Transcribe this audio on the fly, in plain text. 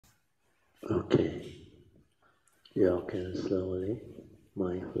Okay, you can slowly,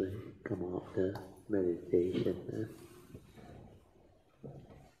 mindfully come off the meditation.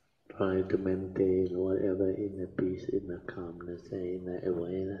 Try to maintain whatever inner peace, inner calmness, and inner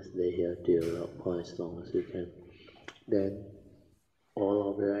awareness they have developed for as long as you can. Then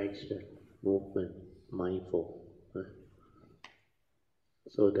all of your action, movement, mindful,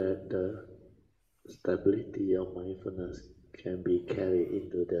 so that the stability of mindfulness can be carried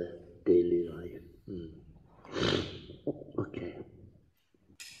into the daily life. Okay.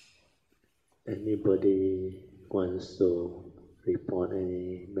 Anybody wants to report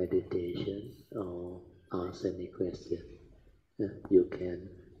any meditation or ask any question? You can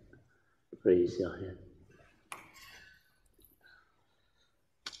raise your hand.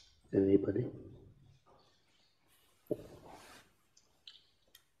 Anybody?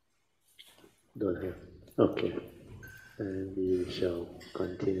 Don't have. Okay. And we shall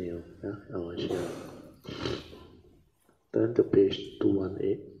continue our show. Turn to page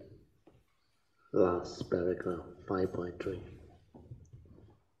 218. Last paragraph, 5.3.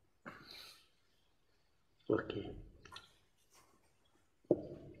 Okay.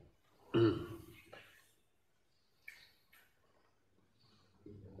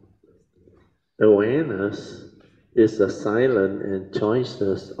 Awareness is the silent and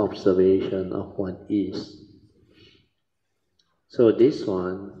choiceless observation of what is. So this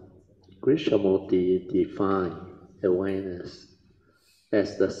one, Krishnamurti defined awareness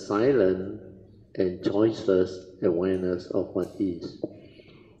as the silent and choiceless awareness of what is.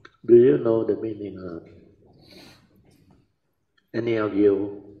 Do you know the meaning of it? Any of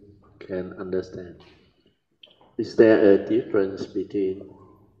you can understand? Is there a difference between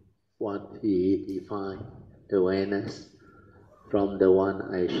what he defined, awareness, from the one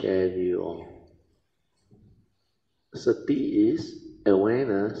I shared with you all? Sati is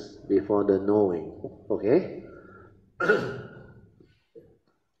awareness before the knowing, okay?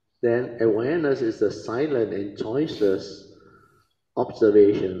 Then awareness is the silent and choiceless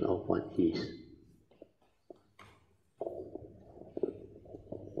observation of what is.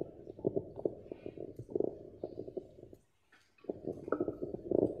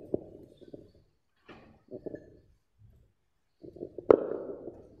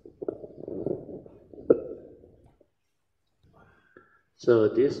 So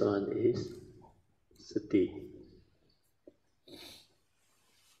this one is Sati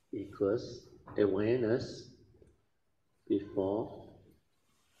equals awareness before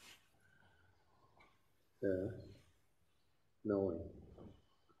the knowing.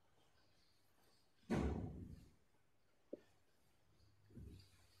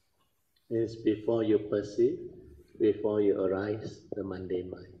 It's before you perceive, before you arise the mundane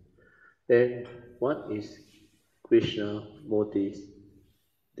mind. Then what is Krishnamurti's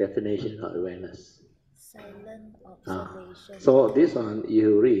definition of awareness? Silent observation. So this one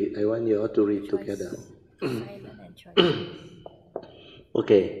you read, I want you all to read together. Silent and choiceless.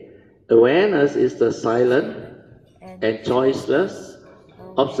 Okay. Awareness is the silent and choiceless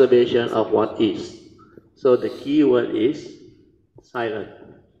observation of what is. So the key word is silent.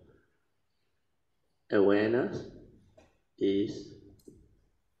 Awareness is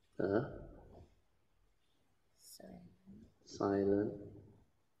the silent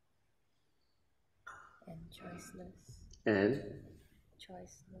and choiceless and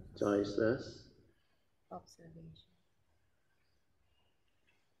choiceless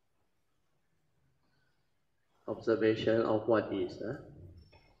observation of what is.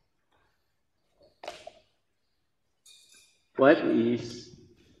 What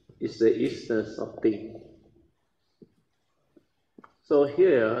is the essence of thing. So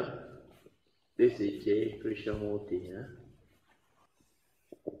here, this is J. Krishnamurti.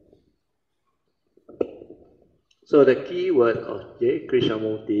 So the key word of J.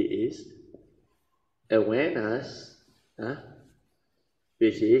 Krishnamurti is awareness,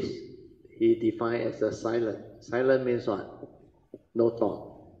 which is he defined as a silent. Silent means what? No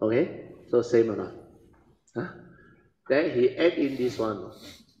thought. Okay? So same or not? Then he add in this one.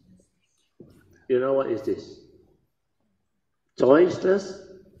 You know what is this? Choiceless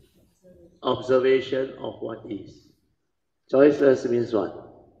observation of what is. Choiceless means what?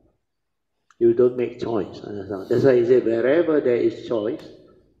 You don't make choice. That's why he said wherever there is choice,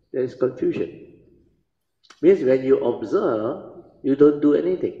 there is confusion. Means when you observe, you don't do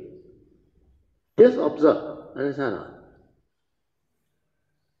anything. Just observe. Understand?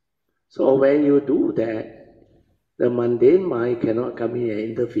 So when you do that, the mundane mind cannot come in and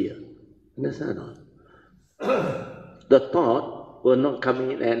interfere. Understand? The thought will not come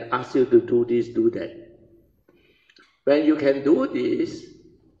in and ask you to do this, do that. When you can do this,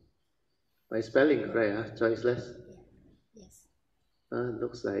 My spelling correct, huh? Choiceless? Yeah. Yes.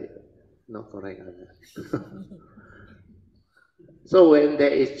 Looks like not correct. So when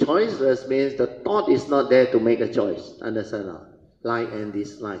there is choiceless means the thought is not there to make a choice. Understand or not? Like and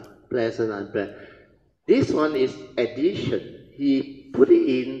dislike, pleasant and unpleasant. This one is addition. He put it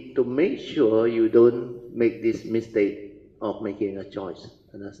in to make sure you don't make this mistake of making a choice.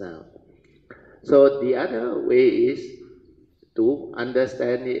 Understand? So the other way is to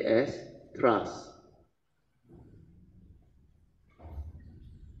understand it as trust.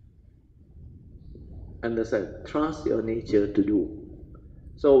 Understand? Trust your nature to do.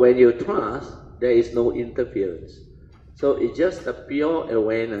 So when you trust, there is no interference. So it's just a pure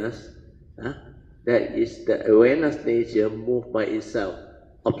awareness. That is the awareness nature move by itself,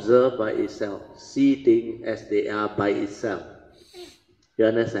 observe by itself, see things as they are by itself. You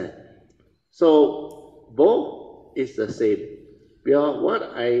understand? So both is the same. Pure,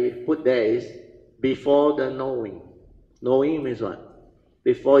 what I put there is before the knowing. Knowing means what?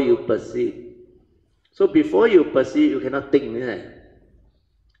 Before you perceive. So before you perceive, you cannot think, isn't it?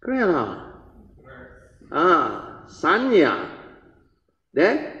 Correct or not? Sanya.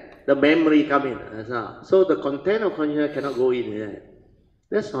 Then the memory come in. So the content of consciousness cannot go in there.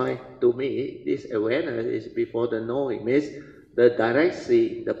 That's why, to me, this awareness is before the knowing. Means the direct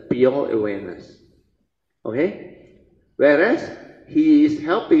seeing, the pure awareness. Okay? Whereas he is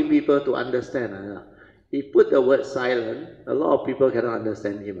helping people to understand. He put the word silent. A lot of people cannot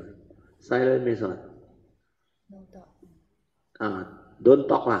understand him. Silent means what? No thought. Don't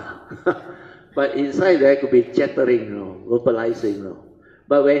talk lah. But inside there could be chattering, verbalizing.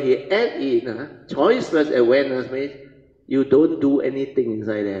 But when he add in choiceless awareness means you don't do anything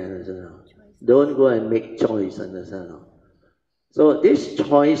inside there. Don't go and make choice. Understand? So this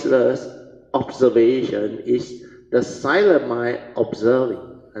choiceless observation is the silent mind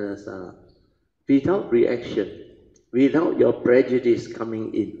observing. Understand? Without reaction, without your prejudice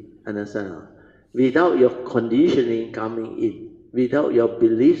coming in. Understand? Without your conditioning coming in. Without your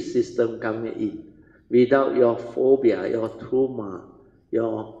belief system coming in, without your phobia, your trauma,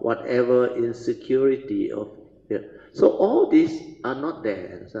 your whatever insecurity of so all these are not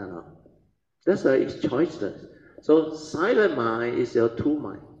there. That's why it's choiceless. So silent mind is your true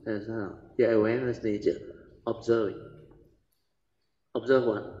mind. Your awareness nature, observing. Observe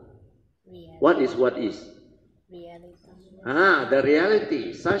what? Reality. What is what is? Reality. The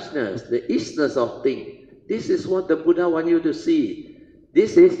reality, suchness, the isness of things. This is what the Buddha wants you to see.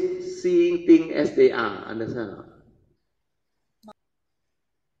 This is seeing things as they are. Understand?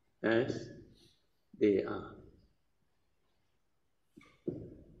 As they are.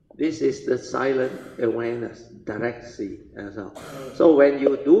 This is the silent awareness, direct see. So when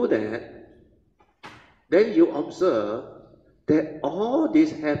you do that, then you observe that all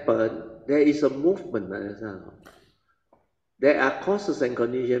this happen, there is a movement. Understand? There are causes and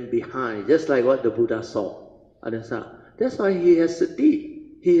conditions behind, just like what the Buddha saw. Understand? That's why he has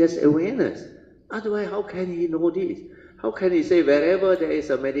sati. He has awareness. Otherwise, how can he know this? How can he say wherever there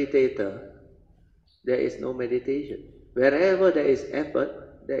is a meditator, there is no meditation? Wherever there is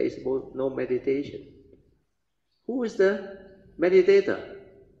effort, there is no meditation. Who is the meditator?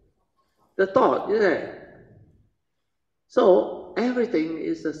 The thought, isn't it? So everything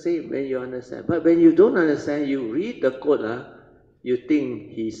is the same when you understand. But when you don't understand, you read the quote, you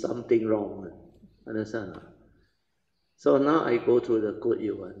think he's something wrong. Understand? So now I go through the quote,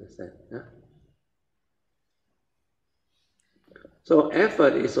 you understand. So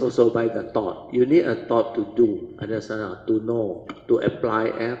effort is also by the thought. You need a thought to do, understand? To know, to apply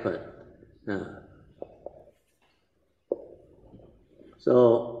effort.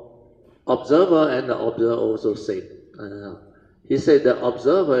 So observer and the observer also same. He said the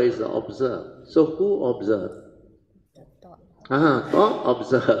observer is the observed. So who observed? The thought. Thought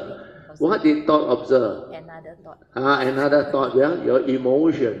observe. What did thought observe? Another thought. Another thought, your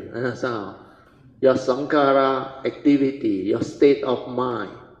emotion, your sankhara activity, your state of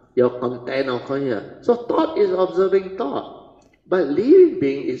mind, your content of consciousness. So thought is observing thought. But living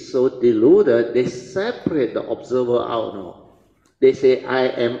being is so deluded, they separate the observer out. No? They say, I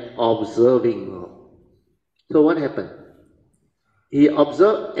am observing. No? So what happened? He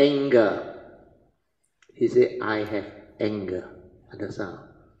observed anger. He said, I have anger. Understand?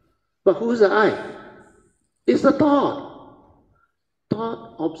 But who's the I? It's the thought.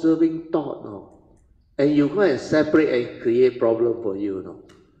 Thought observing thought. No? And you go and separate and create problem for you. No?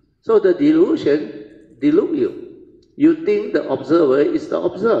 So the delusion delude you. You think the observer is the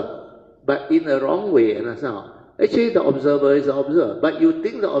observed, but in a wrong way. Understand? Actually, the observer is the observed, but you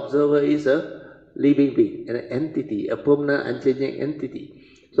think the observer is a living being, an entity, a permanent unchanging entity.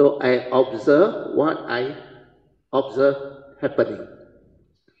 So I observe what I observe happening.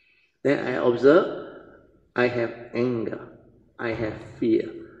 Then I observe, I have anger, I have fear.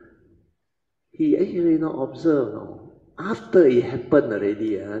 He actually not observe, no. After it happened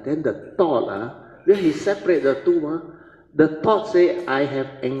already, then the thought, when he separate the two, the thought say, I have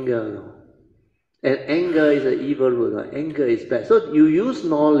anger, no. And anger is an evil root, no. Anger is bad. So you use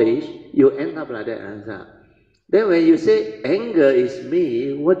knowledge, you end up like that. Then when you say anger is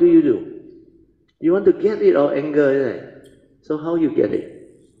me, what do? You want to get rid of anger, right? So how you get it?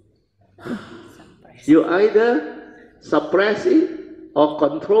 You either suppress it, or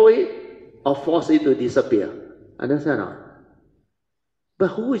control it, or force it to disappear. Understand or not? But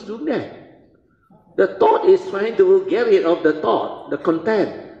who is doing that? The thought is trying to get rid of the thought, the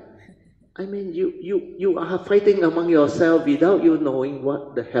content. I mean, you are fighting among yourself without you knowing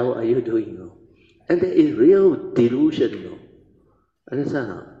what the hell are you doing. No? And there is real delusion. No?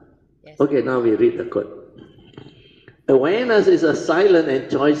 Understand or not? Yes. Okay, now we read the quote. Awareness is a silent and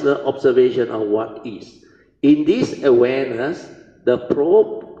choiceless observation of what is. In this awareness, the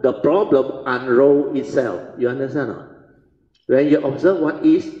problem unrolls itself. You understand or not? When you observe what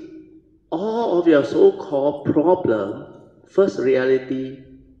is, all of your so-called problem, first reality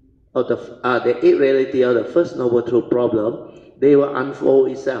of the eighth reality of the first noble truth problem, they will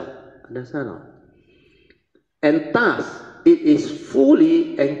unfold itself. Understand or not? And thus, it is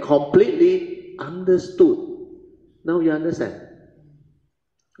fully and completely understood. Now you understand.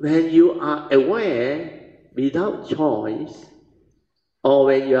 When you are aware without choice, or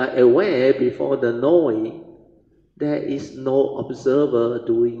when you are aware before the knowing, there is no observer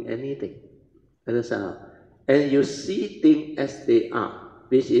doing anything. Understand? And you see things as they are,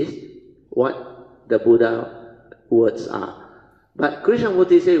 which is what the Buddha words are. But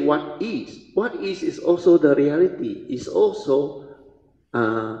Krishnamurti says what is. What is also the reality. Is also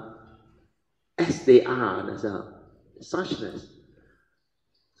as they are. Understand? Suchness.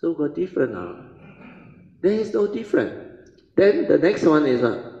 So got different now. There is no different. Then the next one is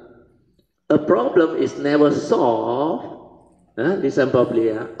a problem is never solved, listen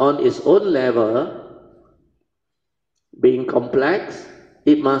properly, on its own level, being complex,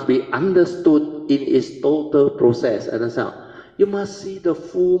 it must be understood in its total process. Understand? You must see the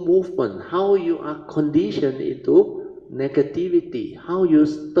full movement, how you are conditioned into negativity, how you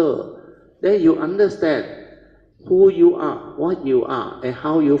stir. Then you understand who you are, what you are, and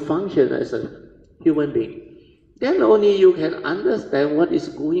how you function as a human being. Then only you can understand what is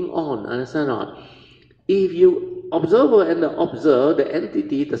going on. Understand or not? If you observer and observe the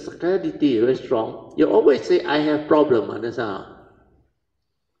entity, the sacredity is very strong, you always say, I have problem. Understand?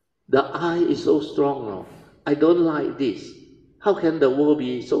 The I is so strong now. I don't like this. How can the world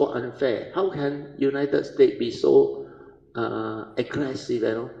be so unfair? How can United States be so aggressive? You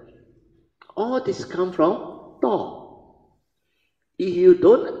know? All this comes from thought. If you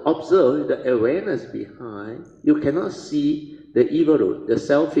don't observe the awareness behind, you cannot see the evil root, the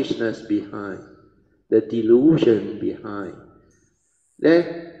selfishness behind, the delusion behind.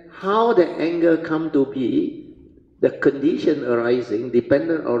 Then how the anger come to be, the condition arising,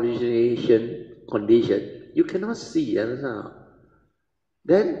 dependent origination condition, you cannot see. Understand?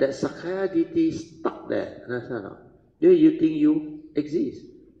 Then that sacredity stuck there. Understand? Then you think you exist.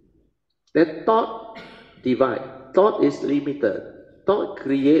 That thought divide. Thought is limited. Thought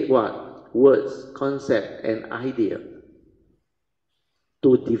create what? Words, concept, and idea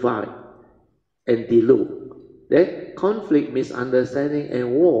to divide and delude. Then conflict, misunderstanding,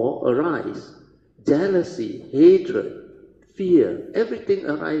 and war arise. Jealousy, hatred, fear, everything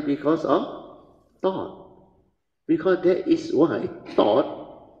arises because of thought. Because that is why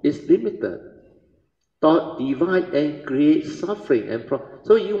thought is limited. Thought divide and create suffering and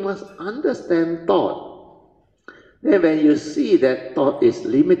so you must understand thought. Then when you see that thought is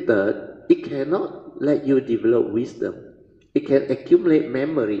limited, it cannot let you develop wisdom. It can accumulate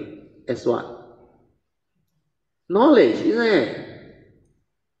memory as what? Knowledge, isn't it?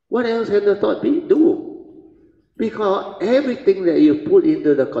 What else can the thought do? Because everything that you put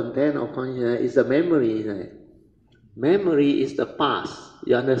into the content of consciousness is a memory, isn't it? Memory is the past.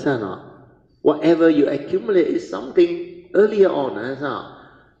 You understand or not? Whatever you accumulate is something earlier on. Understand?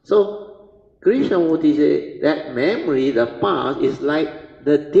 So Krishnamurti said that memory, the past, is like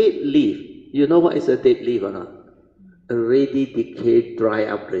the dead leaf. You know what is a dead leaf or not? Already decayed, dry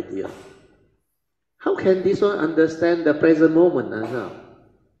up already. How can this one understand the present moment?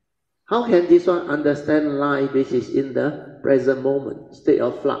 How can this one understand life which is in the present moment, state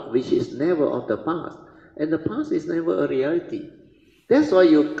of flux, which is never of the past? And the past is never a reality. That's why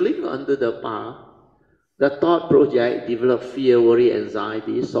you cling onto the past. The thought project develop fear, worry,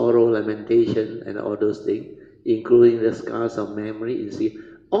 anxiety, sorrow, lamentation, and all those things, including the scars of memory. You see,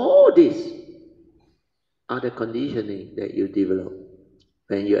 all these are the conditioning that you develop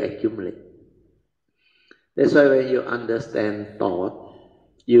when you accumulate. That's why when you understand thought,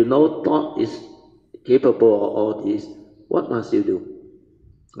 you know thought is capable of all this. What must you do?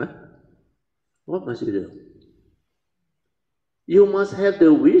 Huh? What must you do? You must have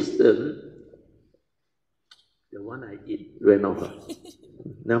the wisdom. The one I eat went off.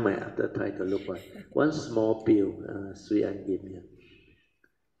 Now my after try to look like one small pill, sweet and give me.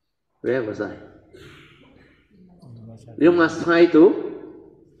 Where was I? You must try to.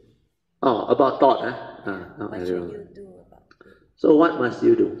 Oh, about thought, What should you do about it? So what must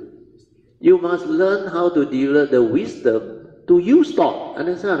you do? You must learn how to develop the wisdom to use thought.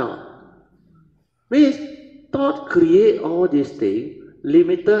 Understand or not? Means thought create all these things,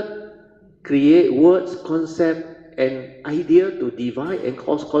 limited, create words, concept, and idea to divide and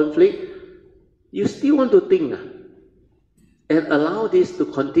cause conflict. You still want to think and allow this to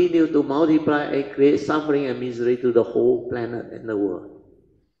continue to multiply and create suffering and misery to the whole planet and the world.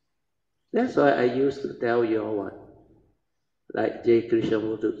 That's why I used to tell you all what, like J.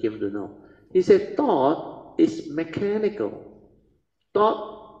 Krishnamurti came to know. He said thought is mechanical.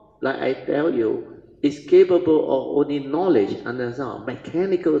 Thought, like I tell you, is capable of only knowledge, understand?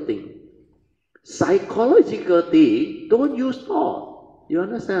 Mechanical thing. Psychological thing, don't use thought. You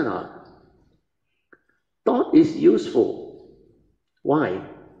understand or not? Thought is useful. Why?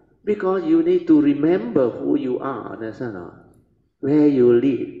 Because you need to remember who you are, understand or not? Where you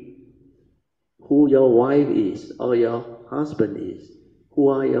live, who your wife is or your husband is, who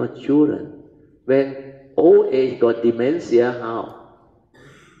are your children. When old age got dementia, how?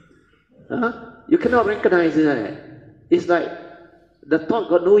 You cannot recognize it. It's like the thought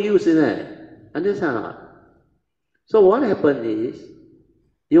got no use in it. Understand or not? So what happened is,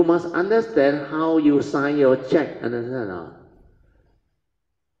 you must understand how you sign your check. Understand or not?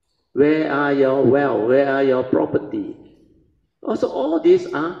 Where are your wealth? Where are your property? Also, all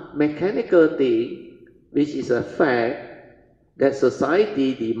these are mechanical things, which is a fact that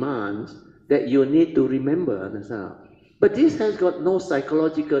society demands that you need to remember. Understand? But this has got no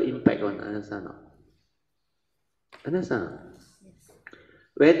psychological impact on. Understand? Understand?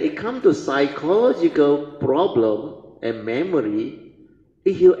 When it comes to psychological problem and memory,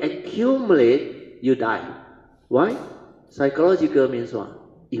 if you accumulate, you die. Why? Psychological means what?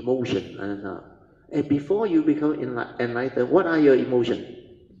 Emotion. And before you become enlightened, what are your emotions?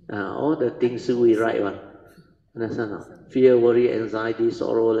 All the things we write on. Understand? Fear, worry, anxiety,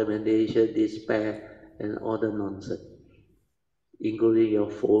 sorrow, lamentation, despair, and all the nonsense, including your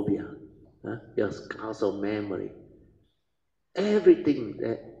phobia, your scars of memory. Everything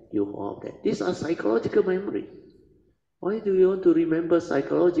that you have, these are psychological memory. Why do you want to remember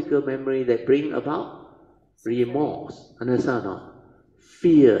psychological memory that bring about remorse? Understand or not?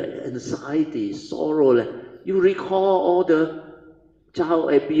 Fear, anxiety, sorrow. You recall all the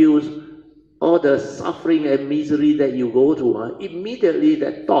child abuse, all the suffering and misery that you go through. Immediately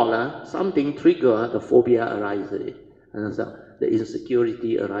that thought, something trigger, the phobia arises. Understand? The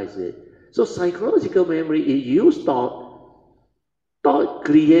insecurity arises. So psychological memory is used thought. Thought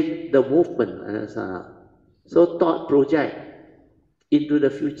create the movement. Understand? So thought project into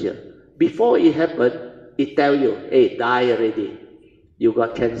the future. Before it happens, it tell you, hey, die already. You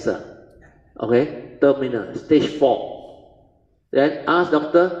got cancer. Okay? Terminal, stage 4. Then ask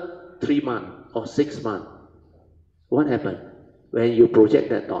doctor, 3 months or 6 months. What happened? When you project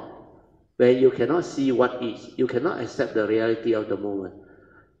that thought, when you cannot see what is, you cannot accept the reality of the moment,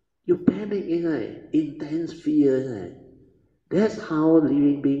 you panic, intense fear. That's how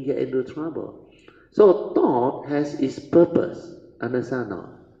living beings get into trouble. So thought has its purpose, understand or not?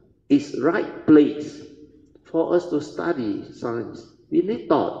 Its right place for us to study science. We need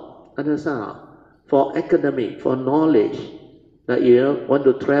thought, understand or not? For academic, for knowledge, like you want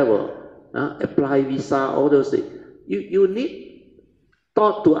to travel, apply visa, all those things. You need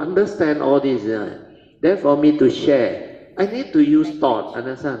thought to understand all this. Then for me to share, I need to use thought,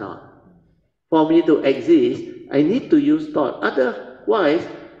 understand or not? For me to exist, I need to use thought. Otherwise,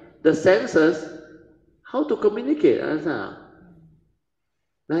 the senses, how to communicate? Understand?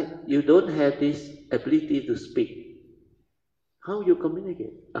 Like you don't have this ability to speak. How you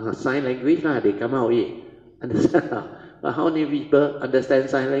communicate? Sign language, they come out here. Understand? But how many people understand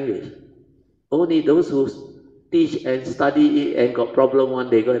sign language? Only those who teach and study it and got problem one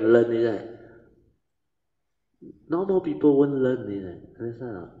day go and learn it. Normal people won't learn it.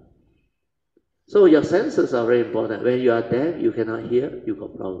 Understand? So your senses are very important. When you are deaf, you cannot hear, you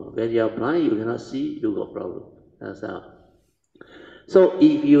got problem. When you are blind, you cannot see, you got problem. That's how. So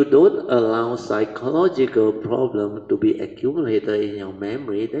if you don't allow psychological problem to be accumulated in your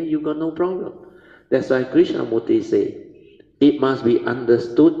memory, then you got no problem. That's why Krishnamurti say, it must be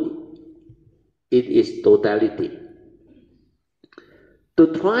understood it is totality.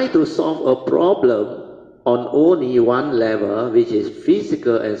 To try to solve a problem on only one level, which is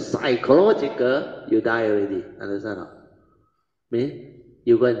physical and psychological, you die already. Understand or not? Mean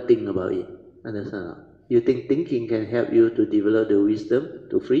you go and think about it. Understand or not? You think thinking can help you to develop the wisdom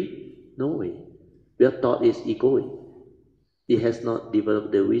to free? No way. Your thought is egoic. It has not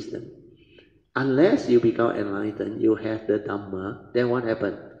developed the wisdom. Unless you become enlightened, you have the Dhamma, then what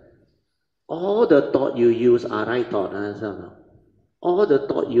happens? All the thought you use are right thought. Understand or not? All the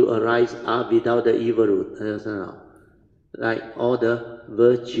thought you arise are without the evil root. Understand or not? Like all the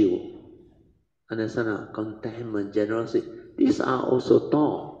virtue. Understand or not? Contentment, generosity. These are also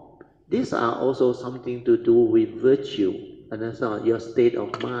thought. These are also something to do with virtue. Understand or not? Your state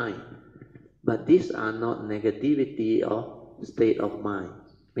of mind. But these are not negativity or state of mind.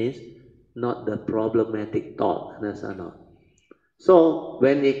 Means not the problematic thought. Understand or not? So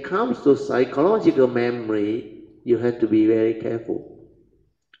when it comes to psychological memory, you have to be very careful.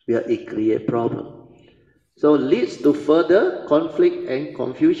 Where it creates problem. So leads to further conflict and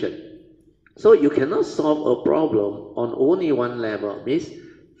confusion. So you cannot solve a problem on only one level, means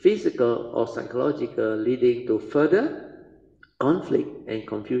physical or psychological, leading to further conflict and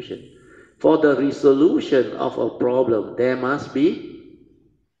confusion. For the resolution of a problem, there must be,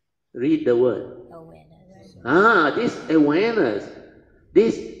 read the word. Awareness. This awareness,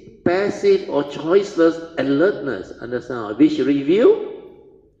 this passive or choiceless alertness, understand? Which review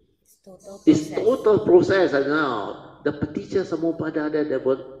It's total process. Now. The paticca samuppada that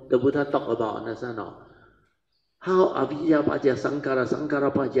the Buddha talked about, understand now? How avijja pajja sankara,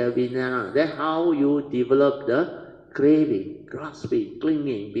 sankara pajja vijnana. That's how you develop the craving, grasping,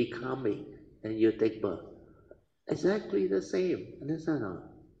 clinging, becoming, and you take birth. Exactly the same, understand now?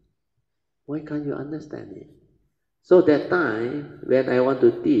 Why can't you understand it? So that time, when I want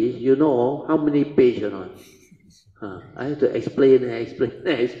to teach, you know how many pages or not? I have to explain and explain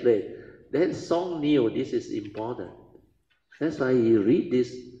and explain. Then Song knew this is important. That's why he read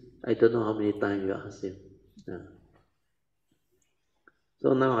this. I don't know how many times you ask him.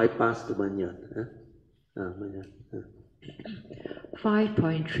 So now I pass to Manyan. Manyan.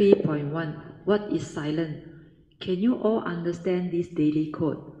 5.3.1 What is silent? Can you all understand this daily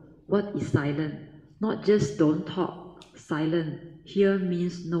code? What is silent? Not just don't talk. Silent here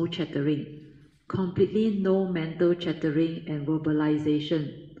means no chattering. Completely no mental chattering and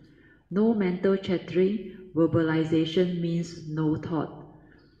verbalization. No mental chattering, verbalization means no thought.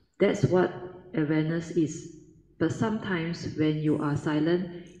 That's what awareness is. But sometimes when you are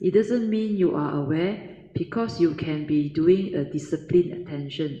silent, it doesn't mean you are aware, because you can be doing a disciplined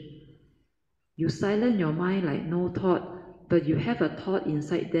attention. You silence your mind like no thought, but you have a thought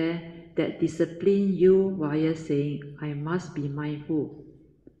inside there that disciplines you via saying, I must be mindful.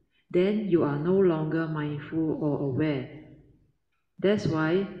 Then you are no longer mindful or aware. That's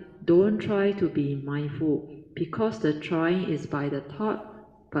why don't try to be mindful, because the trying is by the thought,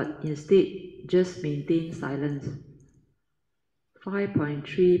 but instead just maintain silence.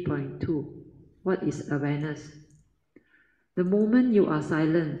 5.3.2 What is awareness? The moment you are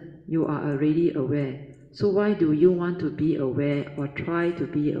silent, you are already aware. So why do you want to be aware or try to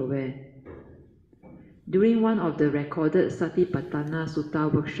be aware? During one of the recorded Satipatthana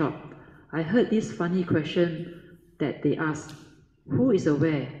Sutta workshop, I heard this funny question that they asked, who is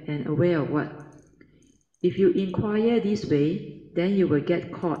aware and aware of what? If you inquire this way, then you will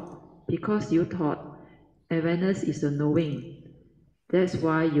get caught, because you thought awareness is a knowing. That's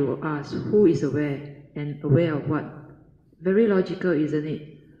why you ask who is aware and aware of what. Very logical, isn't it?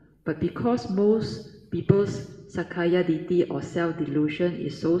 But because most people's Sakkaya Ditthi or self-delusion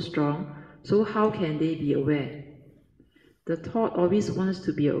is so strong, so how can they be aware? The thought always wants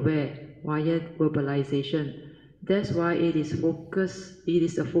to be aware via verbalization. That's why it is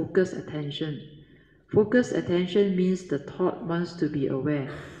a focused attention. Focused attention means the thought wants to be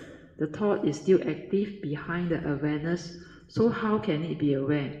aware. The thought is still active behind the awareness, so how can it be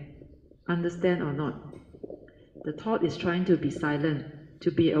aware? Understand or not? The thought is trying to be silent,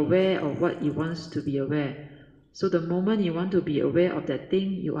 to be aware of what it wants to be aware. So the moment you want to be aware of that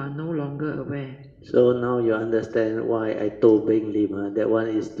thing, you are no longer aware. So now you understand why I told Beng Lim, that one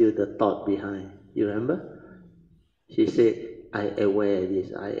is still the thought behind. You remember? She said, I aware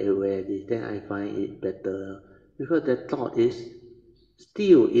this, I aware this, then I find it better. Because that thought is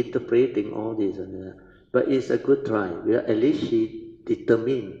still interpreting all this. But it's a good try. Well, at least she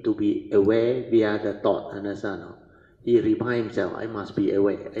determined to be aware via the thought. Understand? He reminds himself, I must be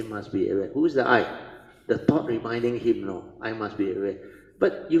aware, I must be aware. Who's the I? The thought reminding him, no, I must be aware.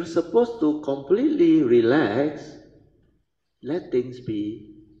 But you're supposed to completely relax, let things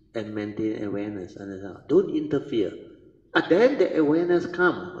be, and maintain awareness. Understand? Don't interfere. And then the awareness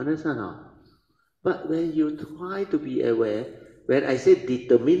comes. Understand? But when you try to be aware, when I say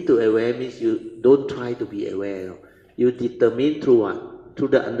determined to aware, means you don't try to be aware. You determine through what? Through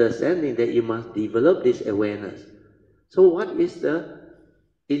the understanding that you must develop this awareness. So what is the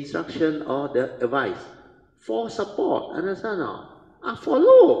instruction or the advice? For support, understand?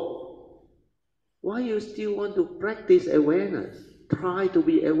 Follow. Why you still want to practice awareness? Try to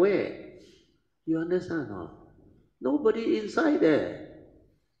be aware. You understand? Nobody inside there.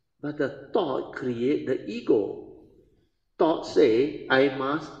 But the thought create the ego. Thought say, I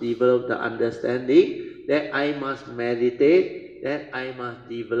must develop the understanding, that I must meditate, that I must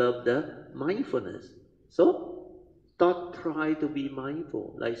develop the mindfulness. So, thought try to be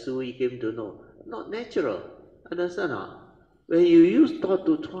mindful, like Sui came to know. Not natural. Understand? When you use thought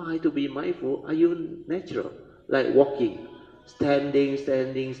to try to be mindful, are you natural? Like walking, standing,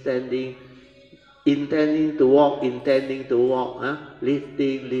 intending to walk,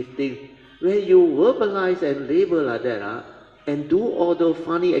 lifting. When you verbalize and label like that, and do all those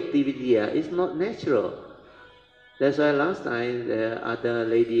funny activity, it's not natural. That's why last time the other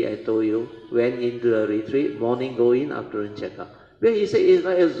lady I told you went into a retreat, morning go in, afternoon check out. Where he said it's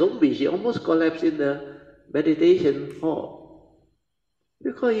like a zombie, she almost collapsed in the meditation hall.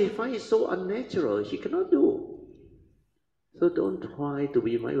 Because he finds it so unnatural, she cannot do. So don't try to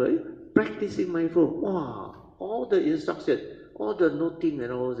be mindful. Practicing mindful, wow, all the instruction, all the noting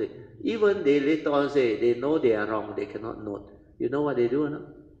and all that. Even they later on say they know they are wrong, they cannot note. You know what they do? No?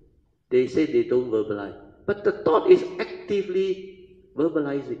 They say they don't verbalize. But the thought is actively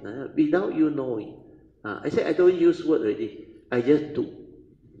verbalizing without you knowing. I say I don't use word already. I just do.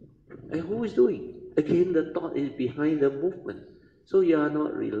 And who is doing? Again, the thought is behind the movement. So you are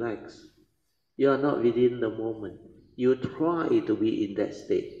not relaxed. You are not within the moment. You try to be in that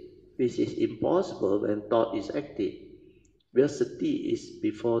state, which is impossible when thought is active. Where sati is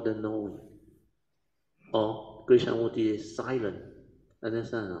before the knowing. Or Krishnamurti is silent.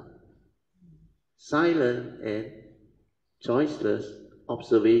 Understand? Silent and choiceless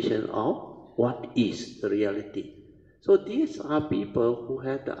observation of what is the reality. So these are people who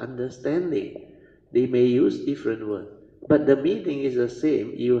have the understanding. They may use different words, but the meaning is the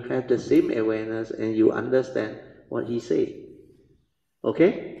same. You have the same awareness and you understand what he said.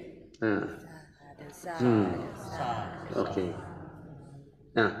 Okay? Okay.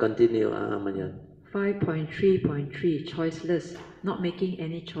 Continue, Manyan. 5.3.3 Choiceless, not making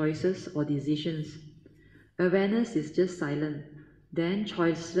any choices or decisions. Awareness is just silent. Then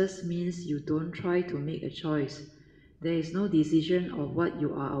choiceless means you don't try to make a choice. There is no decision of what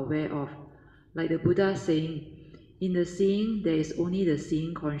you are aware of. Like the Buddha saying, in the seeing there is only the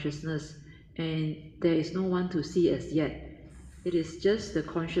seeing consciousness, and there is no one to see as yet. It is just the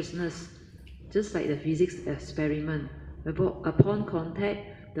consciousness, just like the physics experiment. Upon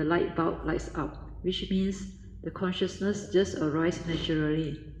contact, the light bulb lights up, which means the consciousness just arises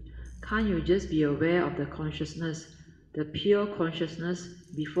naturally. Can't you just be aware of the consciousness, the pure consciousness,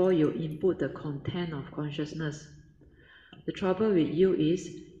 before you input the content of consciousness? The trouble with you is,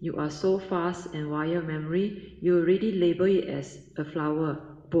 you are so fast and wire memory, you already label it as a flower,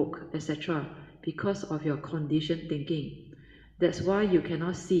 book, etc. because of your conditioned thinking. That's why you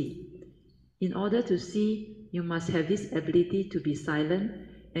cannot see. In order to see, you must have this ability to be silent,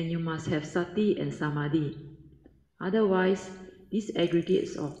 and you must have sati and samadhi. Otherwise, these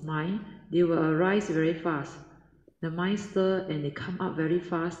aggregates of mind, they will arise very fast. The mind stir and they come up very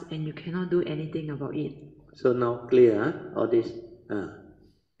fast, and you cannot do anything about it. So now clear, all this?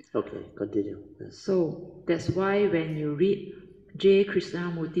 Okay, continue. So that's why when you read J.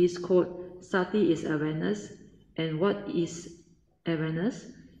 Krishnamurti's quote, Sati is awareness, and what is awareness?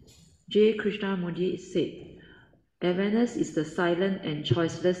 J. Krishnamurti said, awareness is the silent and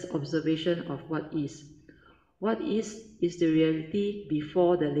choiceless observation of what is. What is the reality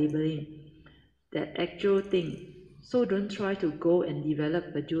before the labeling, that actual thing. So don't try to go and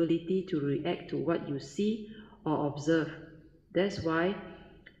develop a duality to react to what you see or observe. That's why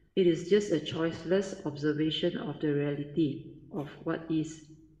it is just a choiceless observation of the reality of what is.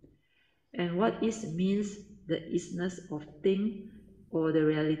 And what is means the isness of thing or the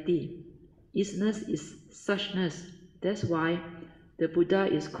reality. Isness is suchness. That's why the Buddha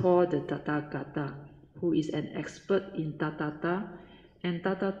is called the Tathagata, who is an expert in Tathata, and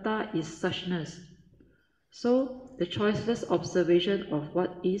tathata is suchness. So the choiceless observation of what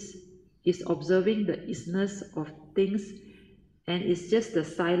is observing the isness of things, and it's just the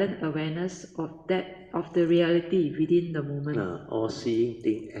silent awareness of that, of the reality within the moment. Or seeing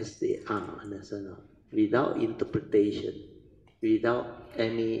things as they are, understand? Without interpretation, without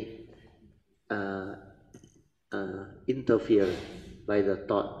any interference by the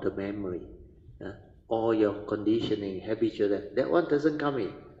thought, the memory, or your conditioning, habitual, that one doesn't come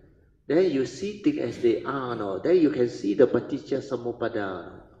in. Then you see things as they are, no? Then you can see the paticca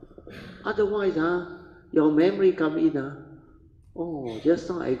samuppada. Otherwise, your memory come in. Oh, just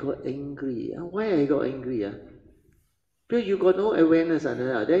now I got angry. Why I got angry? Because you got no awareness.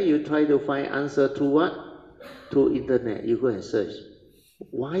 Then you try to find answer through what? Through internet. You go and search.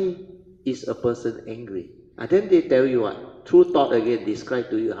 Why is a person angry? Then they tell you what? Through thought again, describe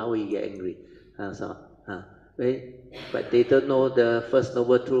to you how he get angry. But they don't know the first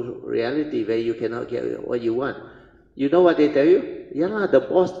noble truth reality where you cannot get what you want. You know what they tell you? Yeah lah, the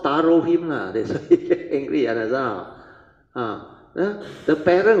boss taro him lah. That's why he get angry. The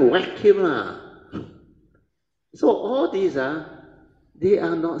parent whack him lah. So all these they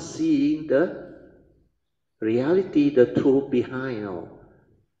are not seeing the reality, the truth behind.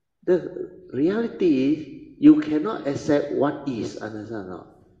 The reality is you cannot accept what is, understand?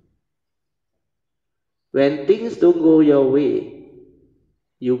 When things don't go your way,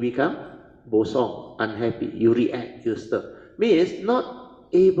 you become bosong, unhappy, you react, you stir. Means not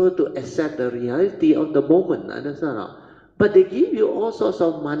able to accept the reality of the moment, understand? But they give you all sorts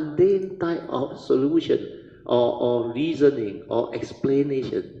of mundane type of solution or reasoning or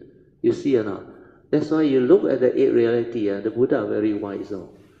explanation. You see or not? That's why you look at the eight reality, the Buddha very wise.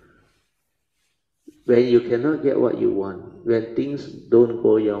 When you cannot get what you want, when things don't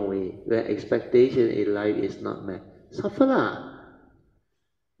go your way, when expectation in life is not met, suffer lah.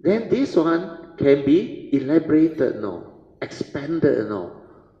 Then this one can be elaborated, expanded,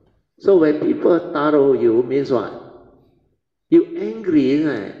 So when people taro you, means what? You angry,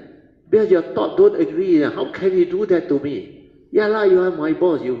 right? Because your thought don't agree. How can you do that to me? Yeah lah, you are my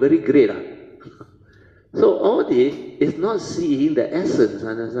boss, you're very great. So all this is not seeing the essence,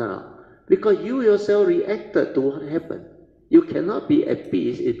 understand? Because you yourself reacted to what happened. You cannot be at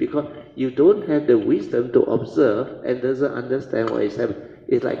peace is because you don't have the wisdom to observe and doesn't understand what is happening.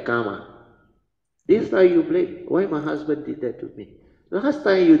 It's like karma. This time you blame, why my husband did that to me? Last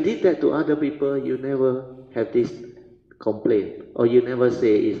time you did that to other people, you never have this complaint, or you never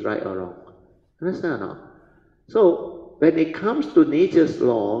say it's right or wrong. Understand or not? So when it comes to nature's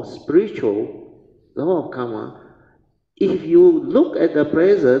law, spiritual law of karma, if you look at the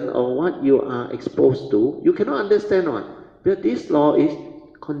present or what you are exposed to, you cannot understand what. But this law is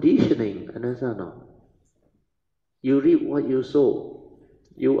conditioning, understand or not? You reap what you sow.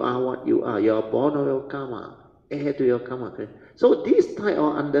 You are what you are. You are born of your karma, heir to your karma. So this type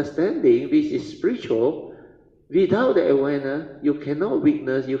of understanding, which is spiritual, without the awareness, you cannot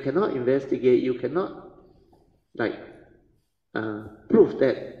witness, you cannot investigate, you cannot prove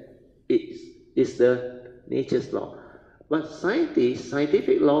that it's the nature's law. But scientists,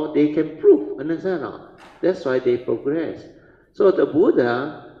 scientific law, they can prove, understand or not? That's why they progress. So the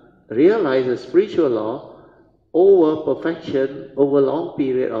Buddha realized the spiritual law over perfection, over long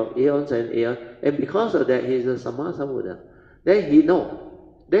period of eons and eons, and because of that, he's a Sammasambuddha. Then he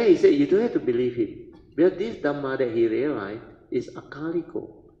know. Then he said, you don't have to believe him. Because this Dhamma that he realized is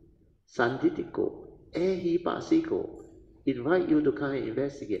akaliko, sanditiko, ehipasiko. Invite you to come and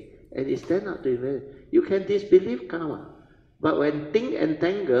investigate. And he stand up to investigate. You can disbelieve karma. But when thing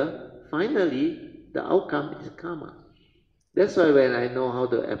entangle, finally, the outcome is karma. That's why when I know how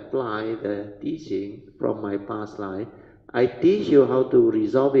to apply the teaching from my past life, I teach you how to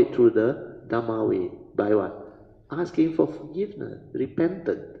resolve it through the Dhamma way. By what? Asking for forgiveness,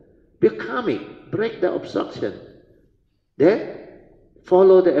 repentance. Be karmic, break the obstruction. Then,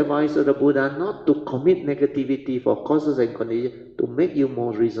 follow the advice of the Buddha not to commit negativity for causes and conditions to make you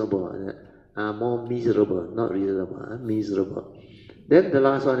more reasonable, more miserable, not reasonable, miserable. Then the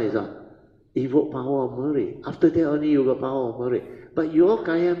last one is evoke power of merit. After that only you got power of merit. But your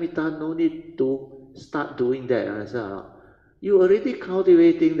kaya mita no need to start doing that. You already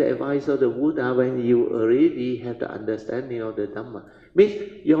cultivating the advice of the Buddha when you already have the understanding of the Dhamma.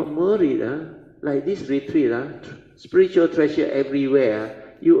 Means your merit, like this retreat, spiritual treasure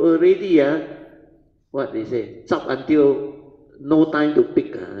everywhere, you already, what they say, chop until no time to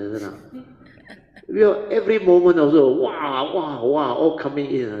pick. Every moment also, wow, all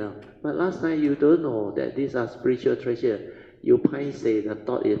coming in. But last time you don't know that these are spiritual treasure. You paiseh, the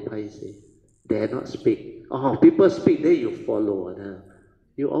thought is paiseh. Dare not speak. Oh, people speak, then you follow.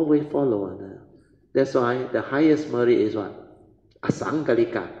 You always follow. That's why the highest merit is what?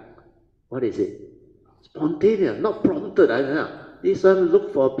 Asankalika. What is it? Spontaneous, not prompted. This one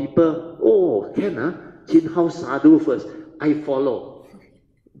look for people, oh, can Chin Hao Sadhu first, I follow.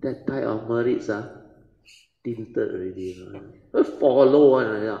 That type of merits are tinted already. Follow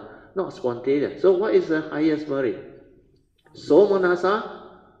one, not spontaneous. So what is the highest merit? Somanasa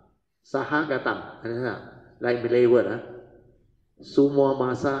Sahagatam. Like Malay word, Sumo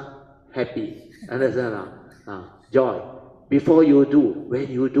Masa, happy. Understand? Joy. Before you do, when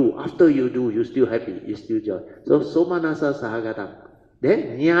you do, after you do, you still happy, you still joy. So Somanasa Sahagatam.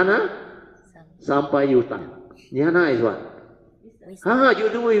 Then Jnana Sampayutam. Jnana is what? You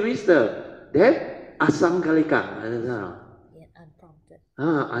do with wisdom. Then Asankalika. Unprompted.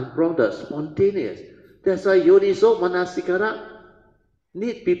 Unprompted, spontaneous. That's why Yoniso Manasikara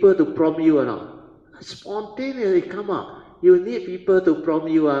need people to prompt you or not. Spontaneously come out. You need people to prompt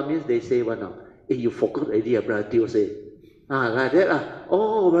you, means they say what now? Hey, you forgot the idea, Brother Teo say. Like that.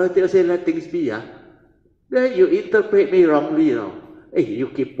 Oh, Brother Teo say, let things be. Then you interpret me wrongly, Hey, you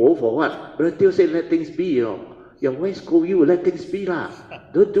keep both for what? Brother Teo say, let things be, Your wife scold you, let things be,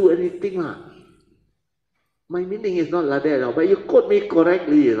 Don't do anything, My meaning is not like that, but you quote me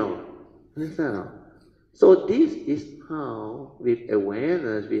correctly, Understand? So this is how, with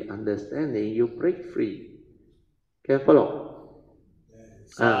awareness, with understanding, you break free. Can you follow?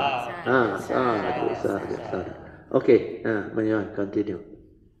 Okay, Manyan, continue.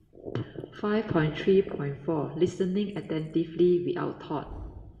 5.3.4 Listening attentively without thought.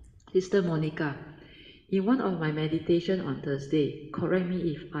 Sister Monica, in one of my meditation on Thursday, correct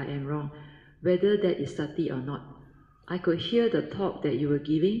me if I am wrong, whether that is sati or not. I could hear the talk that you were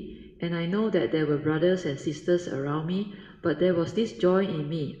giving, and I know that there were brothers and sisters around me, but there was this joy in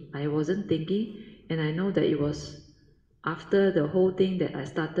me. I wasn't thinking, and I know that it was after the whole thing that I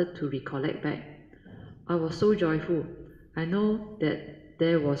started to recollect back. I was so joyful. I know that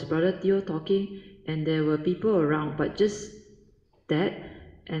there was Brother Teo talking, and there were people around, but just that,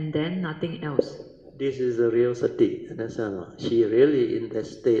 and then nothing else. This is the real sati. Understand? She really in that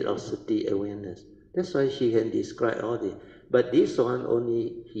state of sati awareness. That's why she can describe all this. But this one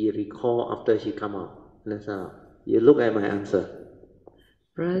only he recall after she come out. Understand? You look at my answer.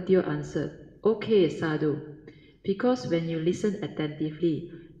 Brother Teo answered, okay, Sadhu, because when you listen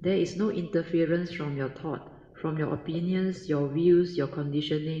attentively, there is no interference from your thought, from your opinions, your views, your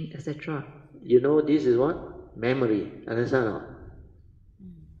conditioning, etc. You know this is what? Memory. Understand?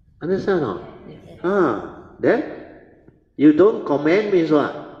 Understand? Then you don't comment means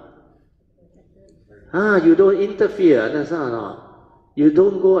what? You don't interfere, understand? You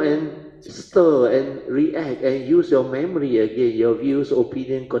don't go and stir and react and use your memory again, your views,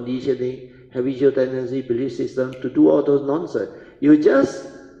 opinion, conditioning, habitual tendency, belief system to do all those nonsense. You just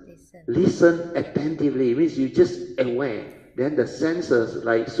listen attentively, means you just aware. Then the senses,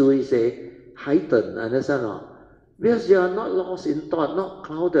 like Sui say, heighten, understand? Because you are not lost in thought, not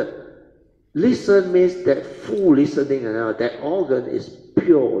clouded. Listen means that full listening, that organ is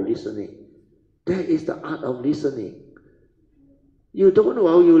pure listening. That is the art of listening. You don't know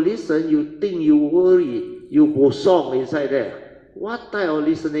how you listen, you think, you worry, you go song inside there. What type of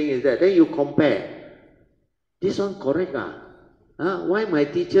listening is that? Then you compare. This one correct why my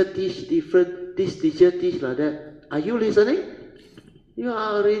teacher teach different, this teacher teach like that? Are you listening? You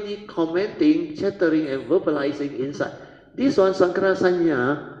are already commenting, chattering and verbalizing inside. This one Sankara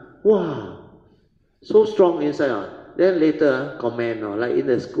Sanya, wow, so strong inside. Then later comment, like in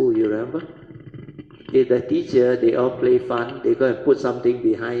the school, you remember? If the teacher, they all play fun, they go and put something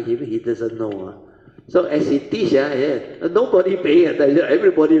behind him, he doesn't know. So as he teach, nobody paying attention,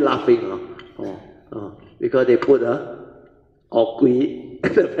 everybody laughing. Because they put Okui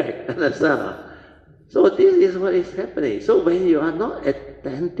at the back, understand? So this is what is happening. So when you are not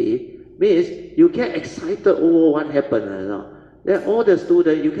attentive, means you get excited over what happened. Then all the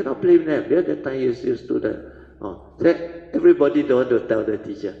students, you cannot blame them. Because that time you're still student. So everybody don't want to tell the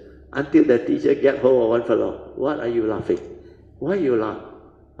teacher. Until the teacher get hold of one fellow. What are you laughing? Why you laugh?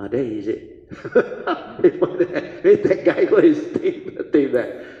 Then he said, that guy go and take the thing back.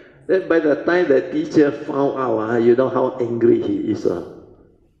 Then by the time the teacher found out, you know how angry he is.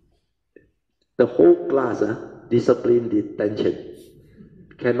 The whole class, discipline detention.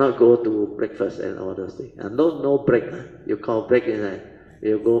 Cannot go to breakfast and all those things. No break. You call break,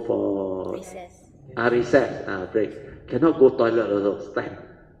 you go for recess. Break. Cannot go toilet also. Stand.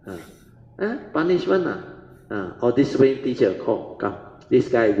 Punishment. Or discipline teacher call. Come. This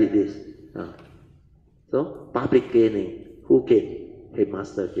guy did this. So public caning. Who cane?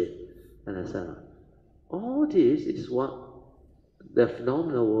 Headmaster cane. Understand? All this is what The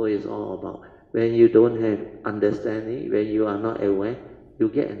phenomenal world is all about when you don't have understanding, when you are not aware, you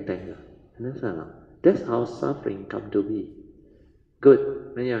get entangled. Understand? That's how suffering come to be.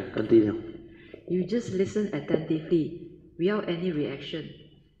 Good. Manya, continue. You just listen attentively, without any reaction.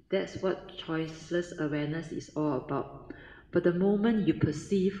 That's what choiceless awareness is all about. But the moment you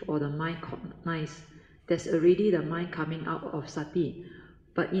perceive or the mind cognize, that's already the mind coming out of sati.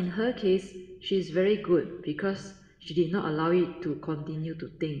 But in her case, she is very good because she did not allow it to continue to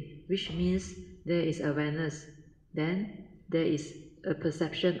think, which means there is awareness. Then there is a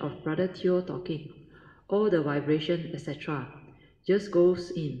perception of Brother Teo talking. All the vibration, etc. just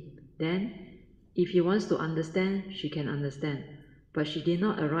goes in. Then if he wants to understand, she can understand. But she did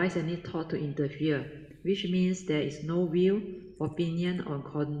not arise any thought to interfere, which means there is no view, opinion, or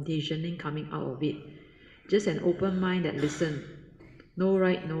conditioning coming out of it. Just an open mind that listens. No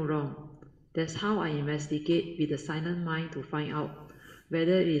right, no wrong. That's how I investigate with the silent mind to find out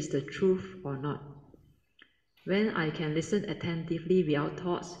whether it is the truth or not. When I can listen attentively without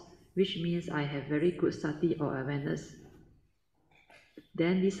thoughts, which means I have very good sati or awareness,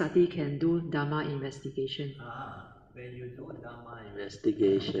 then this sati can do Dhamma investigation. When you do Dhamma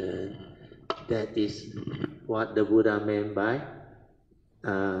investigation, that is what the Buddha meant by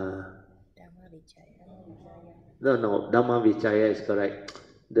no, Dhamma Vichaya is correct.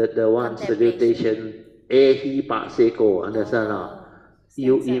 The one salutation, Ehi Pak Seko, understand not?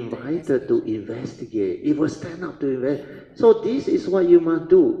 You invited to investigate. It will stand up to investigate. So this is what you must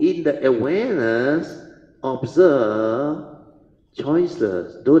do. In the awareness, observe,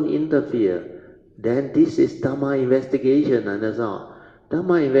 choiceless, don't interfere. Then this is Dhamma investigation, understand?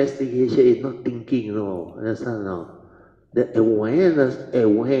 Dhamma investigation is not thinking, no, understand? No. The awareness,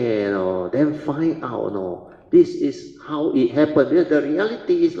 aware, no, then find out, no. This is how it happened. The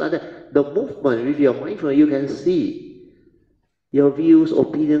reality is like that. The movement with your mindfulness, you can see your views,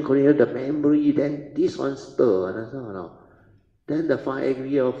 opinion, the memory, then this one stir, understand? No. Then the five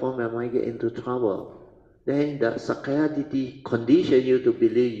aggregate of form and mind get into trouble. Then the Sakaya Ditti condition you to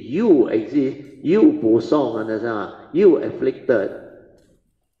believe you exist, you posong, understand? You afflicted.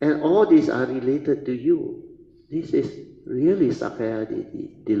 And all these are related to you. This is really Sakaya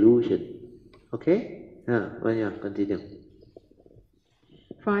Ditti, delusion. Okay? Manya, continue.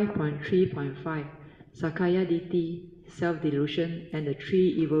 5.3.5 Sakaya Ditti, self-delusion, and the three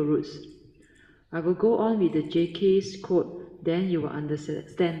evil roots. I will go on with the JK's quote, then you will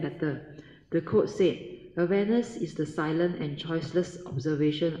understand better. The quote said, awareness is the silent and choiceless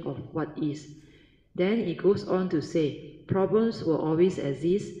observation of what is. Then it goes on to say, problems will always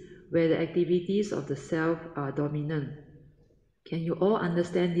exist where the activities of the self are dominant. Can you all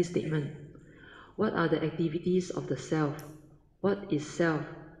understand this statement? What are the activities of the self? What is self?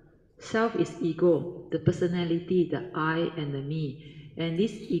 Self is ego, the personality, the I and the me. And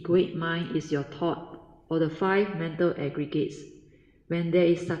this egoic mind is your thought, or the five mental aggregates. When there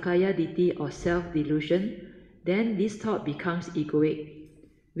is Sakaya Ditti or self-delusion, then this thought becomes egoic,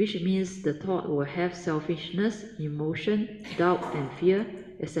 which means the thought will have selfishness, emotion, doubt and fear,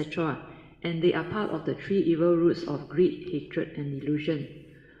 etc. And they are part of the three evil roots of greed, hatred and delusion.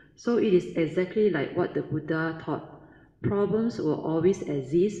 So it is exactly like what the Buddha taught. Problems will always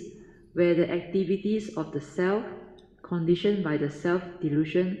exist where the activities of the self, conditioned by the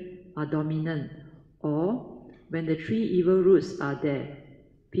self-delusion, are dominant, or when the three evil roots are there.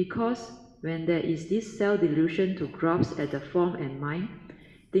 Because when there is this self-delusion to grasp at the form and mind,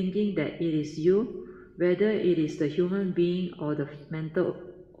 thinking that it is you, whether it is the human being or the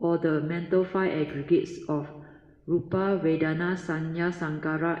mental five aggregates of Rupa, Vedana, Sanya,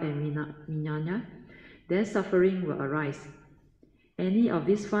 Sankara, and Vijnana, then suffering will arise. Any of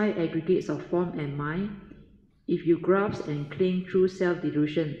these five aggregates of form and mind, if you grasp and cling through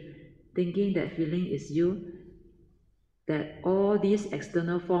self-delusion, thinking that feeling is you, that all these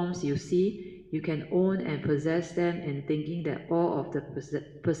external forms you see, you can own and possess them, and thinking that all of the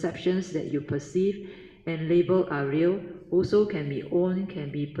perceptions that you perceive and label are real, also can be owned,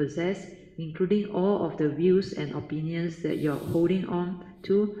 can be possessed, including all of the views and opinions that you're holding on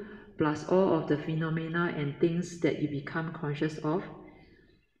to, plus all of the phenomena and things that you become conscious of.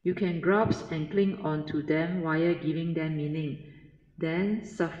 You can grasp and cling on to them while giving them meaning. Then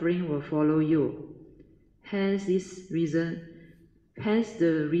suffering will follow you. Hence the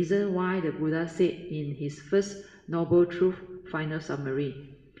reason why the Buddha said in his first Noble Truth final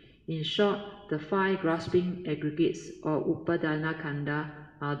summary. In short, the five grasping aggregates or upadana khandha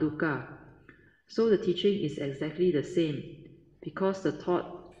are dukkha. So the teaching is exactly the same, because the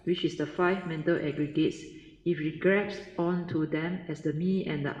thought, which is the five mental aggregates, if we grasp on to them as the me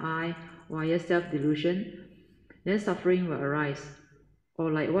and the I via self-delusion, then suffering will arise.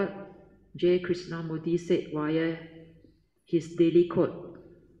 Or like what Krishnamurti said via his daily quote,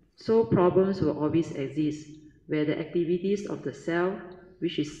 so problems will always exist, where the activities of the self,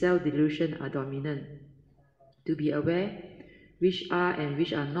 which is self-delusion, are dominant. To be aware, which are and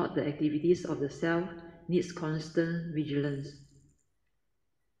which are not the activities of the self, needs constant vigilance.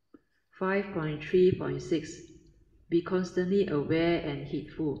 5.3.6 Be constantly aware and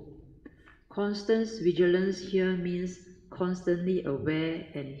heedful. Constant vigilance here means constantly aware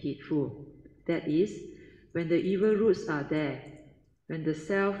and heedful. That is, when the evil roots are there, when the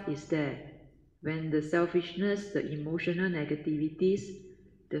self is there, when the selfishness, the emotional negativities,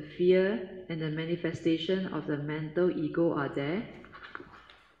 the fear, and the manifestation of the mental ego are there,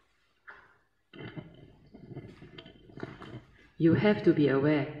 you have to be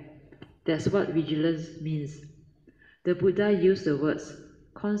aware. That's what vigilance means. The Buddha used the words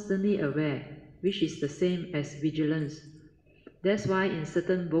constantly aware, which is the same as vigilance. That's why in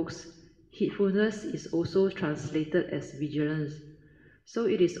certain books, heedfulness is also translated as vigilance. So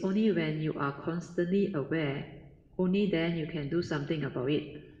it is only when you are constantly aware, only then you can do something about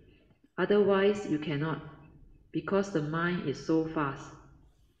it. Otherwise, you cannot, because the mind is so fast.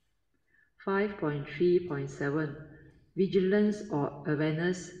 5.3.7 Vigilance or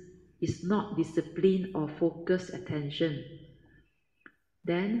awareness is not discipline or focused attention.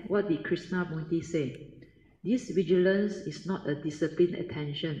 Then what did Krishnamurti say? This vigilance is not a disciplined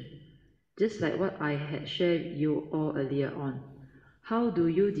attention, just like what I had shared with you all earlier on. How do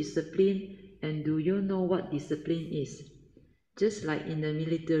you discipline, and do you know what discipline is? Just like in the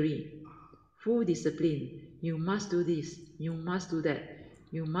military, full discipline. You must do this, you must do that,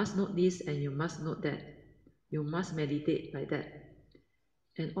 you must note this and you must note that. You must meditate like that.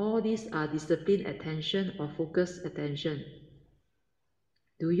 And all these are disciplined attention or focused attention.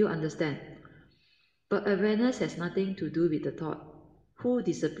 Do you understand? But awareness has nothing to do with the thought. Who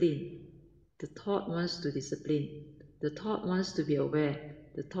discipline? The thought wants to discipline. The thought wants to be aware.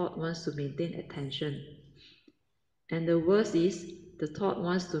 The thought wants to maintain attention. And the worst is, the thought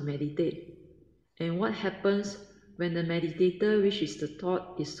wants to meditate. And what happens when the meditator, which is the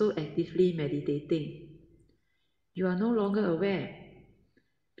thought, is so actively meditating? You are no longer aware,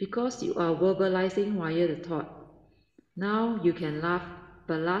 because you are verbalizing via the thought. Now you can laugh,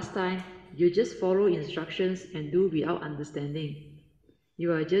 but last time you just follow instructions and do without understanding.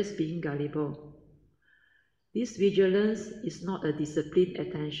 You are just being gullible. This vigilance is not a disciplined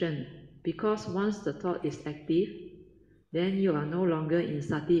attention, because once the thought is active, then you are no longer in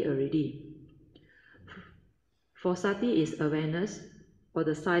sati already. For sati is awareness, or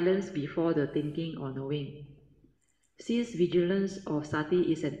the silence before the thinking or knowing. Since vigilance or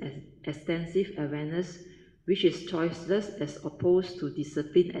sati is an extensive awareness, which is choiceless as opposed to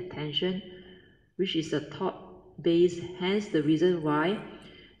disciplined attention, which is a thought-based, hence the reason why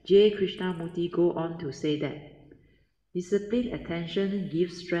Krishnamurti go on to say that disciplined attention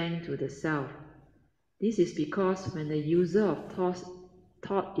gives strength to the self. This is because when the user of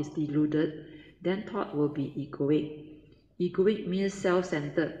thought is deluded, then thought will be egoic. Egoic means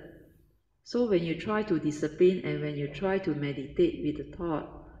self-centered. So when you try to discipline and when you try to meditate with the thought,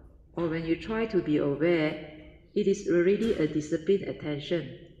 or when you try to be aware, it is already a disciplined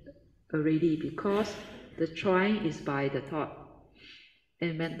attention, already, because the trying is by the thought.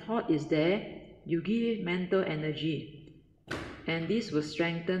 And when thought is there, you give it mental energy, and this will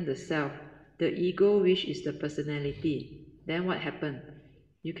strengthen the self, the ego, which is the personality. Then what happens?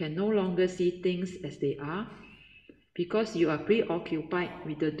 You can no longer see things as they are, because you are preoccupied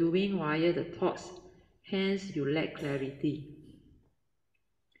with the doing via the thoughts, hence you lack clarity.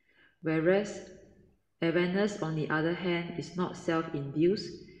 Whereas awareness, on the other hand, is not self-induced,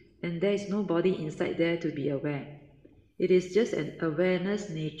 and there is nobody inside there to be aware. It is just an awareness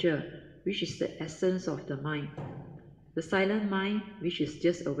nature, which is the essence of the mind. The silent mind, which is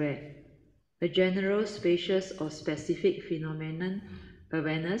just aware. A general, spacious or specific phenomenon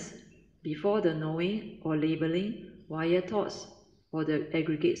awareness before the knowing or labeling via thoughts or the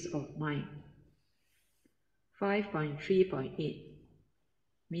aggregates of mind. 5.3.8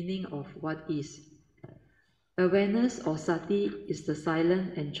 Meaning of what is. Awareness or sati is the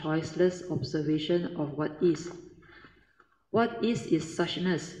silent and choiceless observation of what is. What is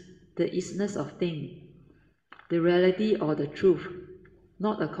suchness, the isness of thing, the reality or the truth,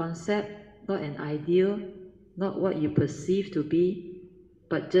 not a concept, not an ideal, not what you perceive to be,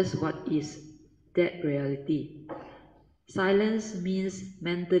 but just what is, that reality. Silence means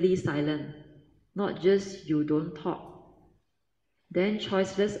mentally silent, not just you don't talk. Then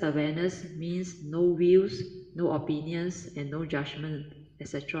choiceless awareness means no views, no opinions, and no judgment,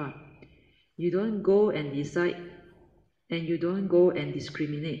 etc. You don't go and decide, and you don't go and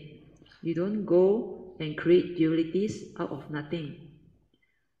discriminate. You don't go and create dualities out of nothing.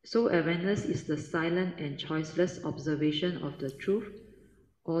 So awareness is the silent and choiceless observation of the truth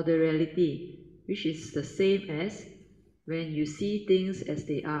or the reality, which is the same as when you see things as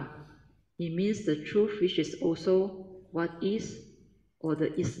they are. It means the truth which is also what is, or the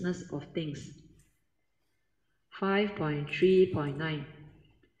isness of things. 5.3.9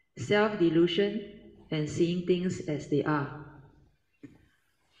 Self-delusion and seeing things as they are.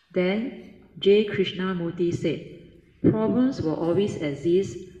 Then J. Krishnamurti said, problems will always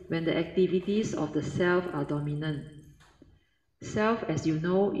exist when the activities of the self are dominant. Self, as you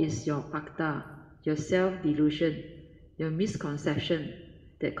know, is your akta, your self-delusion, your misconception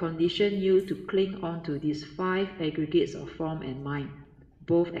that condition you to cling on to these 5 aggregates of form and mind,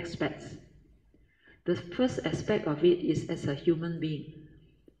 both aspects. The first aspect of it is as a human being.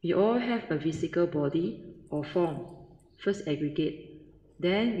 We all have a physical body or form, first aggregate.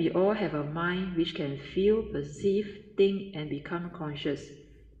 Then we all have a mind which can feel, perceive, think and become conscious,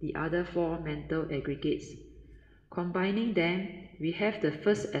 the other 4 mental aggregates. Combining them, we have the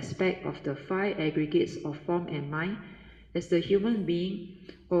first aspect of the 5 aggregates of form and mind as the human being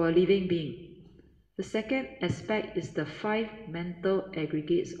or a living being. The second aspect is the 5 mental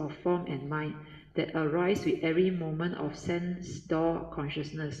aggregates of form and mind that arise with every moment of sense door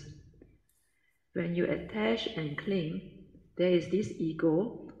consciousness. When you attach and cling, there is this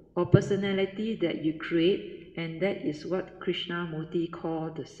ego or personality that you create, and that is what Krishnamurti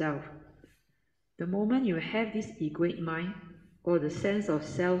called the self. The moment you have this egoic mind or the sense of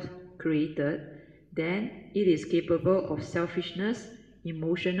self created, then it is capable of selfishness,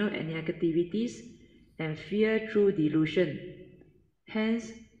 emotional negativities, and fear through delusion,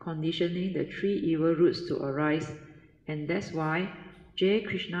 hence conditioning the 3 evil roots to arise. And that's why J.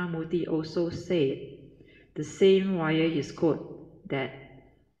 Krishnamurti also said, the same via his quote, that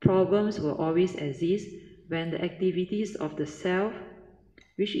problems will always exist when the activities of the self,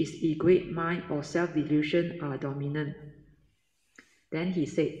 which is egoic mind or self-delusion, are dominant. Then he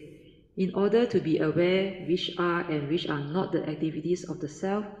said, in order to be aware which are and which are not the activities of the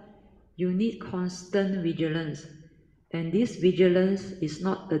self, you need constant vigilance. And this vigilance is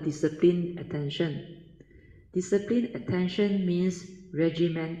not a disciplined attention. Disciplined attention means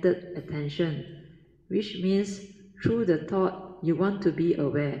regimented attention, which means through the thought you want to be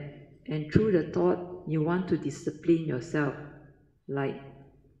aware, and through the thought you want to discipline yourself. Like,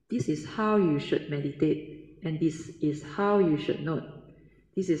 this is how you should meditate, and this is how you should note.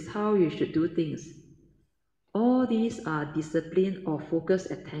 This is how you should do things. All these are discipline or focused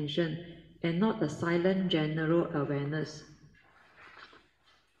attention, and not a silent general awareness.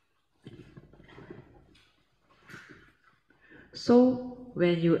 So,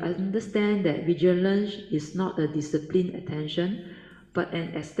 when you understand that vigilance is not a disciplined attention, but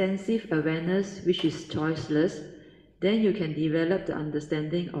an extensive awareness which is choiceless, then you can develop the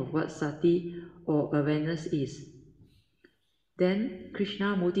understanding of what sati or awareness is. Then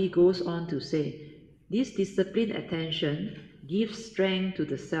Krishnamurti goes on to say, this disciplined attention gives strength to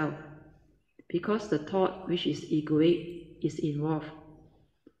the self, because the thought which is egoic is involved.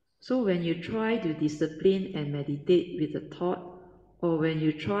 So when you try to discipline and meditate with the thought, or when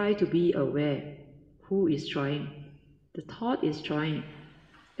you try to be aware, who is trying? The thought is trying.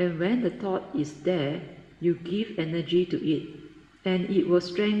 And when the thought is there, you give energy to it, and it will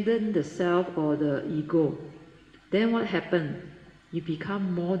strengthen the self or the ego. Then what happens? You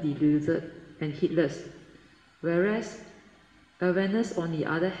become more deluded and heedless. Whereas awareness, on the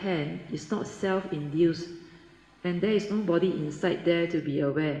other hand, is not self-induced, and there is nobody inside there to be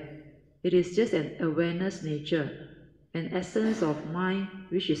aware. It is just an awareness nature, an essence of mind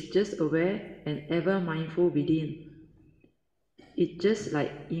which is just aware and ever mindful within. It's just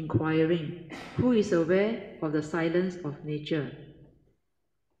like inquiring, who is aware of the silence of nature?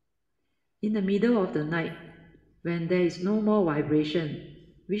 In the middle of the night, when there is no more vibration,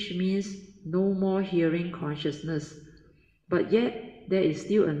 which means no more hearing consciousness, but yet there is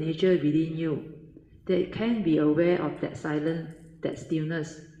still a nature within you that can be aware of that silence, that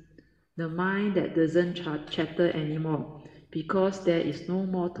stillness, the mind that doesn't chatter anymore, because there is no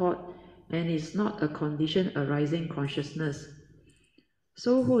more thought and is not a conditioned arising consciousness.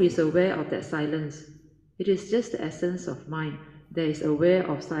 So who is aware of that silence? It is just the essence of mind that is aware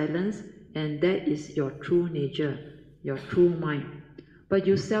of silence, and that is your true nature, your true mind. But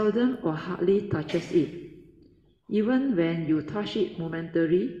you seldom or hardly touches it. Even when you touch it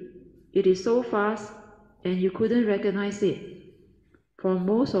momentarily, it is so fast and you couldn't recognize it. For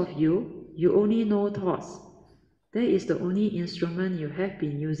most of you, you only know thoughts. That is the only instrument you have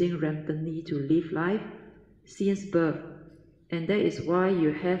been using rampantly to live life since birth, and that is why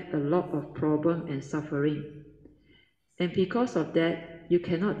you have a lot of problem and suffering. And because of that, you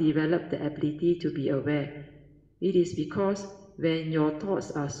cannot develop the ability to be aware. It is because when your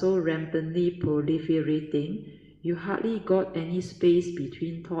thoughts are so rampantly proliferating, you hardly got any space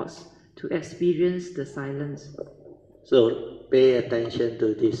between thoughts to experience the silence. So pay attention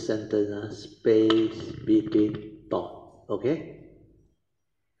to this sentence, space between thought. Okay?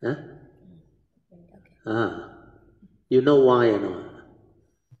 Huh? Okay. You know why or not?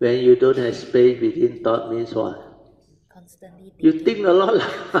 When you don't have space between thought means what? Constantly You thinking. think a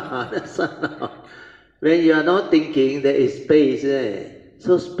lot. That's not. When you are not thinking, there is space.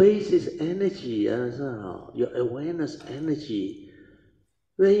 So space is energy. Your awareness energy.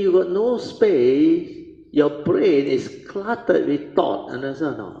 When you got no space, your brain is cluttered with thought.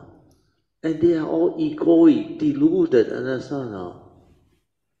 Understand? And they are all egoic, deluded. Understand?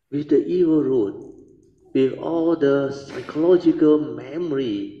 With the evil root, with all the psychological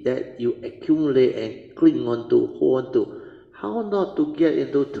memory that you accumulate and cling on to, hold on to, how not to get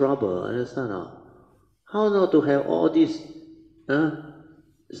into trouble, understand? How not to have all this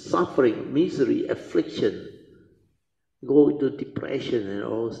suffering, misery, affliction, go into depression and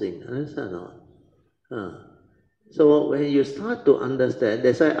all things, understand? So when you start to understand,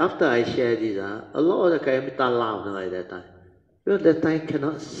 that's why after I share this, a lot of the Kayamita laugh at that time. Because that time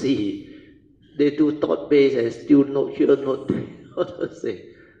cannot see. They do thought based and still not here, not there, all those things.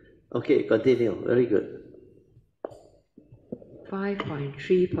 Okay, continue. Very good.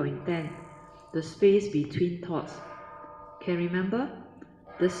 5.3.10 The space between thoughts. Can remember?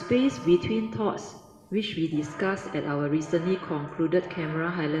 The space between thoughts, which we discussed at our recently concluded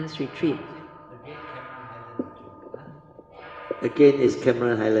Cameron Highlands retreat. Again is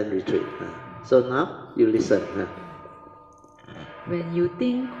Cameron Highland retreat. So now you listen. When you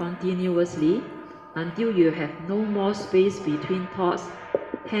think continuously until you have no more space between thoughts,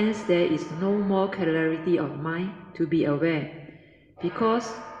 hence there is no more clarity of mind to be aware, because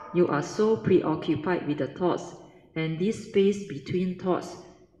you are so preoccupied with the thoughts, and this space between thoughts,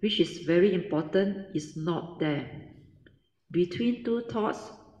 which is very important, is not there. Between two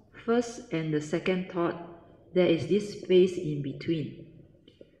thoughts, first and the second thought, there is this space in between.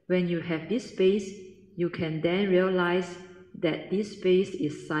 When you have this space, you can then realize that this space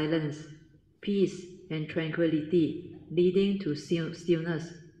is silence, peace, and tranquility, leading to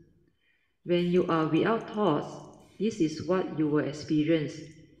stillness. When you are without thoughts, this is what you will experience.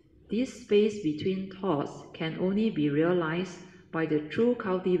 This space between thoughts can only be realized by the true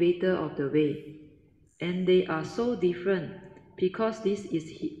cultivator of the way. And they are so different because this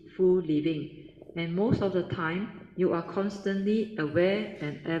is full living, and most of the time you are constantly aware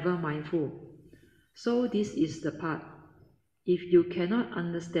and ever mindful. So this is the part. If you cannot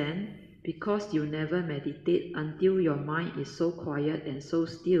understand because you never meditate until your mind is so quiet and so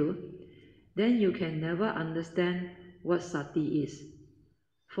still, then you can never understand what sati is.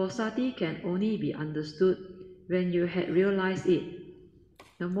 For sati can only be understood when you had realized it.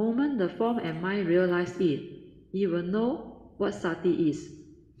 The moment the form and mind realize it, you will know what sati is.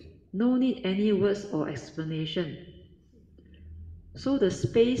 No need any words or explanation. So the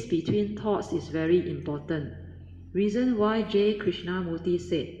space between thoughts is very important. Reason why J. Krishnamurti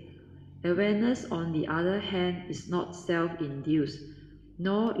said, awareness on the other hand is not self-induced,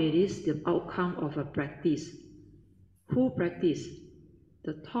 nor it is the outcome of a practice. Who practice?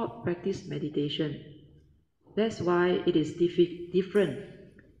 The thought practice meditation. That's why it is different,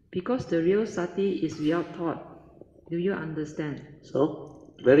 because the real sati is without thought. Do you understand?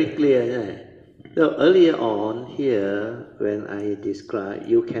 So, very clear. So earlier on here, when I describe,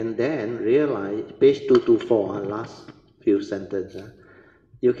 you can then realize, page 224, last few sentences,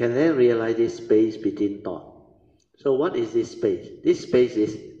 you can then realize this space between thought. So what is this space? This space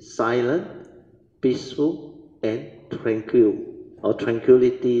is silent, peaceful, and tranquil, or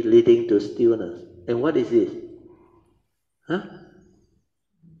tranquility leading to stillness. And what is this?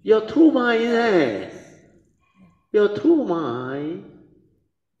 Your true mind, Your true mind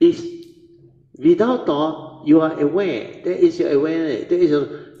is without thought, you are aware. That is your awareness.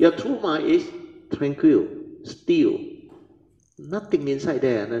 Your true mind is tranquil, still. Nothing inside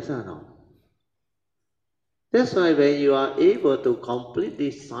there, understand? That's why when you are able to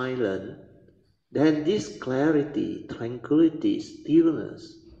completely silent, then this clarity, tranquility,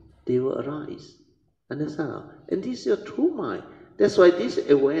 stillness, they will arise. Understand? And this is your true mind. That's why this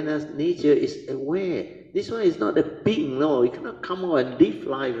awareness nature is aware. This one is not a being, no. You cannot come out and live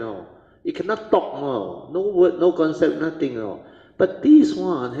life, no. You cannot talk, no. No word, no concept, nothing, no. But this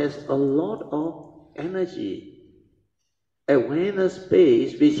one has a lot of energy. awareness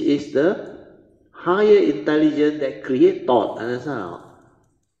space, which is the higher intelligence that create thought. Understand?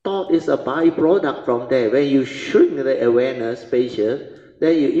 Thought is a byproduct from there. When you shrink the awareness spacious,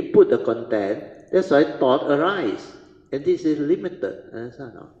 then you input the content. That's why thought arise, and this is limited.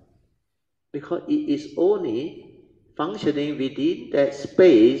 Understand? Because it is only functioning within that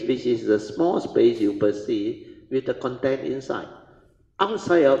space, which is the small space you perceive, with the content inside.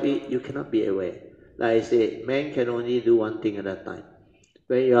 Outside of it, you cannot be aware. Like I said, man can only do one thing at a time.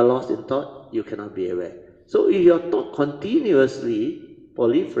 When you are lost in thought, you cannot be aware. So if your thought continuously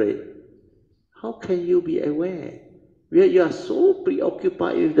proliferate, how can you be aware? Where you are so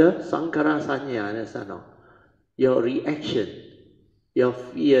preoccupied with the Sankara Sanya, your reaction, your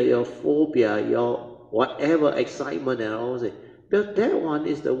fear, your phobia, your whatever excitement and all that. But that one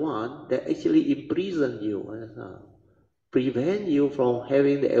is the one that actually imprison you, prevent you from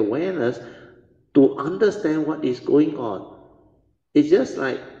having the awareness to understand what is going on. It's just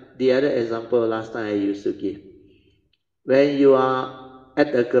like the other example last time I used to give. When you are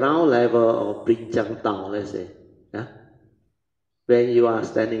at the ground level of Binchang Town, let's say, when you are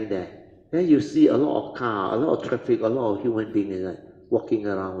standing there, then you see a lot of car, a lot of traffic, a lot of human beings walking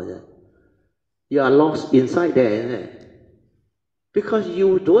around with it. You are lost inside there, isn't it? Because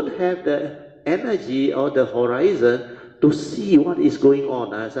you don't have the energy or the horizon to see what is going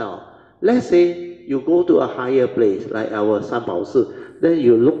on as well. Let's say you go to a higher place, like our Sanbao Si, then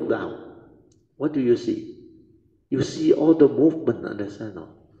you look down. What do you see? You see all the movement, understand?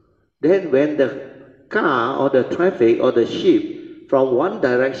 Then when the car or the traffic or the ship from one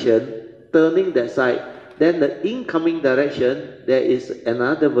direction turning that side, then the incoming direction, there is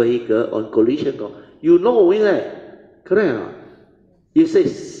another vehicle on collision course. You know, isn't it? Correct or not? You say,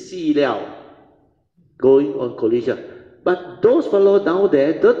 see liao, going on collision. But those fellow down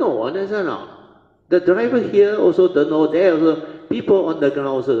there don't know, understand or not? The driver here also don't know, there also, people on the ground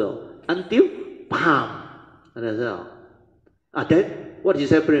also don't know. Until, bam, understand or not? Then, what is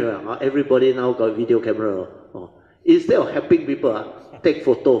happening? Everybody now got video camera. Instead of helping people, take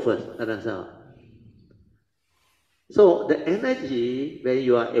photo first, understand or not? So the energy, when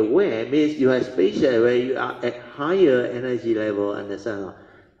you are aware, means you are spatial, where you are at higher energy level, understand?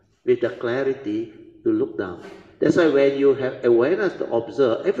 With the clarity to look down. That's why when you have awareness to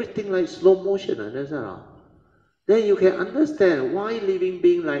observe, everything like slow motion, understand? Then you can understand why living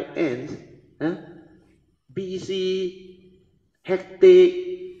being like ants, busy,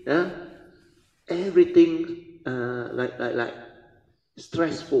 hectic, everything like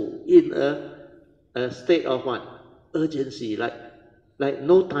stressful in a state of what? Urgency, like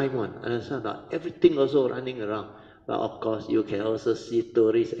no time one, understand? Everything also running around. But of course, you can also see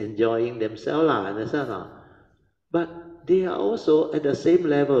tourists enjoying themselves, understand? But they are also at the same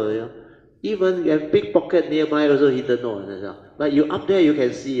level. Even you have pickpocket nearby, also he don't know, understand? But you up there, you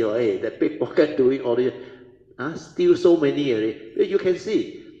can see, hey, the pickpocket doing all this, steal so many already. You can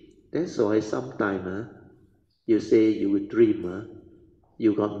see. That's why sometimes you say you dream,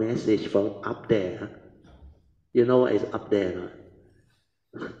 you got message from up there. You know what is up there?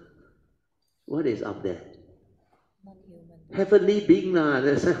 What is up there? Non-human. Heavenly being,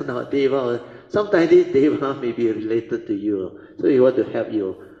 that's not Deva. Sometimes this Deva may be related to you, so he want to help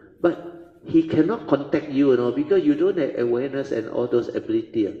you. But he cannot contact you, because you don't have awareness and all those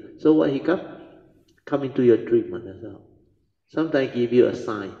abilities. So what he come into your dream, sometimes give you a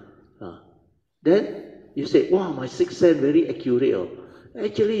sign. Then you say, wow, my sixth sense very accurate.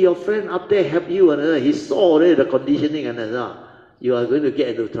 Actually, your friend up there helped you, he saw already the conditioning, you are going to get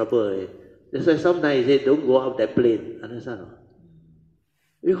into trouble. That's why sometimes he say, don't go up that plane, understand?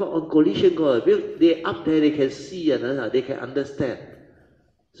 Because on collision course, they up there, they can see, they can understand.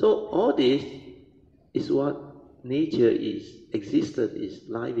 So all this is what nature is, existence is,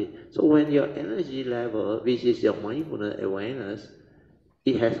 life is. So when your energy level, which is your mindfulness awareness,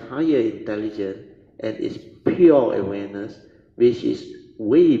 it has higher intelligence and is pure awareness, which is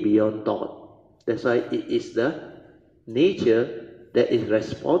way beyond thought. That's why it is the nature that is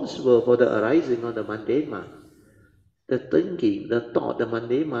responsible for the arising of the mundane mind. The thinking, the thought, the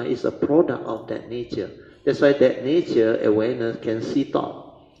mundane mind is a product of that nature. That's why that nature, awareness, can see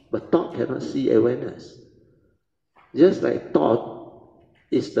thought. But thought cannot see awareness. Just like thought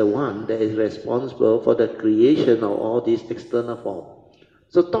is the one that is responsible for the creation of all these external forms.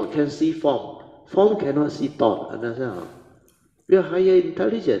 So thought can see form. Form cannot see thought. Understand? We are higher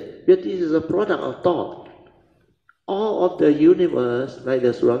intelligent. But this is a product of thought. All of the universe, like the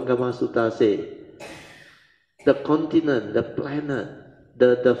Surangama Sutta say, the continent, the planet,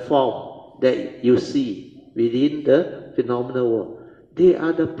 the form that you see within the phenomenal world, They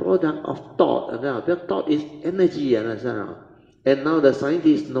are the product of thought. The thought is energy, understand? And now the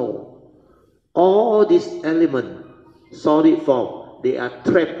scientists know all these elements, solid form, they are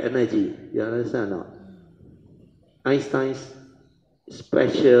trapped energy. You understand? Einstein's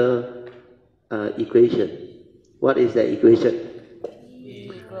special equation. What is that equation?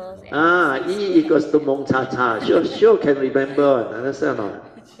 E equals E equals to mong cha cha. Sure can remember. Understand or not?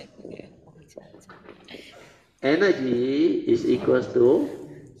 Energy is equals to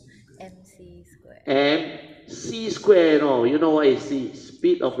mc squared. mc squared. No, you know what is c?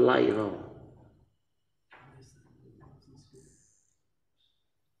 Speed of light. No.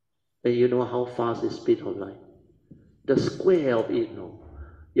 And you know how fast is speed of light? The square of it. No.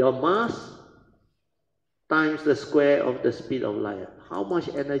 Your mass times the square of the speed of light. How much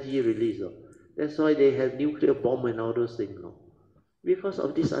energy released? No? That's why they have nuclear bomb and all those things. No? Because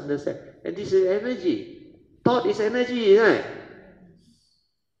of this understanding. And this is energy. Thought is energy, isn't it?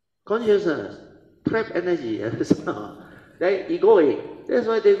 Consciousness, trap energy. Then egoic. That's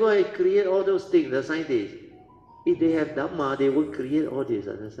why they go and create all those things, the scientists. If they have Dhamma, they will create all this,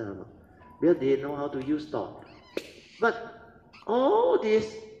 understand? Because they know how to use thought. But all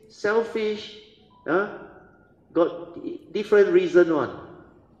this selfish, got different reason one.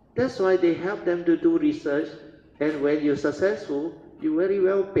 That's why they help them to do research, and when you're successful, you're very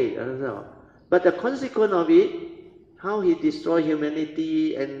well paid, understand? But the consequence of it, how he destroy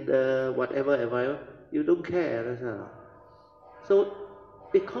humanity and whatever environment, you don't care. Understand? So,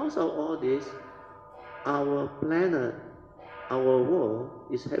 because of all this, our planet, our world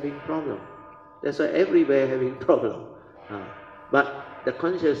is having problem. That's why everywhere having problem. But the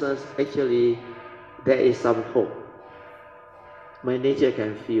consciousness, actually, there is some hope. My nature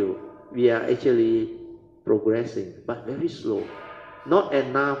can feel we are actually progressing, but very slow. Not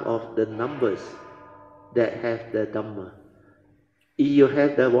enough of the numbers that have the Dhamma. If you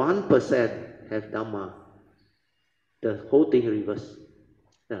have the 1% have Dhamma, the whole thing reverse.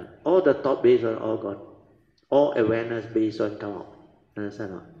 All the thought based on all gone. All awareness based on come out.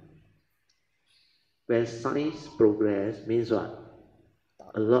 Understand what? When science progress means what?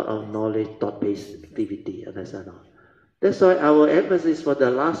 A lot of knowledge, thought-based activity. Understand what? That's why our emphasis for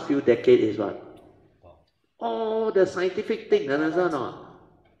the last few decades is what? All the scientific thing, understand what?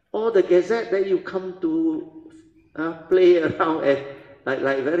 All the gazette that you come to play around and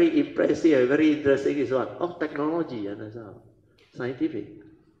like very impressive, very interesting is what? All technology, understand? Scientific,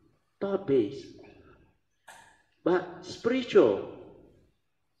 thought-based. But spiritual,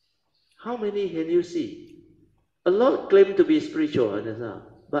 how many can you see? A lot claim to be spiritual, understand?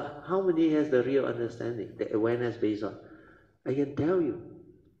 But how many has the real understanding, the awareness based on? I can tell you,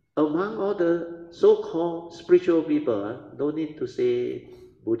 among all the so-called spiritual people, no need to say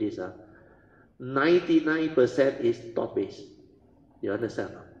Buddhist, 99% is thought-based. You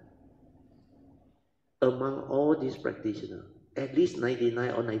understand? Among all these practitioners, at least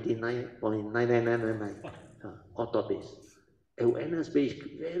 99 or 99.99999 all thought-based. Awareness-based,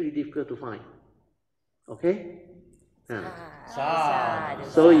 very difficult to find. Okay?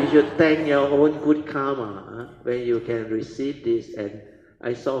 So you should thank your own good karma when you can receive this. And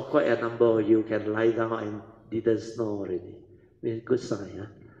I saw quite a number of you can lie down and didn't snore already. It's a good sign.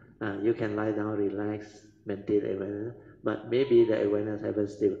 You can lie down, relax, maintain awareness. But maybe the awareness haven't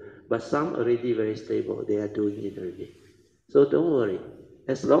stable. But some already very stable. They are doing it already. So don't worry.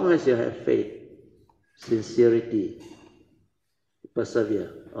 As long as you have faith, sincerity, persevere,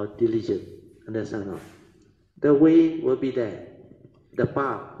 or diligence, understand not? The way will be there. The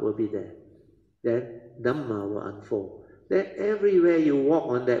path will be there. Then Dhamma will unfold. Then everywhere you walk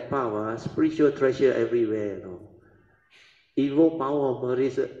on that path, spiritual treasure everywhere. You know. Evil power of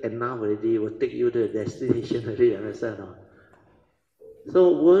Maris enough already will take you to the destination already, understand? No?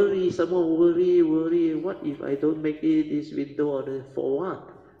 So worry, someone worry. What if I don't make it this window or for what?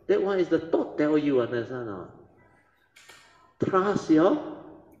 That one is the thought tell you, understand? No? Trust your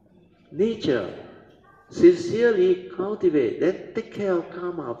nature. Sincerely cultivate, then take care of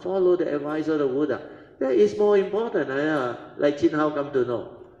karma, follow the advice of the Buddha. That is more important. Like Chin Hao come to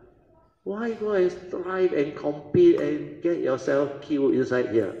know. Why go and strive and compete and get yourself killed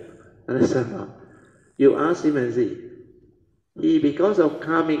inside here? Understand? You ask him and see. He, because of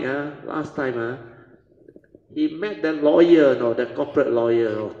karmic, last time, he met the lawyer, the corporate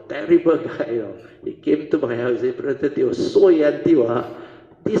lawyer, terrible guy. He came to my house, he said, "You so until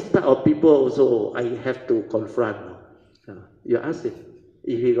this type of people also I have to confront." You ask him.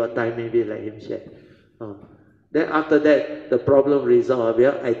 If he got time, maybe let him share. Then after that, the problem resolved.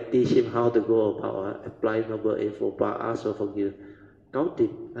 I teach him how to go about apply Noble Eightfold Path, ask for forgiveness. Count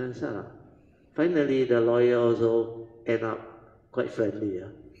him. Finally, the lawyer also end up quite friendly.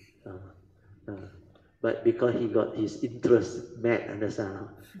 But because he got his interest met, understand?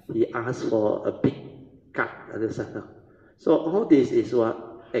 He asked for a big cut, understand? So all this is what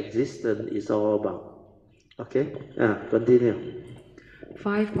existence is all about. Okay? Continue.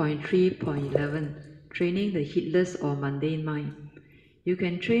 5.3.11 Training the heedless or mundane mind. You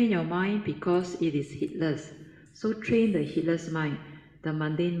can train your mind because it is heedless. So train the heedless mind, the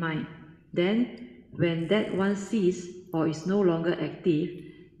mundane mind. Then, when that one ceases or is no longer active,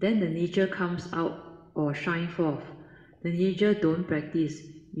 then the nature comes out or shine forth. The nature don't practice.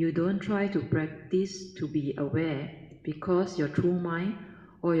 You don't try to practice to be aware because your true mind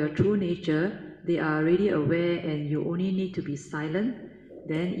or your true nature, they are already aware and you only need to be silent,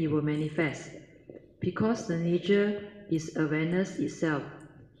 then it will manifest. Because the nature is awareness itself.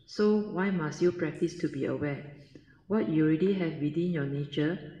 So why must you practice to be aware? What you already have within your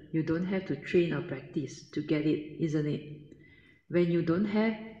nature, you don't have to train or practice to get it, isn't it? When you don't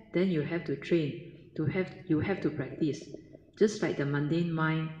have, then you have to train. You have to practice. Just like the mundane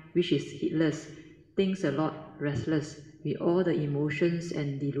mind, which is heedless, thinks a lot, restless, with all the emotions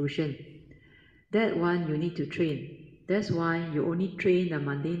and delusion. That one you need to train. That's why you only train the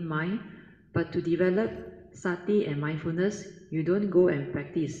mundane mind, but to develop sati and mindfulness, you don't go and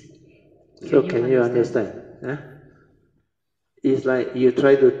practice. So can you understand? It's like you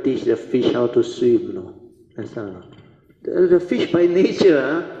try to teach the fish how to swim, no? That's all. The fish by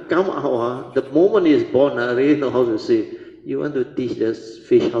nature come out, the moment it's born, already know how to swim. You want to teach the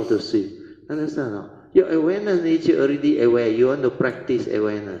fish how to swim. Understand? No? Your awareness nature already aware. You want to practice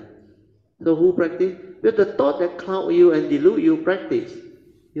awareness. So who practice? With the thought that cloud you and delude you, practice.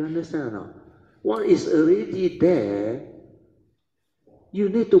 You understand? No? What is already there, you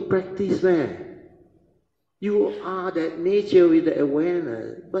need to practice where? You are that nature with the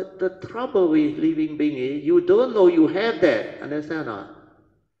awareness. But the trouble with living being is you don't know you have that. Understand or not?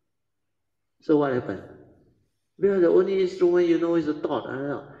 So what happened? Well, the only instrument you know is the thought. I don't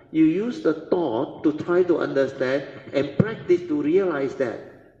know. You use the thought to try to understand and practice to realize that.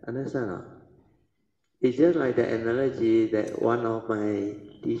 Understand or not? It's just like the analogy that one of my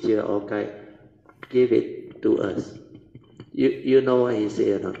teacher or guide gave it to us. You know what he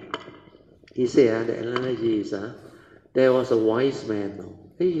said or not? He said, the analogy is, there was a wise man,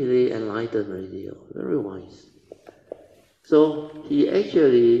 really enlightened already, very wise. So he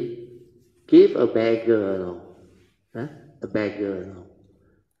actually gave a beggar,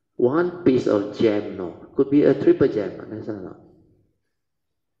 one piece of gem, could be a triple gem, understand?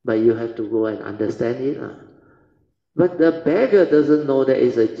 But you have to go and understand it. But the beggar doesn't know that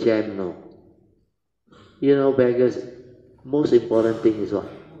it's a gem, You know, beggars, most important thing is what?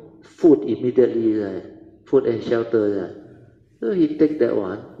 Food immediately, food and shelter. So he take that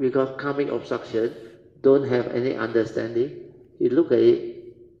one because karmic obstruction, don't have any understanding. He look at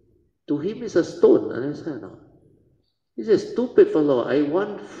it. To him, it's a stone. Understand? No? He's a stupid fellow. I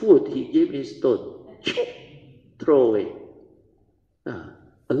want food. He gave me stone. Throw away.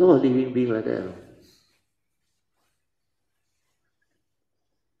 A lot of living beings like that.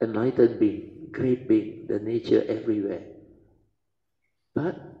 Enlightened being, great being, the nature everywhere.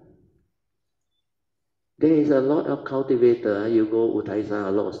 But there is a lot of cultivator. You go Utaisa,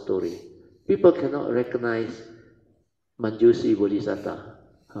 a lot of story. People cannot recognize Manjusi Bodhisattva.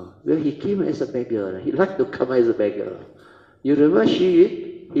 Well, he came as a beggar. He liked to come as a beggar. You remember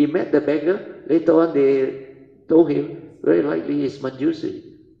he met the beggar. Later on, they told him very likely he's Manjusi.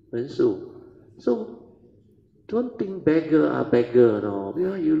 So don't think beggar are beggar. No.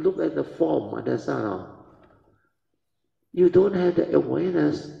 You look at the form, understand? No? You don't have the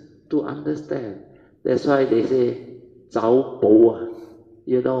awareness to understand. That's why they say, 找寶.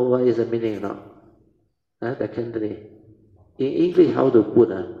 You know what is the meaning or not? The country. In English, how to put?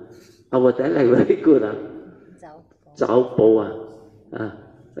 Our dialect very good. 找寶.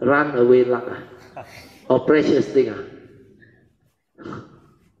 Run away luck. Or precious thing.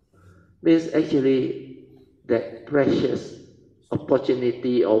 Means actually that precious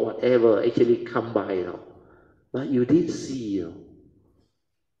opportunity or whatever actually come by. But you didn't see.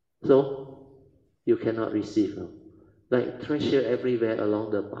 So you cannot receive. Like treasure everywhere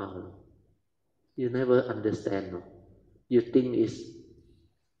along the path. You never understand. You think it's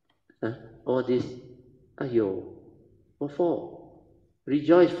all this, ayo, what for?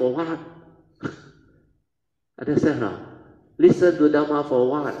 Rejoice for what? Understand? Listen to Dhamma for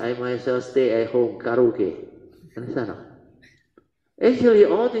what? I myself stay at home, karaoke. Understand? Actually,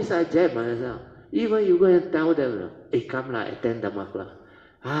 all these are gems. Even you go and tell them, hey, come attend Dhamma class.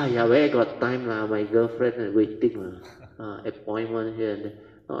 Yeah, where I got time my girlfriend is waiting appointment here and there.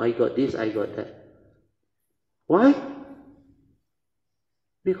 I got this, I got that. Why?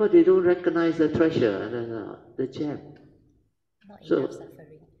 Because they don't recognize the treasure, the gem. Not So, enough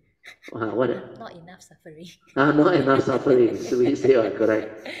suffering. what? Not enough suffering. Not enough suffering. So we say,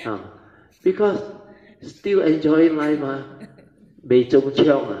 correct. Because still enjoying life, Bei Zhong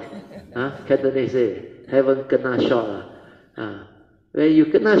Chiong, Cantonese say, haven't kena shot. When you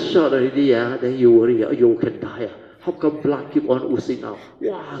kena shot already, then you worry, you can die. How come blood keep on oozing out?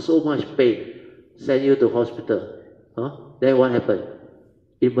 Wow, so much pain. Send you to hospital. Then what happened?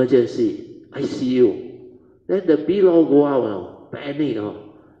 Emergency, ICU. Then the bill all go out, panic.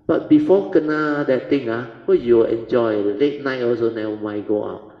 But before kena that thing, what you enjoy? Late night also never mind go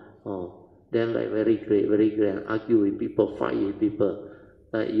out. Then like very great, argue with people, fight with people.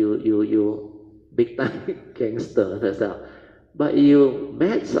 Like you big time gangster, that's how. But you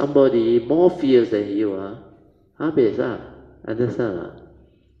met somebody more fierce than you, habis understand?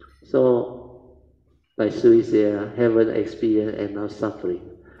 So, like Sui said, haven't experienced enough suffering.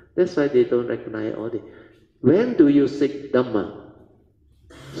 That's why they don't recognize all this. When do you seek Dhamma?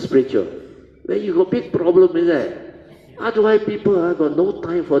 Spiritual. When you got big problem is that. Otherwise people got no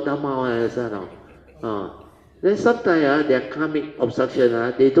time for Dhamma. Then sometimes their karmic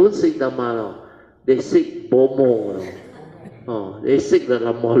obstruction, they don't seek Dhamma. They seek Bomo. They seek the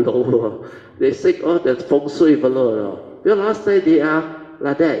Lamolo. They seek all the feng shui fellow. Because last time they are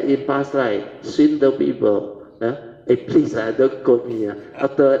like that in past life, swindle people. Hey, please, don't quote me.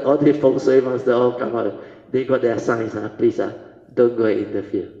 After all the feng shui master all come out, they got their signs. Please, don't go and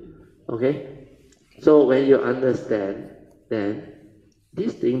interfere. Okay? So when you understand, then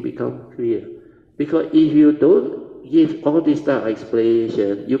this thing become clear. Because if you don't give all this type of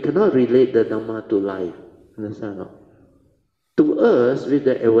explanation, you cannot relate the Dhamma to life. Understand? No? To us, with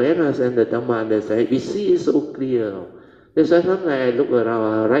the awareness and the Dhamma understanding, we see it so clear. No? That's why sometimes I look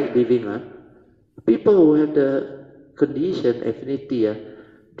around, right living, people who have the condition, affinity,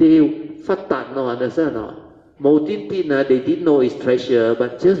 they fatat, no, understand? No? They didn't know it's treasure,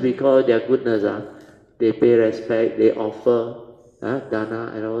 but just because their goodness, they pay respect, they offer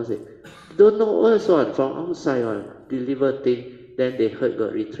dana and all that. Don't know us one from outside one, deliver thing, then they heard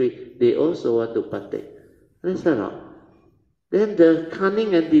got retreat, they also want to partake. Understand not? Then the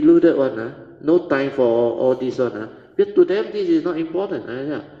cunning and deluded one, no time for all this one. Because to them this is not important.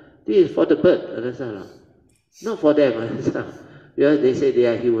 This is for the bird, understand not? Not for them, understand? Because they say they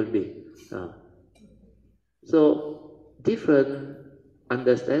are human beings. So different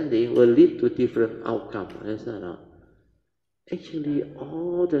understanding will lead to different outcome. Understand? Actually,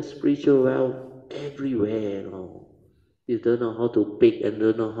 all the spiritual wealth everywhere. You don't know how to pick and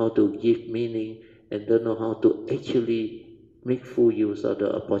don't know how to give meaning and don't know how to actually make full use of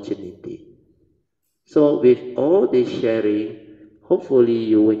the opportunity. So with all this sharing, hopefully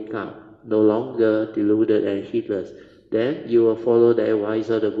you wake up, no longer deluded and heedless. Then you will follow the advice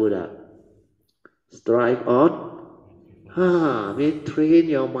of the Buddha. Strive on. Mean train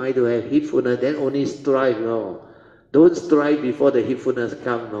your mind to have heedfulness, then only strive, no. Don't strive before the heedfulness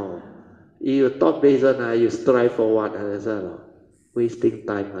come, no. If you thought based on you strive for what, understand? No? Wasting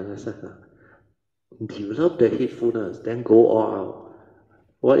time, understand? Develop the heedfulness, then go all out.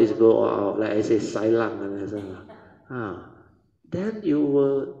 What is go all out? Like I say, silent, understand? Then you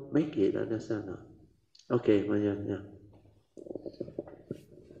will make it, understand? No? Okay, yeah.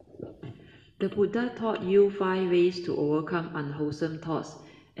 The Buddha taught you 5 ways to overcome unwholesome thoughts.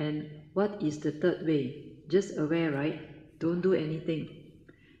 And what is the third way? Just aware, right? Don't do anything.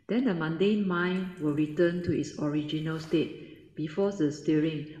 Then the mundane mind will return to its original state before the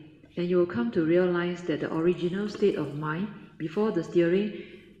steering. And you will come to realize that the original state of mind before the steering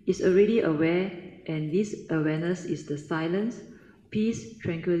is already aware, and this awareness is the silence, peace,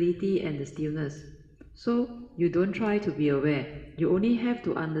 tranquility, and the stillness. So you don't try to be aware. You only have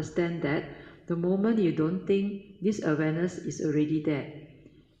to understand that the moment you don't think, this awareness is already there.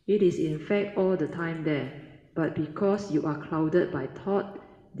 It is in fact all the time there, but because you are clouded by thought,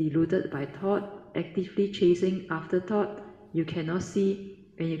 deluded by thought, actively chasing after thought, you cannot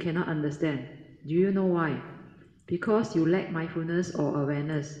see and you cannot understand. Do you know why? Because you lack mindfulness or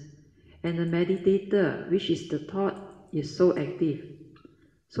awareness. And the meditator, which is the thought, is so active.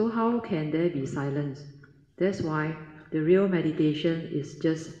 So how can there be silence? That's why the real meditation is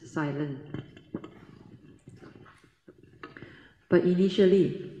just silent. But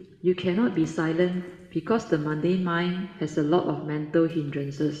initially, you cannot be silent because the mundane mind has a lot of mental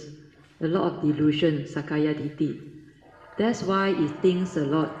hindrances, a lot of delusion, sakaya ditthi. That's why it thinks a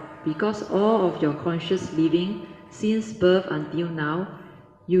lot, because all of your conscious living, since birth until now,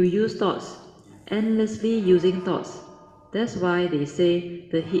 you use thoughts, endlessly using thoughts. That's why they say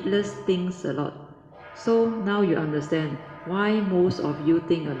the heedless thinks a lot. So now you understand, why most of you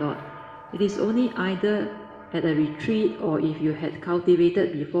think a lot. It is only either at a retreat or if you had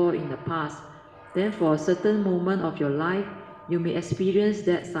cultivated before in the past, then for a certain moment of your life, you may experience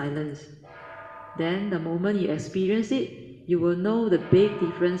that silence. Then the moment you experience it, you will know the big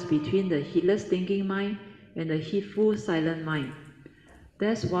difference between the heedless thinking mind and the heedful silent mind.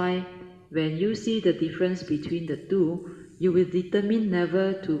 That's why when you see the difference between the two, you will determine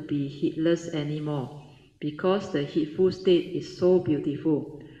never to be heedless anymore, because the heedful state is so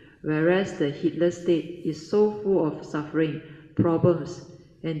beautiful, whereas the heedless state is so full of suffering, problems,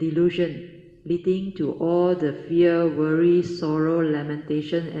 and delusion, leading to all the fear, worry, sorrow,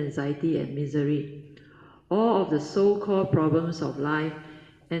 lamentation, anxiety, and misery. All of the so-called problems of life,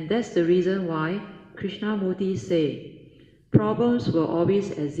 and that's the reason why Krishnamurti say, problems will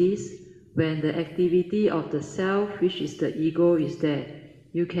always exist when the activity of the self, which is the ego, is there.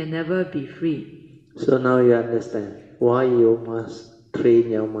 You can never be free. So now you understand why you must train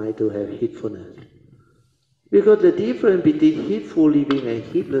your mind to have heedfulness. Because the difference between heedful living and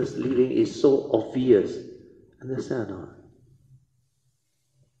heedless living is so obvious. Understand or not?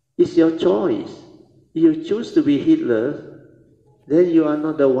 It's your choice. If you choose to be heedless, then you are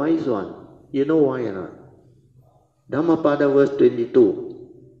not the wise one. You know why or not? Dhammapada verse 22.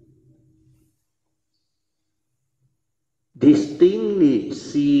 Distinctly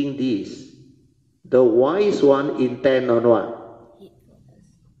seeing this, the wise one intend on what?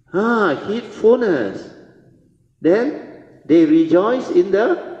 Heedfulness. Heedfulness. Then they rejoice in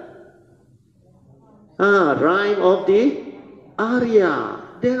the rhyme of the Arya.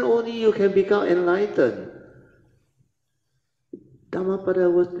 Then only you can become enlightened. Dhammapada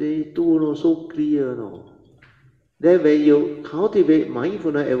verse 22, no, so clear, no. Then when you cultivate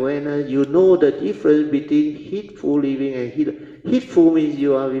mindfulness awareness, you know the difference between heedful living and heedless. Heedful means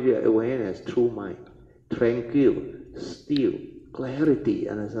you are with your awareness, true mind, tranquil, still, clarity,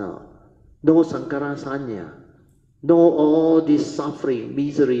 understand? No sankara sanya, no all this suffering,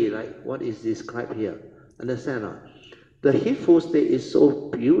 misery, like what is described here. Understand? The heedful state is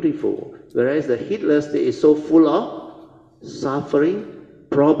so beautiful, whereas the heedless state is so full of suffering,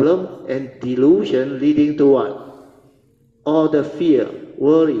 problem, and delusion, leading to what? All the fear,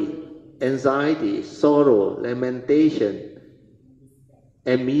 worry, anxiety, sorrow, lamentation,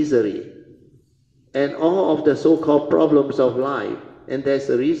 and misery, and all of the so-called problems of life. And that's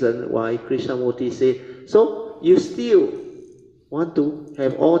the reason why Krishnamurti said, so you still want to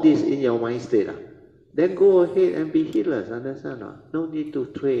have all this in your mind state. Then go ahead and be heedless, understand? No need to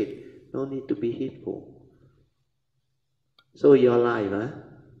trade, no need to be heedful. So your life,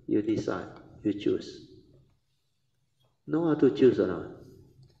 you decide, you choose. Know how to choose or not?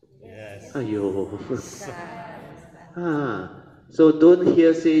 Yes. So don't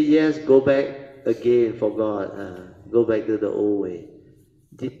hear say yes, go back again for God, go back to the old way.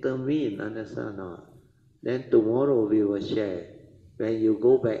 Determine, understand or not? Then tomorrow we will share, when you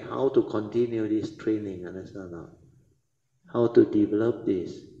go back, how to continue this training, understand or not? How to develop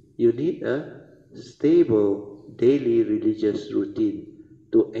this. You need a stable daily religious routine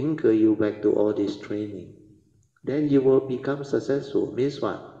to anchor you back to all this training. Then you will become successful. Means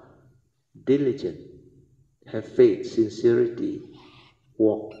what? Diligent, have faith, sincerity,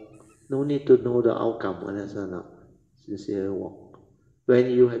 walk. No need to know the outcome, understand not? Sincere walk. When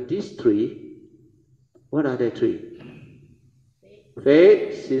you have these three, what are the three?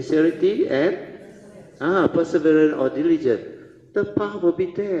 Faith, sincerity, and perseverance or diligence. The path will be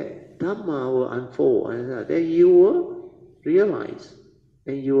there. Dhamma will unfold. Then you will realize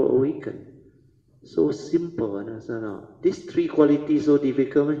and you will awaken. So simple, understand not? These three qualities so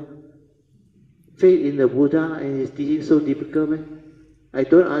difficult, eh? Faith in the Buddha and his teaching so difficult, eh? I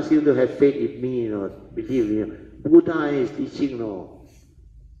don't ask you to have faith in me, believe me. Buddha and his teaching, no.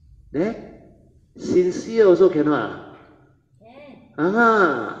 Then sincere also cannot.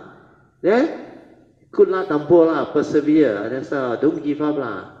 Then good lah, tampo lah, persevere, understand? Don't give up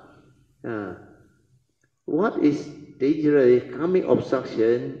lah. What is dangerous? Coming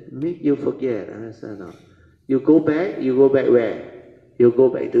obstruction make you forget, understand? You go back where? You go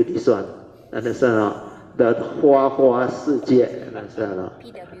back to this one, understand? The Hua世界, understand?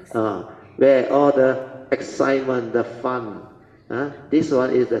 PWC. Where all the excitement, the fun. This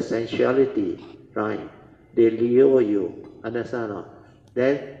one is the sensuality, right? They lure you, understand?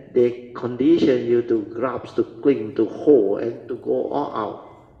 Then they condition you to grasp, to cling, to hold, and to go all out.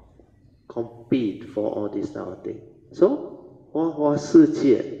 Compete for all this type of thing. So, 花花世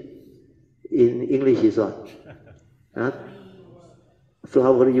界 in English is what?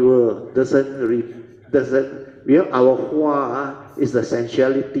 Flowery world doesn't. Our hoa is the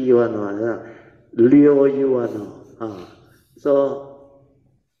sensuality one, lure you one. So,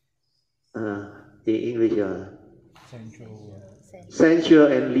 in English, sensual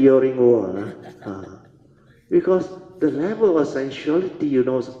and luring world. Because the level of sensuality, you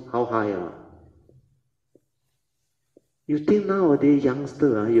know how high. You think nowadays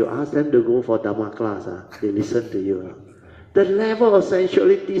youngsters, you ask them to go for Dhamma class, they listen to you. The level of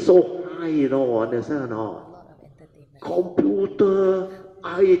sensuality is so high, you know, understand or not? Computer,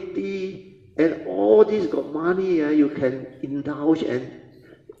 IT, and all this got money, you can indulge, and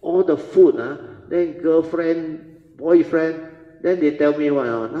all the food, then girlfriend, boyfriend, then they tell me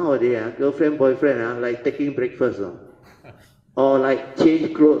what, nowadays, girlfriend, boyfriend, like taking breakfast, or like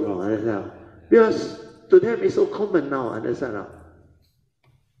change clothes, understand? Because to them it's so common now, understand?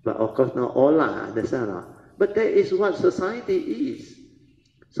 But of course not all, understand? But that is what society is.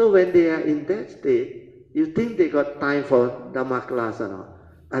 So when they are in that state, you think they got time for Dhamma class or not?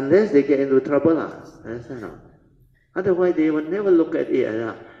 Unless they get into trouble, understand? Otherwise they will never look at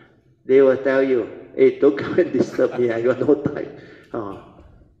it. They will tell you, hey, don't come and disturb me, I got no time.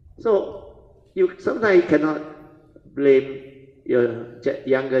 So you sometimes cannot blame your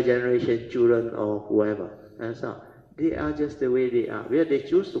younger generation, children or whoever. And so they are just the way they are. Where they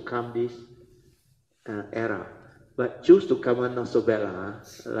choose to come this era, but choose to come not so bad.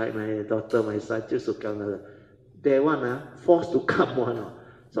 Like my daughter, my son choose to come. They want forced to come one.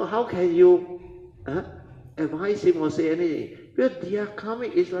 So how can you advise him or say anything? Because their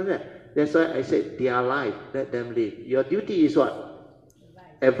karmic is like that. That's why I said their life, let them live. Your duty is what?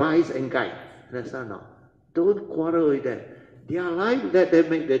 Advise and guide. That's not. Don't quarrel with them. Their life, let them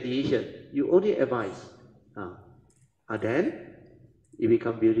make the decision. You only advise. And then it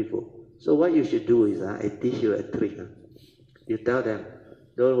becomes beautiful. So what you should do is, I teach you a trick. You tell them,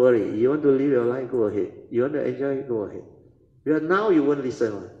 don't worry, you want to live your life, go ahead. You want to enjoy it, go ahead. Because now you won't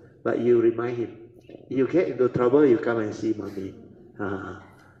listen, but you remind him. You get into trouble, you come and see mommy.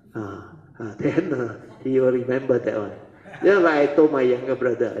 Then he will remember that one. Just like I told my younger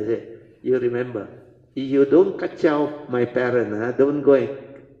brother, I said, you remember, if you don't kacau my parents, don't go and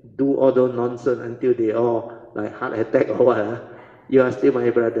do all those nonsense until they all like heart attack or what, you are still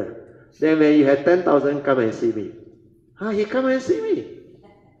my brother. Then when you have 10,000, come and see me. He come and see me.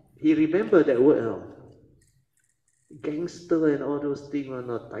 He remember that word. Gangster and all those things,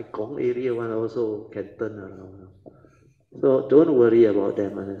 Tai Kong area one also can turn around. So don't worry about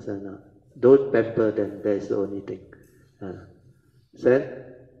them, understand? Don't pamper them, that's the only thing. Then,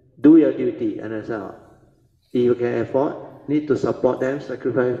 do your duty, understand? If you can afford, need to support them,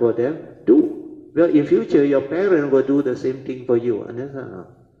 sacrifice for them, do. Well, in future, your parents will do the same thing for you, understand?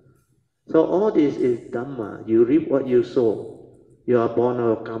 So all this is Dhamma. You reap what you sow. You are born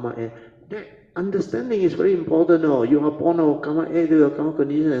out of karma. And that understanding is very important. You are born out of karma, your karma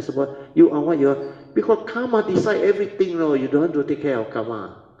condition and so on. You are what you are. Because karma decide everything. You don't have to take care of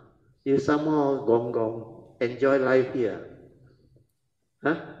karma. You somehow gong, enjoy life here.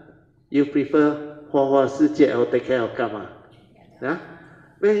 You prefer 花花世界 or take care of karma?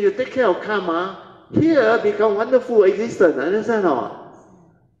 When you take care of karma, here become wonderful existence. Understand or not?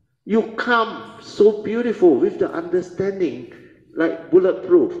 You come so beautiful with the understanding, like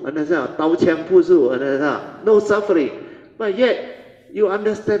bulletproof. Understand? 刀枪不入. Understand? No suffering. But yet you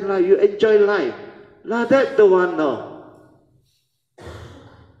understand life, you enjoy life. Now that's the one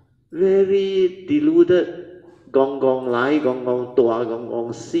very deluded, gong lai, gong tua,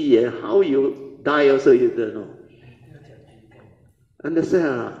 gong si, how you die also you don't know.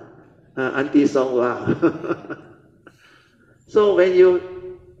 Understand? Anti-song wow. So when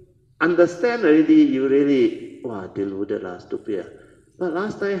you understand already, you really, deluded stupid. But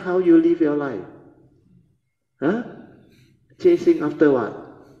last time, how you live your life? Chasing after what?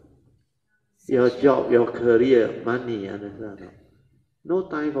 Your job, your career, money, understand? No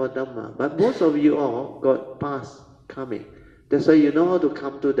time for Dhamma. But most of you all got past coming. That's why you know how to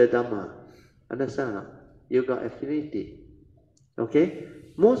come to the Dhamma. Understand? You got affinity. Okay?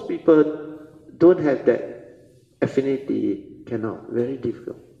 Most people don't have that affinity. Cannot. Very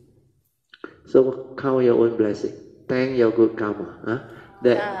difficult. So count your own blessing. Thank your good karma.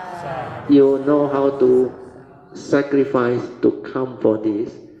 That you know how to sacrifice to come for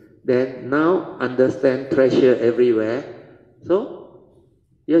this. Then now understand treasure everywhere. So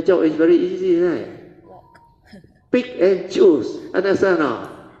your job is very easy, right? Pick and choose. Understand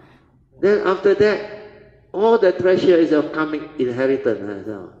now? Then after that, all the treasure is your coming inheritance.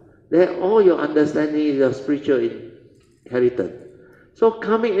 Then all your understanding is your spiritual inheritance. So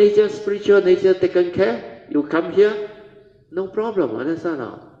karmic nature, spiritual nature taken care, you come here, no problem. Understand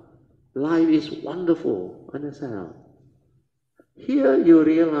now? Life is wonderful. Understand now? Here you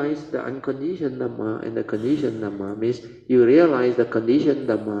realize the unconditioned Dhamma, and the conditioned Dhamma means you realize the conditioned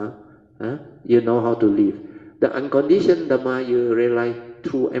Dhamma, you know how to live. The unconditioned Dhamma you realize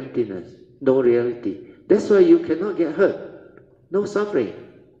through emptiness, no reality. That's why you cannot get hurt, no suffering,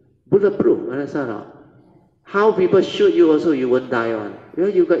 bulletproof, understand or not? How people shoot you also you won't die on.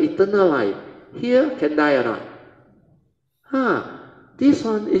 You got eternal life. Here can die or not? This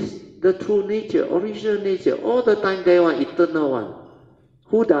one is the true nature, original nature. All the time they want eternal one.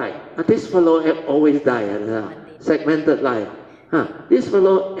 Who die? This fellow always die. Segmented life. This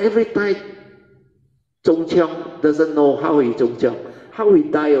fellow every time Zhong Qiong doesn't know how he Zhong Qiong. How he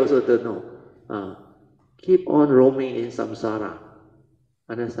die also don't know. Keep on roaming in samsara.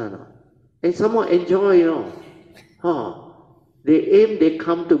 Understand? And someone enjoy, They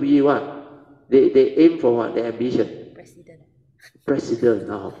come to be what? They aim for what? Their ambition. President,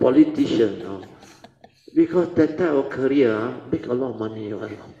 politician, because that type of career make a lot of money.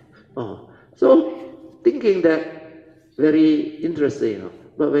 So thinking that very interesting.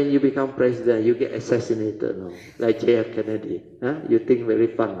 But when you become president, you get assassinated, like J.F. Kennedy. You think very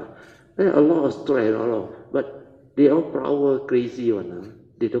fun. A lot of stress, but they all power crazy one.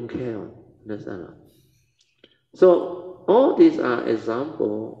 They don't care. Understand? So all these are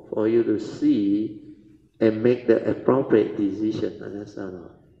examples for you to see and make the appropriate decision. Understand?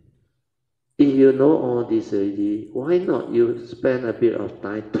 If you know all this already, why not you spend a bit of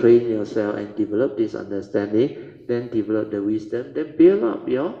time, train yourself and develop this understanding, then develop the wisdom, then build up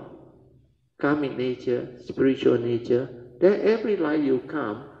your karmic nature, spiritual nature. Then every life you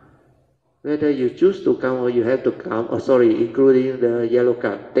come, whether you choose to come or you have to come, including the yellow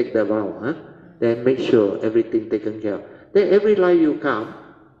card, take the vow, then make sure everything taken care of. Then every life you come,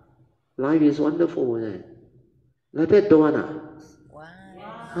 life is wonderful. Like that don't want.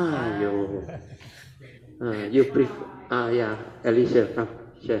 You prefer, yeah, Alicia, come,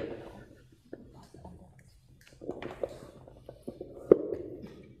 share.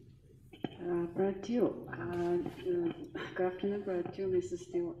 Brother, good afternoon, Brother, Mr.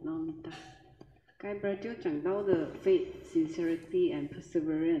 Stewart, Namita. 该 Brother 讲到的 faith, sincerity and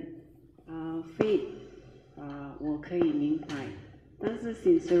perseverance. Faith, 我可以明白，但是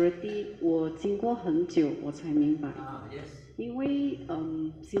sincerity 我经过很久我才明白。因为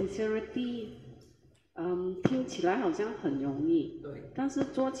sincerity 听起来好像很容易，但是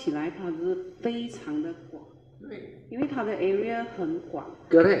做起来它是非常的广，因为它的 area 很广。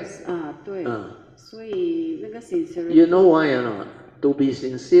Correct. 对。所以那个 sincerity. You know why or not? To be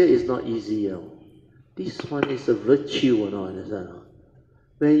sincere is not easy. This one is a virtue, understand?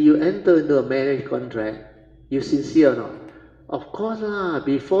 When you enter into a marriage contract, you sincere or not? Of course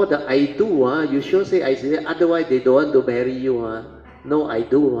before the I do, you sure say I sincere, otherwise they don't want to marry you. No I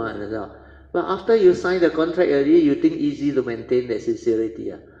do. But after you sign the contract already, you think easy to maintain that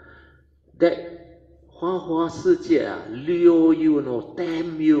sincerity. That 花花世界lure you,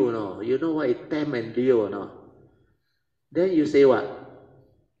 tempt you, you know what is tempt and lure, Then you say what?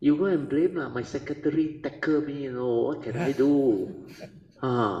 You go and blame my secretary tackle me, what can I do?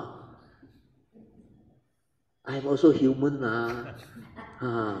 I'm also human.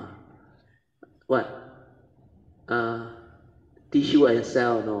 What? Tissue and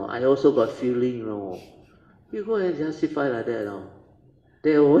cell, I also got feeling, You go and justify like that,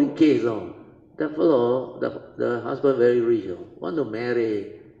 There was one case, that fellow, the husband very rich, want to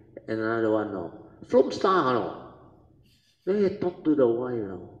marry another one, film star, Then he talk to the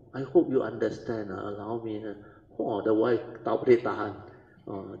wife, I hope you understand, allow me. The wife tahan,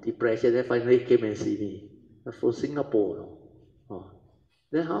 depression, then finally came and see me. For Singapore,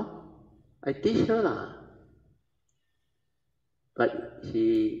 Then how? I teach her But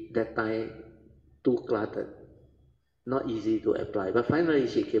she that time too cluttered, not easy to apply. But finally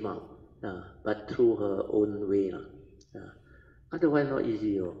she came out, but through her own way. Otherwise not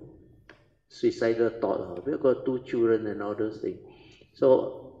easy. Suicidal thought. We got 2 children and all those things.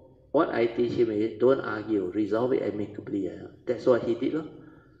 So what I teach him is don't argue, resolve it amicably. That's what he did.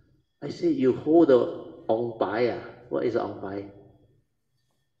 I said you hold the Ong Pai. What is Ong Pai?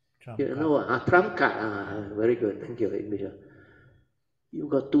 You know what? Trump card. Very good. Thank you, English. You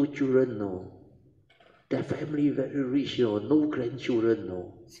got 2 children, Their family very rich, no grandchildren,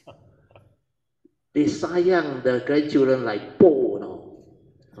 They sayang the grandchildren like po,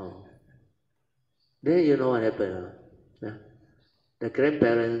 Then you know what happened? The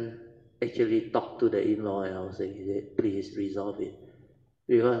grandparents actually talked to the in-law and say, please resolve it.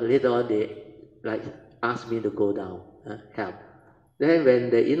 Because later on they asked me to go down, help. Then when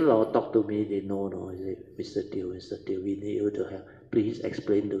the in-law talked to me, they know, they say, Mr. Teo, we need you to help. Please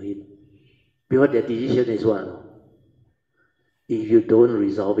explain to him. Because the decision is what? if you don't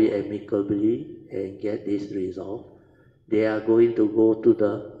resolve it amicably and get this resolved, they are going to go to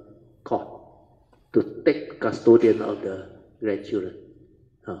the court to take custodian of the grandchildren.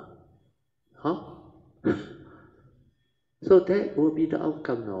 Huh? So that will be the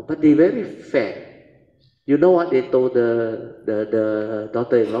outcome now. But they very fair. You know what they told the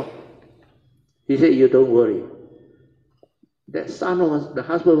daughter-in-law? He said, you don't worry. That son was, the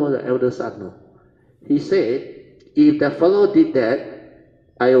husband was the elder son. No? He said, if the fellow did that,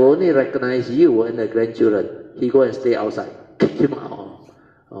 I only recognize you and the grandchildren. He go and stay outside. Kick him out.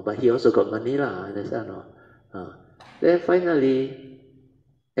 But he also got money lah, understand? Then finally,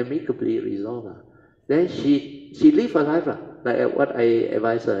 amicably resolved. Then she lived her life like what I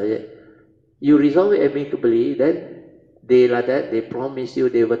advised her. You resolve it amicably, then they like that, they promise you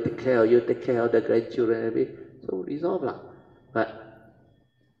they will take care of you, take care of the grandchildren, everything. So resolve lah. But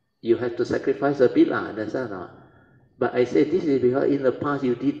you have to sacrifice a bit lah, understand? But I said this is because in the past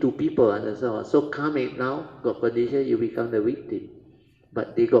you did to people, understand? So karmic now, got condition, you become the victim.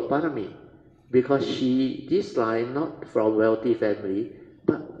 But they got parami. Because this line, not from wealthy family,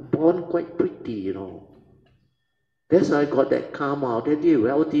 but born quite pretty, you know. That's why I got that karma, that the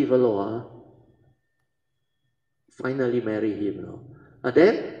wealthy fellow, finally marry him, you know. And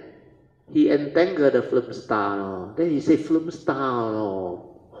then he entangled the film star, you know. Then he said, film star, you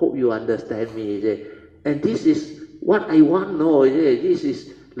know, hope you understand me. He said, and this is what I want, no. This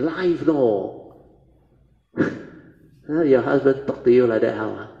is life, no. Your husband talk to you like that,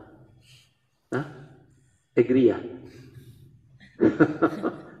 how? Huh? Agree?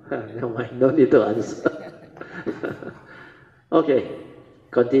 Never mind, no need to answer. Okay,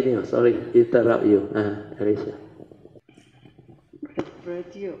 continue. Sorry, interrupt you, Alicia.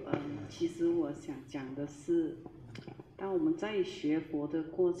 Radio， 其实我想讲的是，当我们在学佛的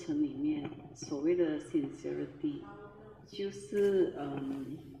过程里面，所谓的 sincerity， 就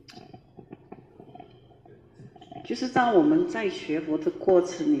是当我们在学佛的过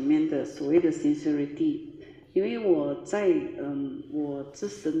程里面的所谓的 sincerity， 因为我在我这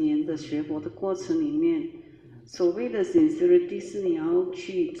10年的学佛的过程里面，所谓的 sincerity 是你要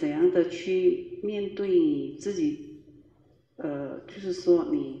去怎样的去面对你自己。就是说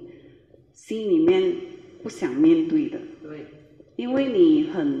你心里面不想面对的，对，因为你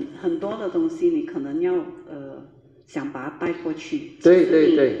很多的东西你可能要想把它带过去，对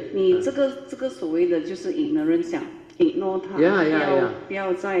对对，你这个所谓的就是 ignorance， 想 ignore 它，不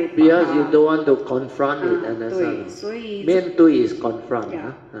要再把它 because you don't want to confront it， 对，所以面对 is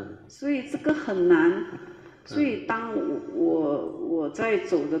confront， 所以这个很难，所以当我在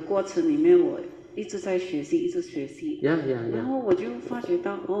走的过程里面，我一直在学习，一直学习，然后我就发觉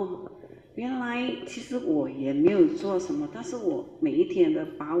到原来其实我也没有做什么，但是我每一天的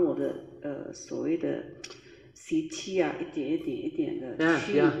把我的所谓的习气啊，一点的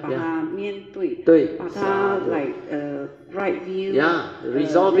去把它面对，把它right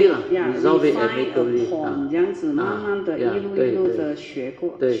view，resolve it amicably， 这样子慢慢的一路的学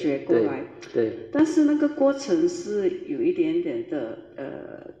过来，但是那个过程是有一点点的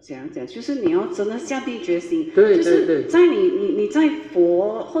讲，就是你要真的下定决心，就是在你在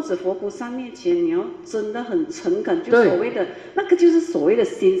佛或者佛菩萨面前，你要真的很诚恳，就所谓的那个就是所谓的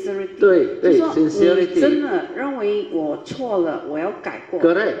sincerity， 对，就说你真的认为我错了，我要改过，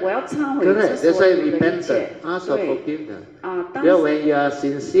我要忏悔这所有的一切，对when you are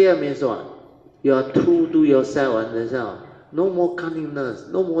sincere means what? You are true to yourself, understand? No more cunningness,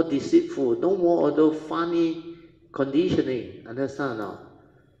 no more deceitful, no more other funny conditioning, understand now?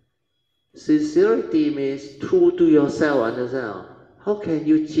 Sincerity means true to yourself, understand? How can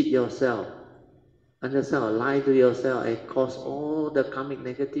you cheat yourself? Understand? Lie to yourself and cause all the karmic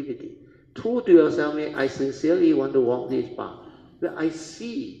negativity. True to yourself means I sincerely want to walk this path. But I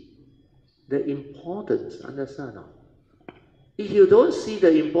see the importance, understand now? If you don't see the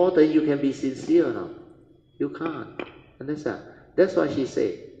importance, you can be sincere now. You can't, understand? That's why she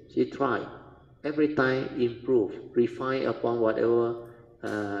said, she tried. Every time improve, refine upon whatever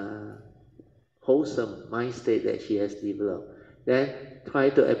wholesome mind state that she has developed. Then try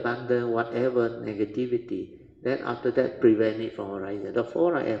to abandon whatever negativity. Then after that, prevent it from arising. The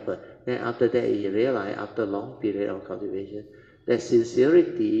 4 right effort. Then after that, you realize after a long period of cultivation, that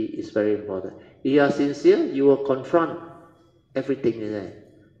sincerity is very important. If you are sincere, you will confront everything in there.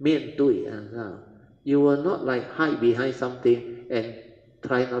 面对, you will not like hide behind something and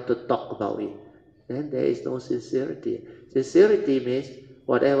try not to talk about it. Then there is no sincerity. Sincerity means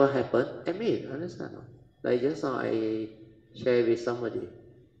whatever happened, admit, understand? Like just now I share with somebody.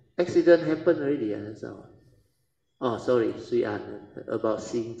 Accident happened already, understand? Oh, sorry, Sui An, about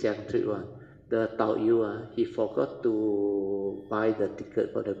Xinjiang trip one. the Tao Yu, he forgot to buy the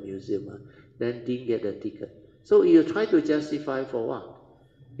ticket for the museum, then didn't get the ticket. So you try to justify for what?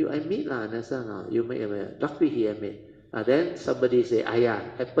 You admit understand? You make a luckily he admit. Then somebody say,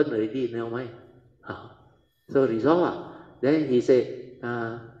 happened already, never mind. So resolve. Then he say,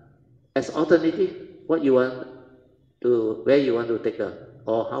 as alternative, what you want to, where you want to take her,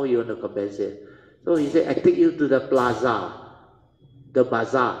 or how you want to compensate. So he said, I take you to the plaza, the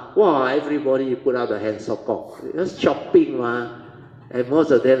bazaar. Wow, everybody put out the hands of cock. Just shopping, and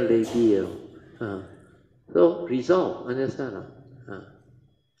most of them lady. So resolve, understand?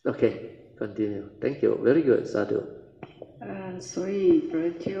 Okay, continue. Thank you. Very good, Sadhu. 所以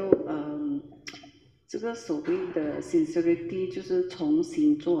Brother 这个所谓的 sincerity 就是从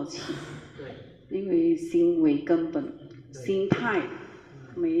心做起，因为心为根本，心态，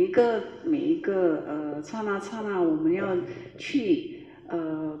每一个刹那刹那，我们要去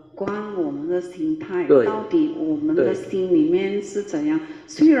观我们的心态，到底我们的心里面是怎样？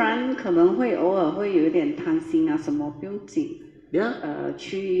虽然可能会偶尔会有一点贪心啊，什么不用紧。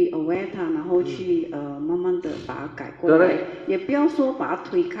去 aware 它，然后去慢慢的把它改过来，也不要说把它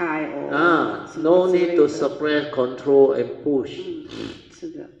推开哦。No need to suppress, control and push. 是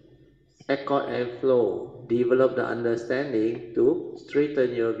的。Accord and flow. Develop the understanding to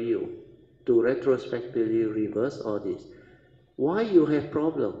straighten your view, to retrospectively reverse all this. Why you have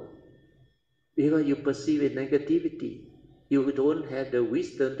problem? Because you perceive it negativity. You don't have the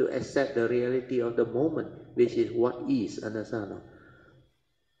wisdom to accept the reality of the moment, which is what is, understand?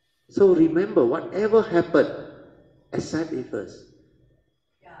 So remember, whatever happened, accept it first.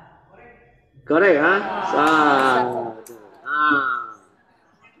 Yeah, correct. Correct, huh?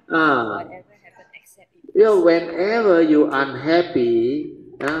 Whatever happened, accept it. You know, whenever you unhappy,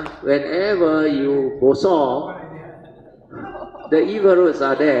 whenever you bosong, the evil roots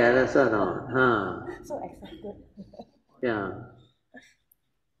are there, understand? So excited. Yeah.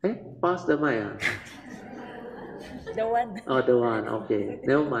 Pass the mic. The one. Oh, the one. Okay.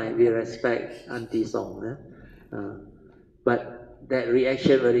 Never mind. We respect Auntie Song. But that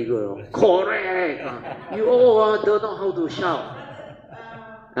reaction very good. Correct. You all don't know how to shout.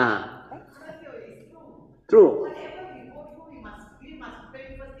 True. Whatever we go through, we must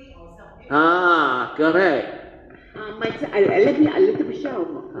pray first thing ourselves. Correct. Let me a little bit shout.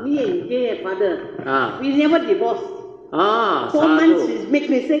 Me and dear father, we never divorced. 4 months is make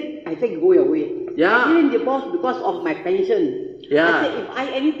mistake, I say go away. Yeah. I didn't divorce because of my pension. Yeah. I said if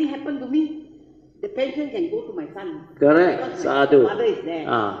anything happen to me, the pension can go to my son. Correct. Because Sadhu. my father is there.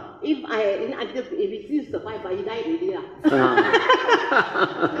 If he still survive, but he died already.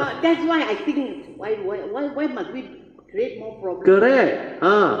 That's why I think why must we create more problems? Correct.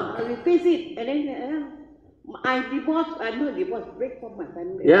 We face it, and then I divorced. I'm not divorced. Break from my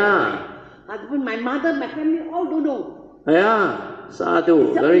family. Yeah. Husband, my mother, my family, all don't know. Yeah.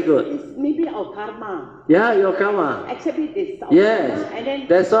 Sadhu. Very good. It's maybe our karma. Yeah, your karma. Accept it is our Yes. karma. And then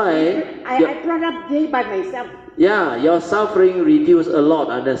That's why. I brought up day by myself. Yeah, your suffering reduced a lot,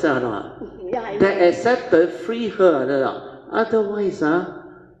 understand or not? Yeah, That accepted, free her, otherwise,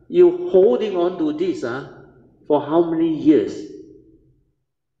 you holding on to this for how many years?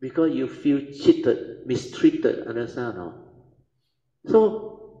 Because you feel cheated, mistreated, understand or not?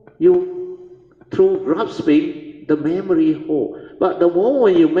 So, you, through grasping, the memory hold. But the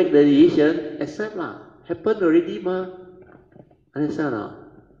moment you make the decision, accept happened already understand or not?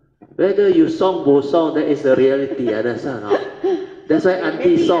 Whether you song bo song, that is the reality, understand or not? That's why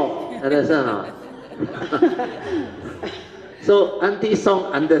auntie song, understand or not? So auntie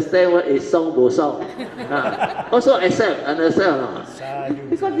song understand what is song bo song. Also accept, understand or not?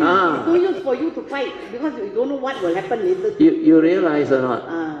 Because it's no use for you to fight, because you don't know what will happen later. You realize or not?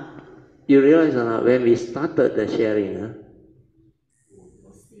 You realize or not, when we started the sharing,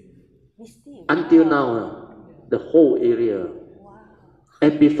 until now, the whole area.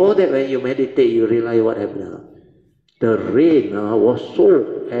 And before that, when you meditate, you realize what happened. The rain was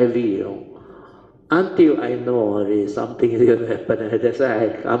so heavy, until I know something is going to happen. That's why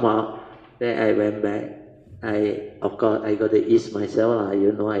I come out. Then I went back. Of course, I got to ease myself. I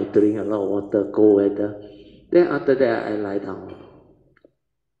drink a lot of water, cold weather. Then after that, I lie down.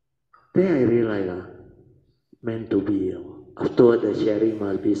 Then I realize, meant to be. Afterward, the sharing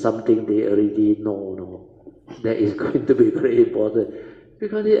must be something they already know. That is going to be very important.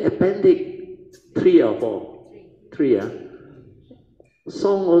 Because the appendix 3 or 4? 3,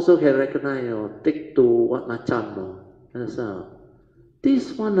 Song also can recognize, take to what macam.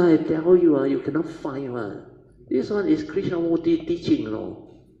 This one I tell you, you cannot find one. This one is Krishnamurti teaching,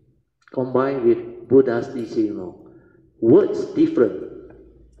 combined with Buddha's teaching. Words different.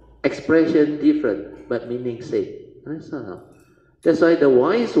 expression different, but meaning same. That's why the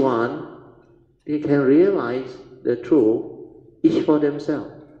wise one, they can realize the truth each for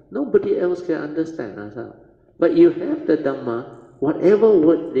themselves. Nobody else can understand. But you have the Dhamma, whatever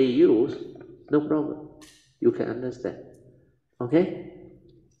word they use, no problem. You can understand. Okay?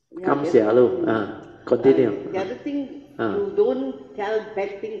 Come here, continue. The other thing, you don't tell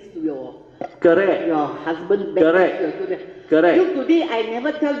bad things to your husband, bad Correct. things to your children. Correct. Till today, I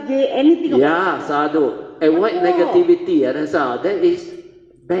never tell Jay anything about Yeah, sadhu. Avoid negativity, that is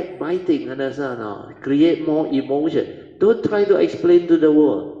backbiting, create more emotion. Don't try to explain to the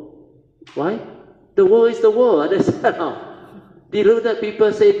world. Why? The world is the world, Deluded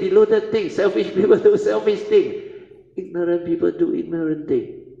people say deluded things, selfish people do selfish things. Ignorant people do ignorant things.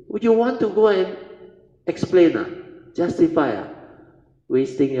 Would you want to go and explain, justify,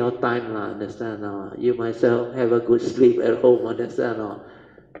 wasting your time, understand? You myself have a good sleep at home, understand?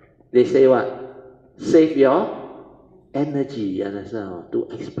 They say what? Save your energy, understand? To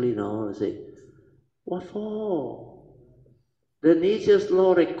explain all, say, what for? The nature's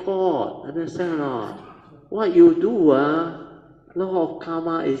law record, understand? What you do, law of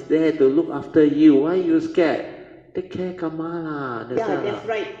karma is there to look after you. Why you scared? Take care, karma. Yeah, that's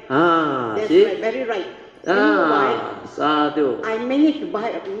right. That's right, very right. You know why? Sadhu. I managed to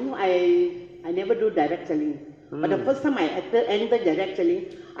buy, I never do direct selling. But the first time I entered direct selling,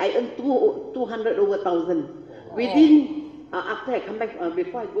 I earned 200 over 1,000. Within, after I come back,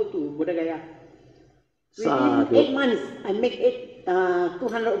 before I go to Buddha Gaya, within 8 months, I make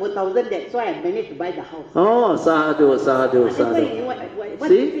 200 over 1,000. That's why I managed to buy the house. Oh, sadhu. What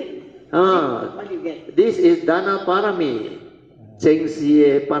See? is it? What do you get? This is Dana Parami. Cheng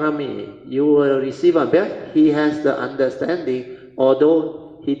Xie Parami. You will receive a best. He has the understanding,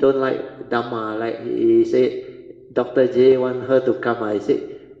 although he don't like Dhamma, like he said, Dr. J want her to come. I said,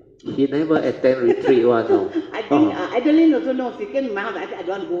 he never attend retreat one. No. I think Adeline also knows. He came to my house. I said, I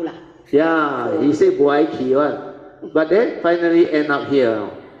don't want to go. Yeah, he said, boy, he one. But then finally end up here.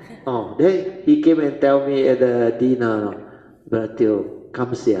 Then he came and tell me at the dinner, but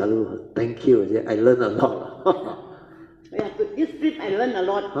come thank you. I learned a lot. Yeah, so this trip I learned a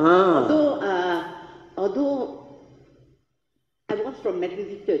lot. Although I was from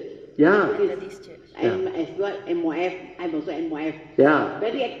Methodist Church. Yeah. Methodist Church. I'm as well MOF. I'm also MOF. Yeah.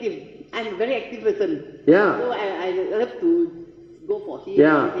 Very active. I'm a very active person. Yeah. So I love to go for him.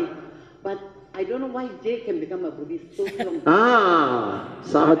 Yeah. But I don't know why Jay can become a Buddhist so strong.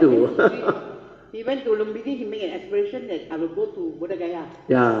 Sadhu. He went to Lumbini, he made an aspiration that I will go to Buddha Gaya.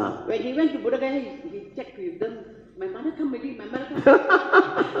 Yeah. When he went to Buddha Gaya, he checked with them. My mother come already, my mother come.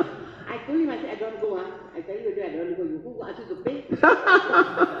 I told him, I said, I don't go. I tell you, I don't go. Who asked you to pay?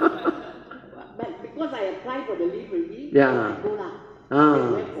 But because I applied for the leave already, I go lah. I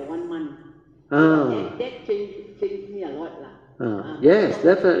went for 1 month. That changed me a lot. Yes,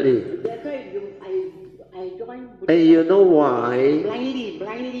 definitely. That's why I joined Buddha. And you know why? Blindly.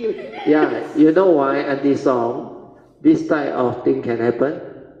 Yeah, you know why at this song, this type of thing can happen?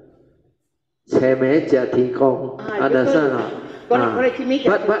 Understand? But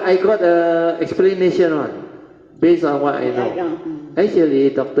I got an explanation on, based on what I know.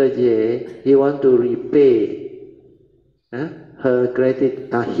 Actually, Dr. J, he want to repay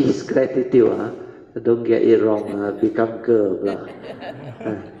his gratitude. Don't get it wrong, become girl.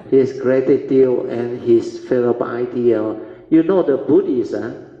 His gratitude and his philosophy. You know the Buddhists,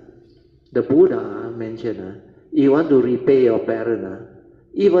 the Buddha mentioned, you want to repay your parents.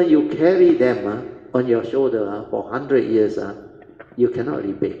 Even you carry them on your shoulder for 100 years, you cannot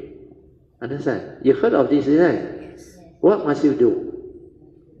repay. Understand? You heard of this, isn't it? Yes. What must you do?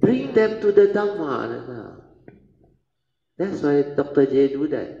 Bring them to the Dhamma. That's why Dr. J do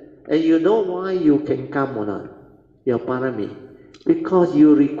that. And you know why you can come or not? Your parami. Because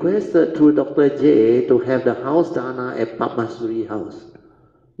you requested through Dr. J to have the house dana at Padmasuri house.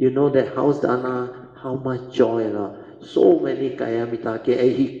 You know that house dana, how much joy. So many kaya mitake,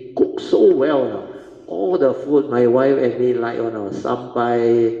 and he cooks so well. All the food my wife and me like,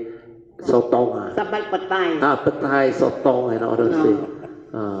 sampai sotong. Sampai petai. Petai, sotong and all those things.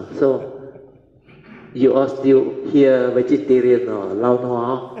 So, you are still here vegetarian, lao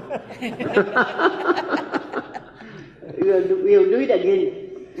no? We'll do it again.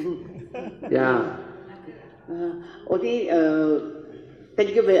 Yeah. Only,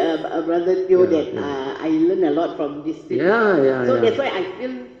 thank you, Brother Teo, that I learned a lot from this trip. So that's why I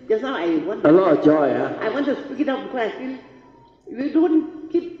feel, just now I want a lot of joy, I want to speak it out because I feel, you don't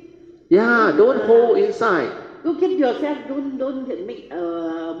keep... don't hold inside. Don't keep yourself, don't make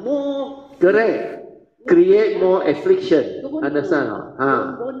more... Correct. create more affliction. Understand?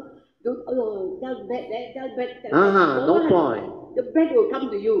 Don't tell bad. No point. The bad will come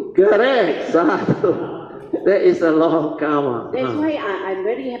to you. Correct. Sadhu. That is the law of karma. That's why I'm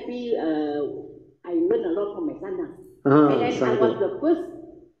very happy. I learned a lot from my son now. And then I was the first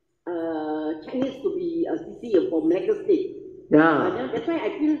Chinese to be a CC from Malacca State. Yeah. That's why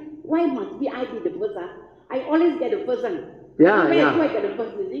I feel, why must be I be the first? I always get the first one. Yeah. I get the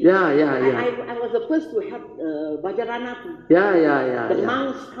first, you see? Yeah. I was the first to help Vajrayana. The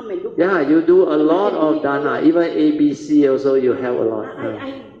monks come and do. Yeah, you do a lot of dana. Even ABC also you help a lot.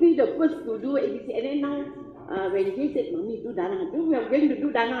 I be the first to do ABC, and then now when he said, "Mommy, do dana," we are going to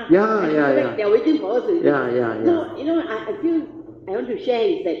do dana. Yeah. They are waiting for us. Yeah. So I feel I want to share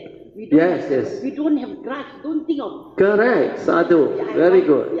is that we don't we don't have grudge. Don't think of. Correct, sadhu. Very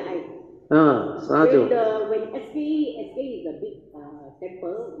good. Sadhu. When SK is a big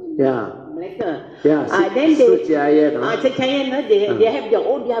temple in Malacca. Yeah. Then they they have their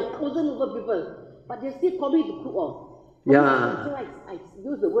own. They have thousands of people, but they still call me to cook all. Yeah. So I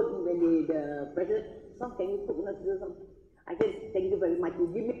use the word when the president, "Some can you cook?" I said, "Thank you very much. You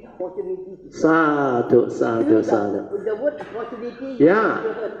give me the opportunity." Sadhu. The word opportunity. Yeah.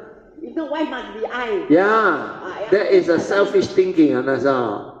 You know why must be I? Yeah. That is a selfish thinking,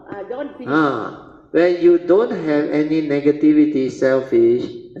 understand? Don't think. When you don't have any negativity, selfish,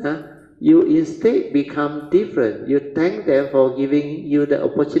 you instead become different. You thank them for giving you the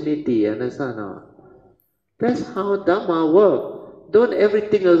opportunity, understand? That's how Dhamma works. Don't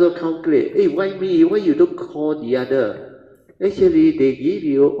everything also calculate. Hey, why me? Why you don't call the other? Actually, they give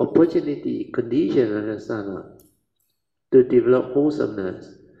you opportunity, condition, understand? To develop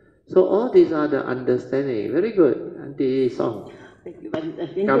wholesomeness. So all these are the understanding. Very good. Auntie Song.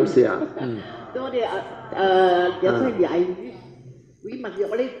 Comes here. So that's why we must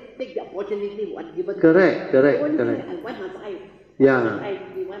always take the opportunity what given. Correct. What must I? What must I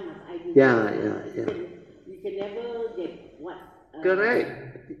do? You can never get what. Correct.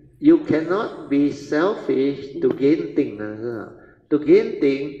 You cannot be selfish to gain things. To gain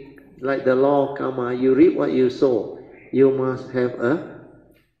things, like the law of karma, you reap what you sow. You must have a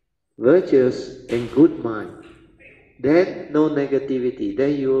virtuous and good mind. Then no negativity.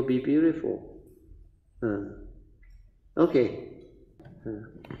 Then you will be beautiful. Okay.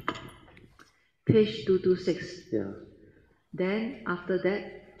 Page 226. Yeah. Then after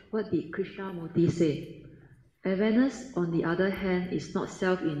that, what did Krishnamurti say? Awareness, on the other hand, is not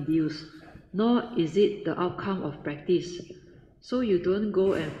self-induced, nor is it the outcome of practice. So you don't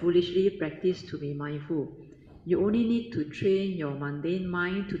go and foolishly practice to be mindful. You only need to train your mundane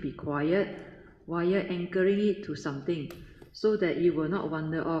mind to be quiet while anchoring it to something, so that it will not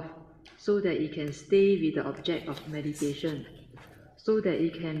wander off, so that it can stay with the object of meditation, so that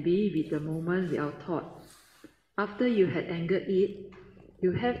it can be with the moment without thought. After you had anchored it,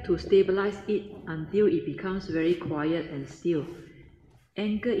 you have to stabilize it until it becomes very quiet and still.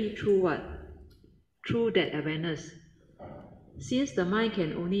 Anchor it through what? Through that awareness. Since the mind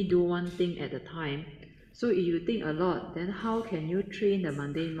can only do one thing at a time, so if you think a lot, then how can you train the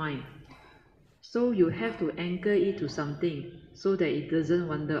mundane mind? So you have to anchor it to something, so that it doesn't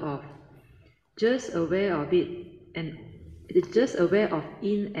wander off. Just aware of it, and just aware of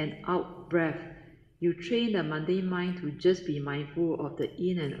in and out breath. You train the mundane mind to just be mindful of the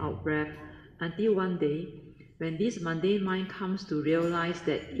in and out breath until one day, when this mundane mind comes to realize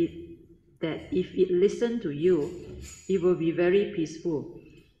that if it listened to you, it will be very peaceful.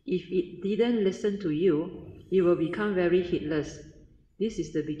 If it didn't listen to you, it will become very heedless. This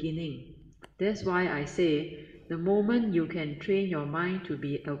is the beginning. That's why I say, the moment you can train your mind to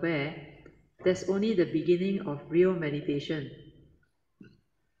be aware, that's only the beginning of real meditation.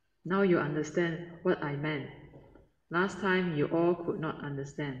 Now you understand what I meant. Last time you all could not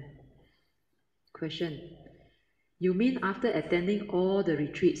understand. Question. You mean after attending all the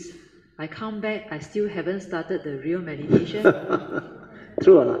retreats, I come back, I still haven't started the real meditation?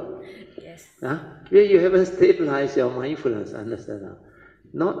 True or not? Yes. You haven't stabilized your mindfulness, understand?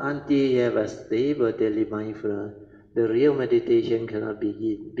 Not until you have a stable daily mindfulness, the real meditation cannot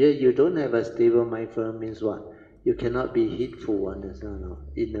begin. Because you don't have a stable mindfulness means what? You cannot be heedful, understand?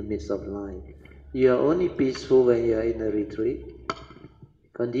 In the midst of life. You are only peaceful when you are in a retreat.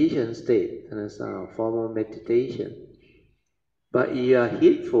 Conditioned state, understand? Formal meditation. But you are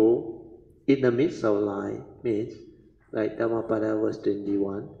heedful in the midst of life, means, like Dhammapada verse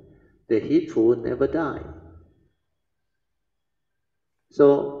 21, the heedful never die.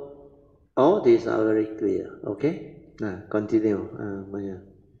 So, all these are very clear, okay? Continue, Maya.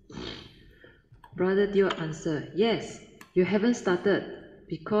 Brother Teo answered, yes, you haven't started,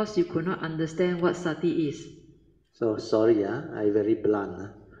 because you could not understand what sati is. So sorry, I very blunt.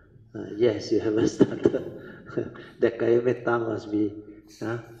 Yes, you haven't started. That Kayametta must be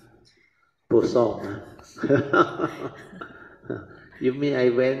Posong. You mean I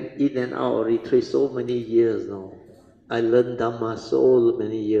went in and out of retreat so many years now. I learned Dhamma so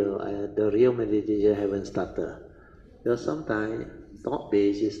many years. The real meditation haven't started. Because sometimes thought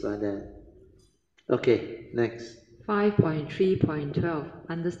base is like that. Okay, next. 5.3.12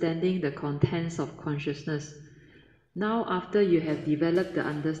 Understanding the contents of consciousness. Now after you have developed the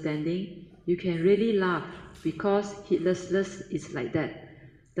understanding, you can really laugh because heedlessness is like that.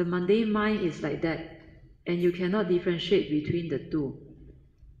 The mundane mind is like that, and you cannot differentiate between the two.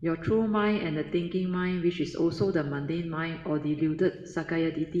 Your true mind and the thinking mind, which is also the mundane mind or deluded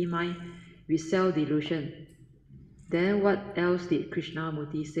Sakayaditi mind with self-delusion. Then what else did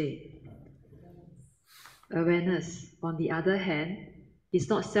Krishnamurti say? Awareness, on the other hand, is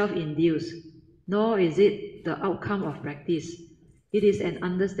not self-induced, nor is it the outcome of practice. It is an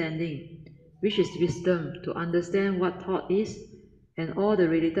understanding, which is wisdom to understand what thought is and all the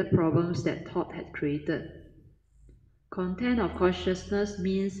related problems that thought had created. Content of consciousness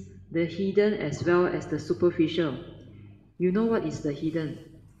means the hidden as well as the superficial. You know what is the hidden?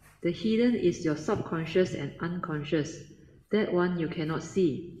 The hidden is your subconscious and unconscious. That one you cannot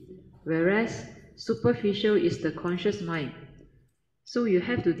see. Whereas superficial is the conscious mind. So you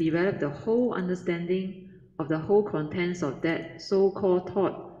have to develop the whole understanding of the whole contents of that so-called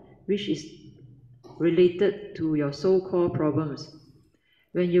thought, which is related to your so-called problems.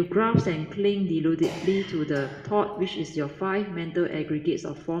 When you grasp and cling deludedly to the thought, which is your 5 mental aggregates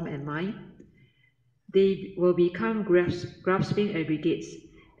of form and mind, they will become grasping aggregates,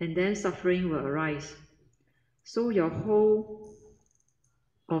 and then suffering will arise. So your whole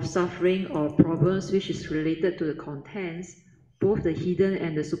of suffering or problems which is related to the contents, both the hidden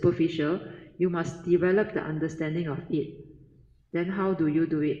and the superficial, you must develop the understanding of it. Then how do you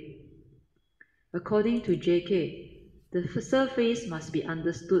do it? According to J.K., the surface must be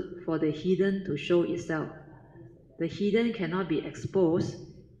understood for the hidden to show itself. The hidden cannot be exposed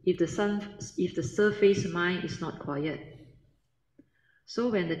if the surface mind is not quiet. So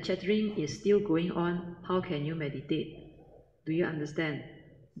when the chattering is still going on, how can you meditate? Do you understand?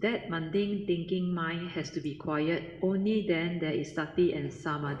 That mundane thinking mind has to be quiet. Only then there is sati and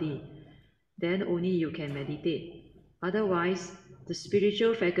samadhi. Then only you can meditate. Otherwise, the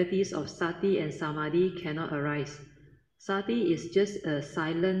spiritual faculties of sati and samadhi cannot arise. Sati is just a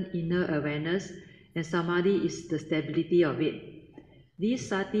silent inner awareness, and samadhi is the stability of it. These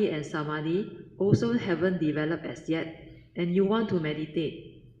sati and samadhi also haven't developed as yet, and you want to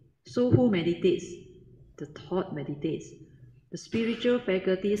meditate. So who meditates? The thought meditates. The spiritual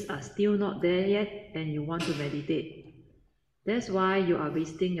faculties are still not there yet, and you want to meditate. That's why you are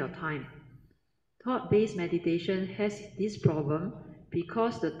wasting your time. Thought-based meditation has this problem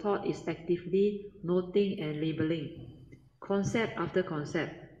because the thought is actively noting and labeling, concept after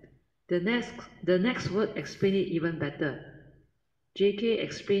concept. The next word explains it even better. J.K.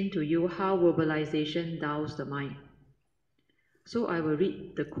 explained to you how verbalization dulls the mind. So I will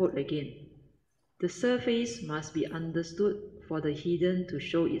read the quote again. The surface must be understood for the hidden to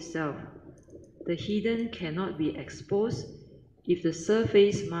show itself. The hidden cannot be exposed if the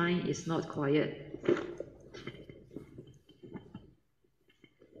surface mind is not quiet.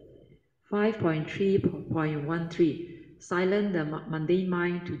 5.3.13 Silence the mundane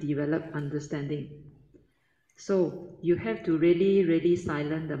mind to develop understanding. So you have to really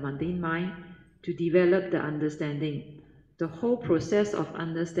silence the mundane mind to develop the understanding. The whole process of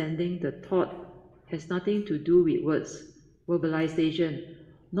understanding the thought has nothing to do with words, verbalization,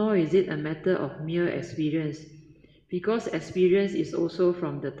 nor is it a matter of mere experience, because experience is also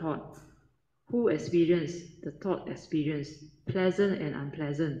from the thought. Who experience? The thought experience, pleasant and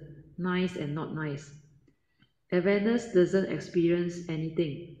unpleasant, nice and not nice. Awareness doesn't experience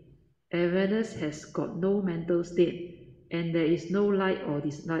anything. Awareness has got no mental state, and there is no like or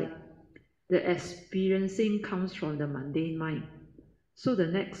dislike. The experiencing comes from the mundane mind. So the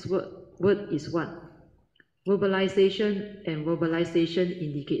next word is what? Verbalization, and verbalization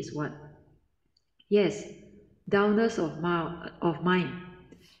indicates what? Yes, dullness of mind.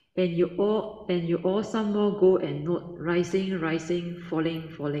 And you all some more go and note rising, falling,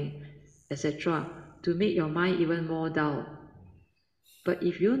 etc. to make your mind even more dull. But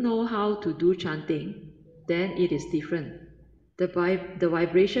if you know how to do chanting, then it is different. The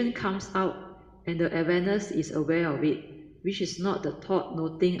vibration comes out and the awareness is aware of it, which is not the thought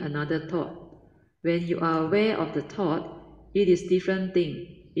noting another thought. When you are aware of the thought, it is different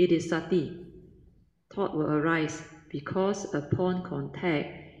thing. It is sati. Thought will arise because upon contact,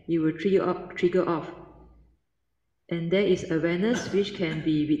 it will trigger off. And there is awareness which can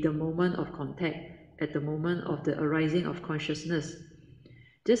be with the moment of contact, at the moment of the arising of consciousness.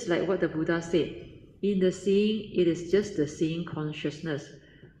 Just like what the Buddha said, in the seeing, it is just the seeing consciousness.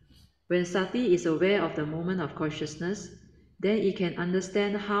 When sati is aware of the moment of consciousness, then it can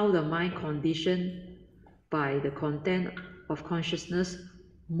understand how the mind conditioned by the content of consciousness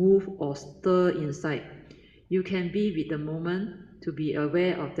move or stir inside. You can be with the moment to be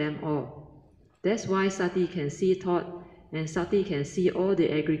aware of them all. That's why sati can see thought, and sati can see all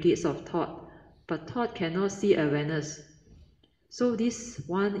the aggregates of thought, but thought cannot see awareness. So this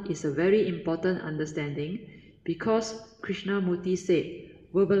one is a very important understanding, because Krishnamurti said,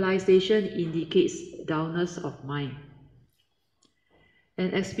 verbalization indicates dullness of mind.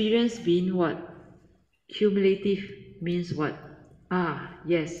 And experience being what? Cumulative means what? Ah,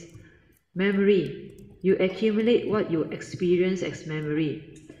 yes, memory. You accumulate what you experience as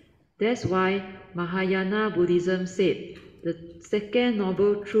memory. That's why Mahayana Buddhism said the second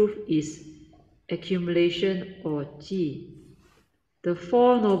noble truth is accumulation or ji. The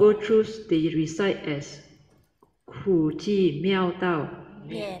four noble truths, they recite as Hu Ji Miao Dao,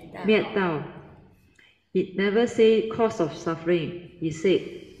 Miat Dao. It never said cause of suffering. It said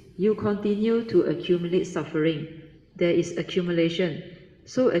you continue to accumulate suffering. There is accumulation.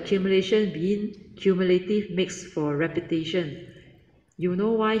 So accumulation being cumulative makes for repetition. You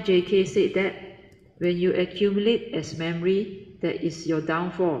know why JK said that? When you accumulate as memory, that is your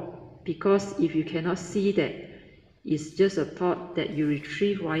downfall. Because if you cannot see that it's just a thought that you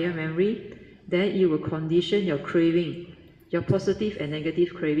retrieve via memory, then you will condition your craving, your positive and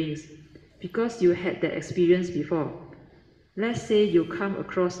negative cravings, because you had that experience before. Let's say you come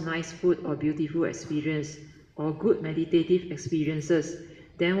across nice food or beautiful experience or good meditative experiences.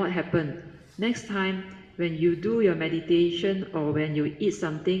 Then what happened? Next time when you do your meditation or when you eat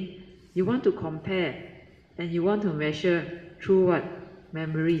something, you want to compare and you want to measure through what?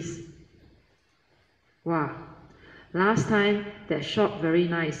 Memories. Wow, last time that shop very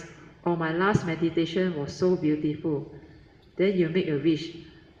nice, or my last meditation was so beautiful. Then you make a wish.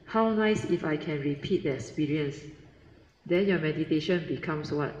 How nice if I can repeat the experience. Then your meditation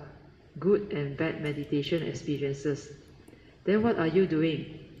becomes what? Good and bad meditation experiences. Then what are you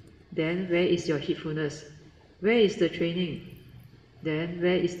doing? Then where is your heedfulness? Where is the training? Then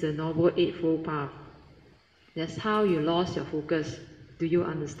where is the Noble Eightfold Path? That's how you lost your focus. Do you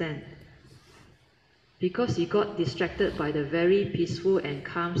understand? Because you got distracted by the very peaceful and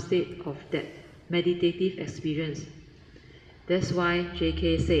calm state of that meditative experience. That's why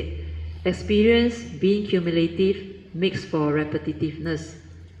JK said, experience being cumulative makes for repetitiveness.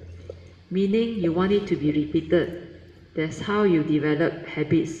 Meaning you want it to be repeated. That's how you develop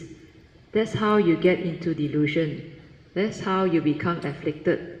habits. That's how you get into delusion. That's how you become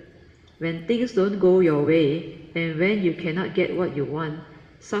afflicted. When things don't go your way, and when you cannot get what you want,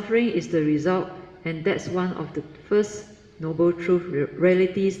 suffering is the result, and that's one of the first noble truth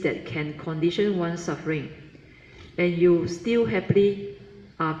realities that can condition one's suffering. And you still happily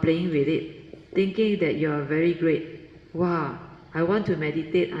are playing with it, thinking that you are very great. Wow, I want to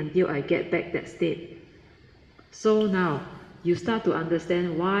meditate until I get back that state. So now, you start to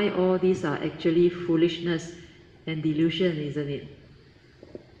understand why all these are actually foolishness and delusion, isn't it?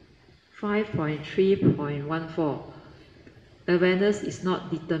 5.3.14. Awareness is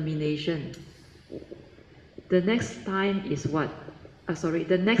not determination. The next line is what?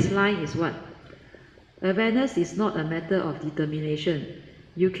 The next line is what? Awareness is not a matter of determination.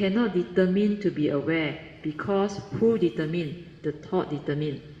 You cannot determine to be aware, because who determine? The thought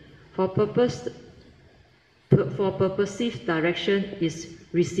determine. For purposive direction is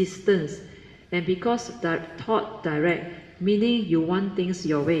resistance, and because that thought direct, meaning you want things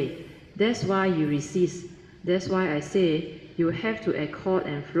your way, that's why you resist. That's why I say you have to accord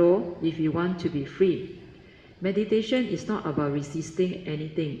and flow if you want to be free. Meditation is not about resisting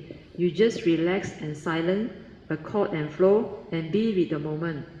anything. You just relax and silent, accord and flow, and be with the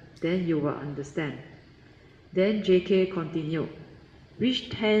moment. Then you will understand. Then JK continued, which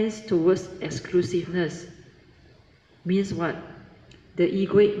tends towards exclusiveness. Means what? The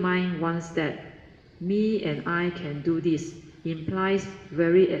egoic mind wants that. Me and I can do this. Implies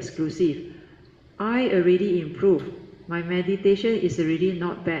very exclusive. I already improved. My meditation is already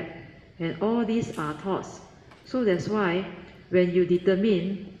not bad. And all these are thoughts. So that's why when you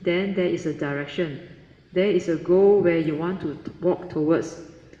determine, then there is a direction. There is a goal where you want to walk towards.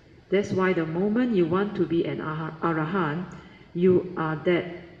 That's why the moment you want to be an arahant, you are that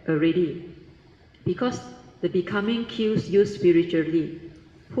already. Because the becoming kills you spiritually.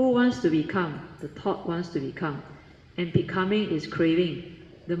 Who wants to become? The thought wants to become. and becoming is craving.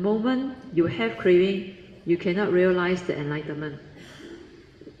 The moment you have craving, you cannot realize the enlightenment.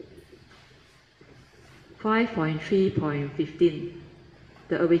 5.3.15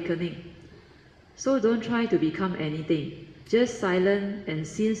 The Awakening. So don't try to become anything. Just silent and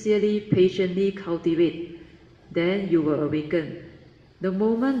sincerely, patiently cultivate. Then you will awaken. The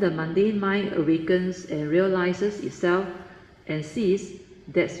moment the mundane mind awakens and realizes itself and sees,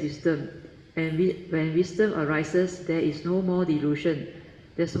 that's wisdom. And when wisdom arises, there is no more delusion.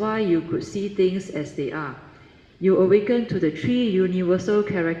 That's why you could see things as they are. You awaken to the three universal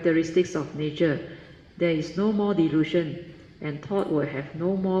characteristics of nature. There is no more delusion, and thought will have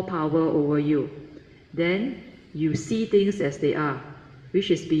no more power over you. Then you see things as they are, which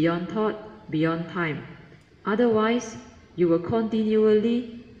is beyond thought, beyond time. Otherwise, you will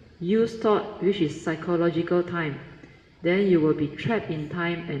continually use thought, which is psychological time. Then you will be trapped in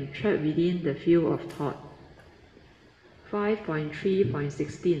time and trapped within the field of thought.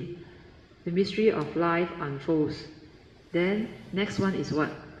 5.3.16 The mystery of life unfolds. Then, next one is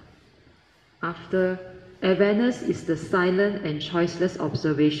what? After, awareness is the silent and choiceless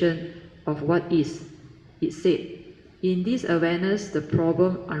observation of what is. It said, in this awareness, the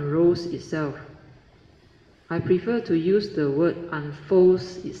problem unrolls itself. I prefer to use the word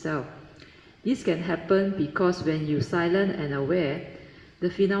unfolds itself. This can happen because when you silent and aware, the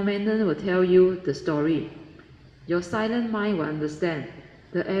phenomenon will tell you the story. Your silent mind will understand.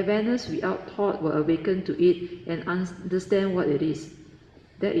 The awareness without thought will awaken to it and understand what it is.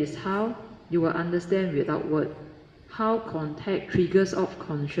 That is how you will understand without word. How contact triggers off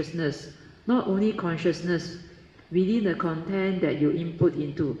consciousness. Not only consciousness, within the content that you input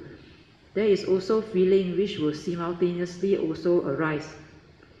into. There is also feeling which will simultaneously also arise.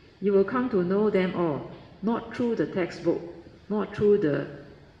 You will come to know them all, not through the textbook, not through the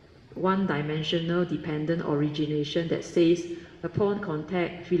one-dimensional dependent origination that says, upon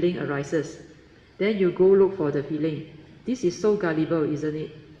contact, feeling arises. Then you go look for the feeling. This is so gullible, isn't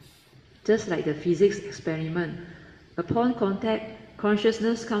it? Just like the physics experiment. Upon contact,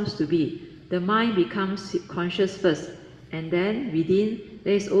 consciousness comes to be. The mind becomes conscious first, and then within,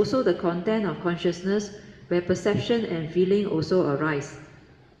 there is also the content of consciousness where perception and feeling also arise.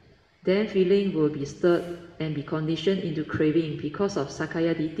 Then feeling will be stirred and be conditioned into craving because of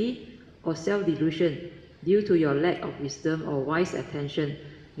Sakaya Ditti or self-delusion due to your lack of wisdom or wise attention,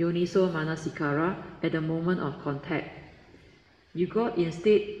 Yoniso Manasikara, at the moment of contact. You got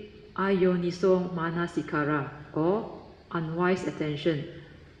instead Ayoniso Manasikara or unwise attention.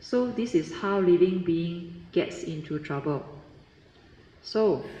 So this is how living being gets into trouble.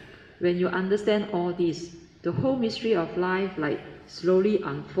 So, when you understand all this, the whole mystery of life like slowly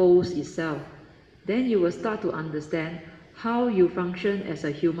unfolds itself, then you will start to understand how you function as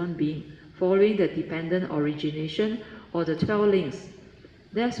a human being, following the dependent origination or the 12 links.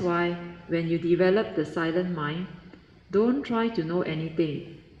 That's why when you develop the silent mind, don't try to know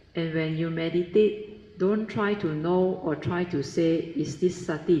anything. And when you meditate, don't try to know or try to say, is this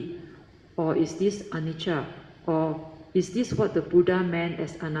sati? Or is this anicca? Or is this what the Buddha meant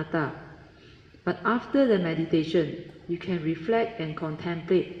as anatta? But after the meditation, you can reflect and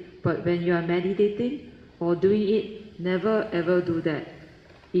contemplate. But when you are meditating or doing it, never ever do that.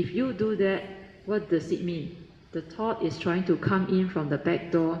 If you do that, what does it mean? The thought is trying to come in from the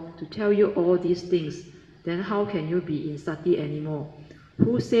back door to tell you all these things. Then how can you be in sati anymore?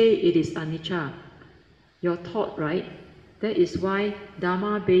 Who say it is anicca? Your thought, right? That is why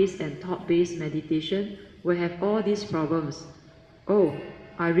Dharma-based and thought-based meditation will have all these problems. Oh,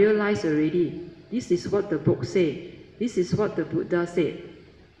 I realize already. This is what the book said. This is what the Buddha said.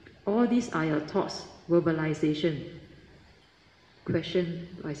 All these are your thoughts, verbalization. Question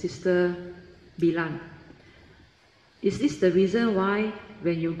by Sister Bilan. Is this the reason why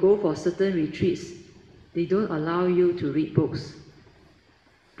when you go for certain retreats, they don't allow you to read books?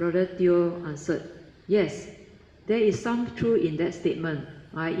 Brother Teo answered, yes, there is some truth in that statement,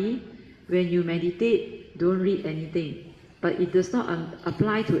 i.e., when you meditate, don't read anything. But it does not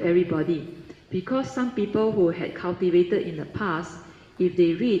apply to everybody, because some people who had cultivated in the past, if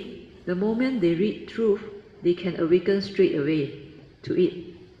they read, the moment they read truth, they can awaken straight away to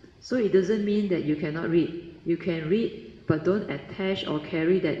it. So it doesn't mean that you cannot read. You can read, but don't attach or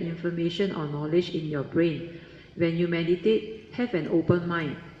carry that information or knowledge in your brain. When you meditate, have an open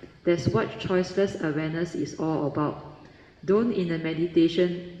mind. That's what choiceless awareness is all about. Don't in a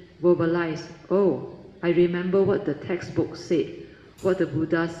meditation verbalize, oh, I remember what the textbook said, what the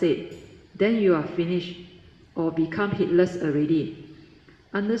Buddha said. Then you are finished or become heedless already.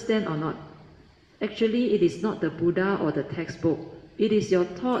 Understand or not? Actually, it is not the Buddha or the textbook. It is your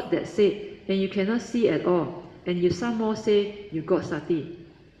thought that said, and you cannot see at all. and you some more say you got sati,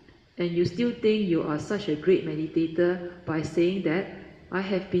 and you still think you are such a great meditator by saying that I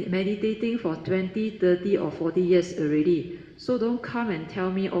have been meditating for 20, 30 or 40 years already, so don't come and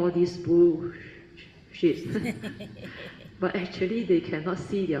tell me all this bullshit. But actually they cannot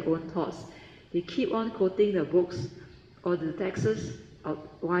see their own thoughts. They keep on quoting the books or the texts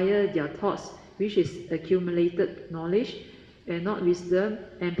via their thoughts, which is accumulated knowledge and not wisdom,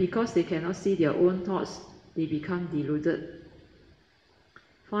 and because they cannot see their own thoughts, they become deluded.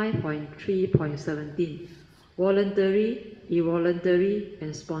 5.3.17 Voluntary, involuntary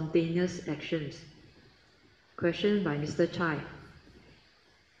and spontaneous actions. Question by Mr. Chai.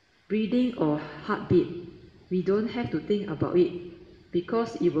 Breathing or heartbeat, we don't have to think about it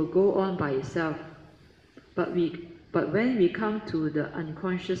because it will go on by itself. But when we come to the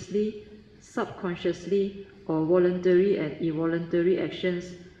unconsciously, subconsciously or voluntary and involuntary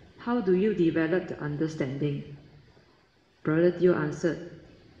actions, how do you develop the understanding? Brother Teo answered,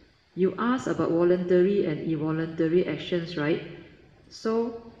 you asked about voluntary and involuntary actions, right?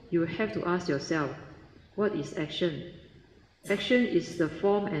 So you have to ask yourself, what is action? Action is the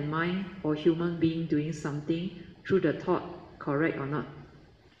form and mind or human being doing something through the thought, correct or not?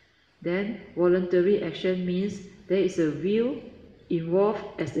 Then voluntary action means there is a will involved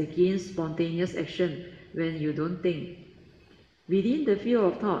as against spontaneous action when you don't think. Within the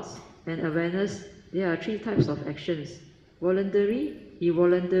field of thoughts and awareness, there are three types of actions: voluntary,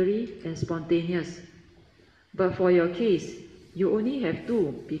 involuntary and spontaneous. But for your case, you only have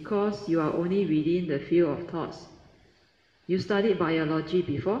two because you are only within the field of thoughts. You studied biology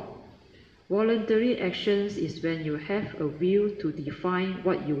before? Voluntary actions is when you have a will to define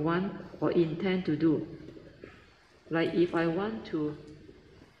what you want or intend to do. Like if I want to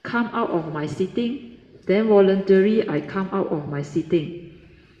come out of my sitting, then voluntary I come out of my sitting.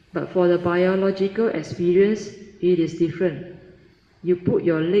 But for the biological experience, it is different. You put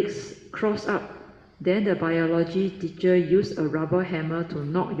your legs crossed up, then the biology teacher use a rubber hammer to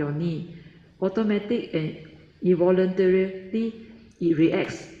knock your knee. Automatic and involuntarily it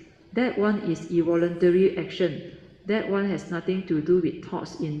reacts. That one is involuntary action. That one has nothing to do with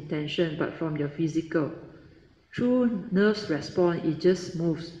thoughts, intention, but from your physical. Through nerves response, it just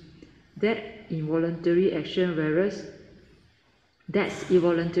moves. That's involuntary action, whereas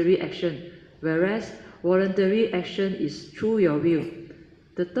voluntary action is through your will.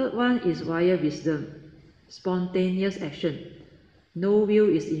 The third one is via wisdom, spontaneous action. No will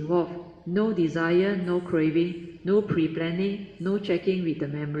is involved, no desire, no craving, no pre-planning, no checking with the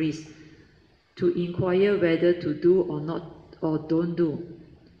memories to inquire whether to do or not or don't do.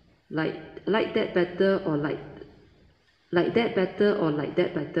 Like that better or like that better or like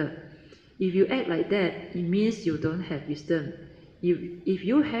that better. If you act like that, it means you don't have wisdom. If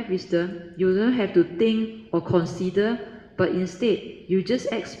you have wisdom, you don't have to think or consider, but instead you just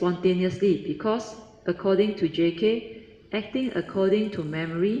act spontaneously, because according to JK, acting according to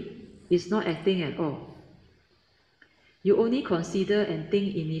memory is not acting at all. You only consider and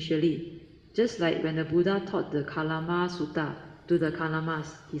think initially, just like when the Buddha taught the Kalama Sutta to the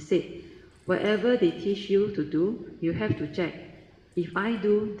Kalamas. He said, whatever they teach you to do, you have to check. If I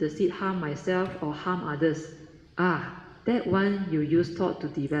do, does it harm myself or harm others? That one you use thought to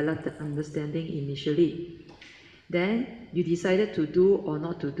develop the understanding initially. Then you decided to do or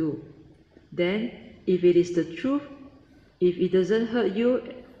not to do. Then, if it is the truth, if it doesn't hurt you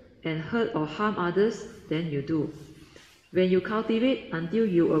and hurt or harm others, then you do. When you cultivate until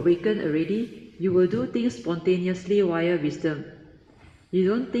you awaken already, you will do things spontaneously via wisdom. You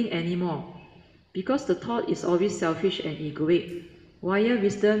don't think anymore, because the thought is always selfish and egoic. Via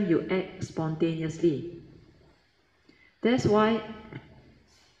wisdom, you act spontaneously. That's why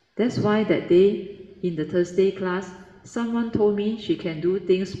that day in the Thursday class, someone told me she can do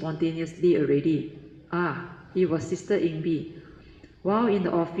things spontaneously already. It was Sister Ingbi. While in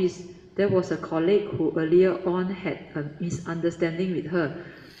the office, there was a colleague who earlier on had a misunderstanding with her.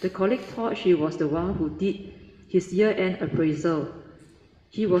 The colleague thought she was the one who did his year-end appraisal.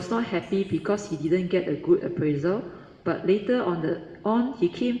 He was not happy because he didn't get a good appraisal, but later on he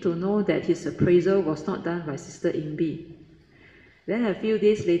came to know that his appraisal was not done by Sister Ingbi. Then a few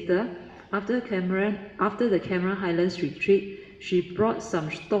days later, after the Cameron Highlands retreat, she brought some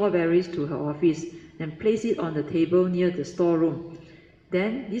strawberries to her office and placed it on the table near the storeroom.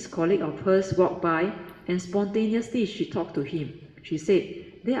 Then this colleague of hers walked by and spontaneously she talked to him. She said,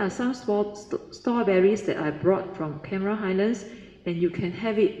 there are some strawberries that I brought from Cameron Highlands and you can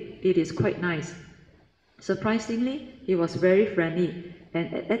have it. It is quite nice. Surprisingly, he was very friendly,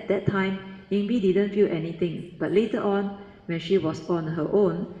 and at that time, Ingbi didn't feel anything. But later on, when she was on her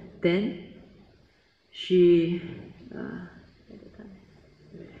own, then she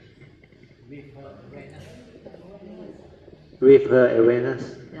with her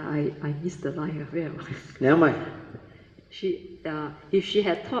awareness. yeah, I missed the line. Where am I? Never mind. If she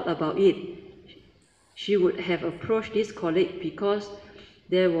had thought about it, she would have approached this colleague because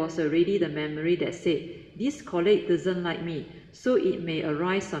there was already the memory that said, this colleague doesn't like me, so it may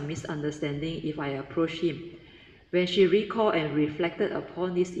arise some misunderstanding if I approach him. When she recalled and reflected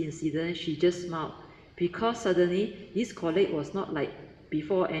upon this incident, she just smiled, because suddenly this colleague was not like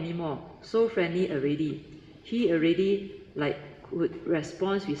before anymore, so friendly already. He already would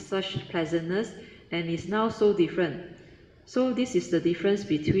respond with such pleasantness and is now so different. So this is the difference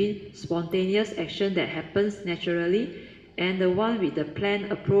between spontaneous action that happens naturally and the one with the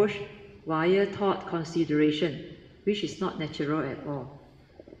planned approach via thought consideration, which is not natural at all.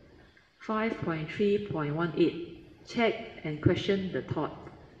 5.3.18 Check and question the thought.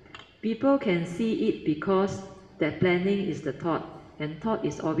 People can see it because that planning is the thought, and thought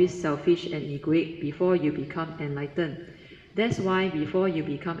is always selfish and egoic before you become enlightened. That's why before you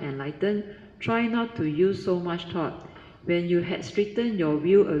become enlightened, try not to use so much thought. When you had straightened your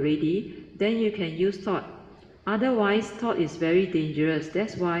view already, then you can use thought. Otherwise, thought is very dangerous.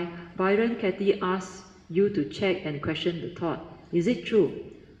 That's why Byron Katie asks you to check and question the thought. Is it true?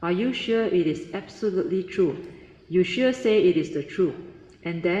 Are you sure it is absolutely true? You sure say it is the truth.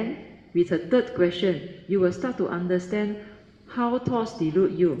 And then, with a third question, you will start to understand how thoughts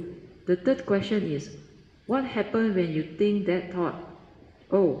delude you. The third question is, what happened when you think that thought?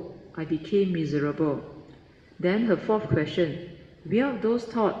 Oh, I became miserable. Then her fourth question, without those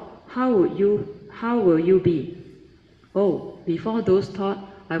thoughts, how will you be? Oh, before those thoughts,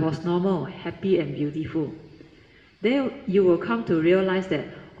 I was normal, happy and beautiful. Then you will come to realize that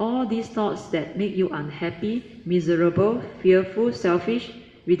all these thoughts that make you unhappy, miserable, fearful, selfish,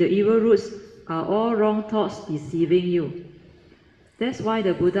 with the evil roots, are all wrong thoughts deceiving you. That's why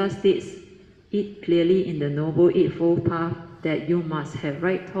the Buddha states it clearly in the Noble Eightfold Path that you must have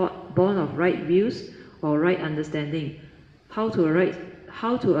right thought, born of right views or right understanding. How to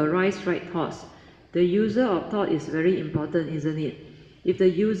arise right thoughts. The user of thought is very important, isn't it? If the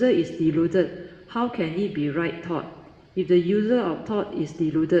user is deluded, how can it be right thought? If the user of thought is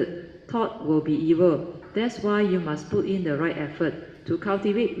deluded, thought will be evil. That's why you must put in the right effort to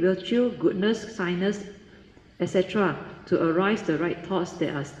cultivate virtue, goodness, kindness, etc., to arise the right thoughts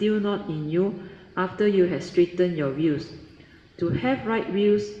that are still not in you after you have straightened your views. To have right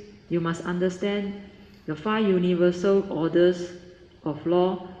views, you must understand the 5 universal orders of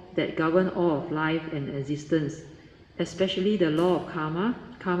law that govern all of life and existence, especially the law of karma,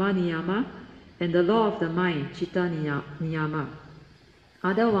 karma niyama, and the law of the mind, chitta niyama.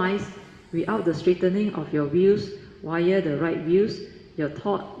 Otherwise, without the straightening of your views via the right views, your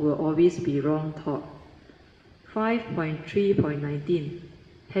thought will always be wrong thought. 5.3.19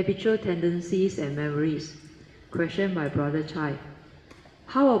 Habitual tendencies and memories. Question by Brother Chai.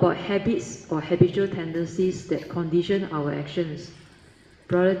 How about habits or habitual tendencies that condition our actions?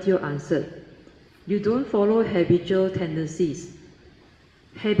 Brother Teo answered, you don't follow habitual tendencies.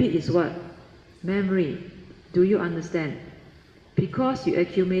 Habit is what? Memory. Do you understand? Because you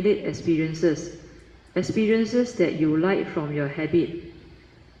accumulate experiences that you like from your habit.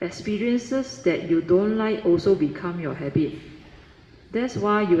 Experiences that you don't like also become your habit. That's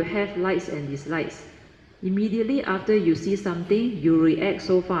why you have likes and dislikes. Immediately after you see something, you react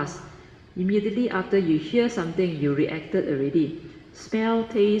so fast. Immediately after you hear something, you reacted already. Smell,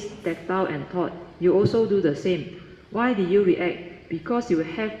 taste, tactile and thought, you also do the same. Why do you react? Because you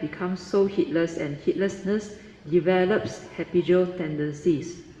have become so heedless, and heedlessness develops habitual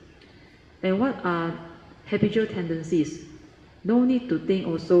tendencies. And what are habitual tendencies? No need to think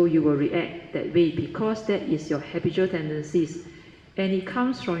also you will react that way, because that is your habitual tendencies, and it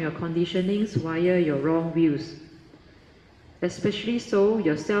comes from your conditionings via your wrong views. Especially so,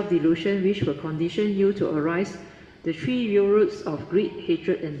 your self-delusion, which will condition you to arise the 3 real roots of greed,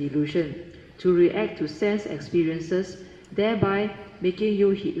 hatred and delusion, to react to sense experiences, thereby making you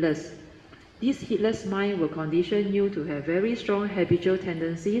heedless. This heedless mind will condition you to have very strong habitual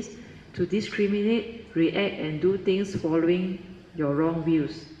tendencies to discriminate, react and do things following your wrong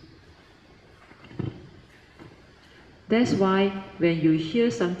views. That's why when you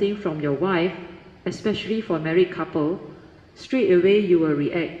hear something from your wife, especially for married couple, straight away you will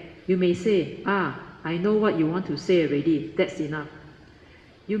react. You may say, I know what you want to say already, that's enough.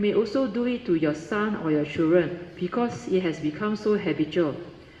 You may also do it to your son or your children because it has become so habitual.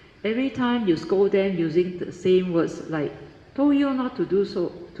 Every time you scold them using the same words like, told you not to do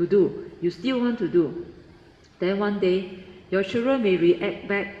so, you still want to do. Then one day, your children may react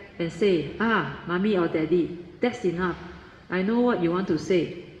back and say, ah, mommy or daddy, that's enough. I know what you want to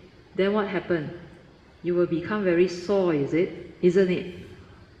say. Then what happened? You will become very sore, isn't it?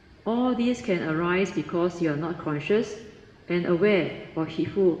 All these can arise because you are not conscious and aware or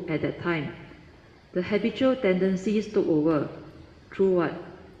heedful at that time. The habitual tendencies took over. Through what?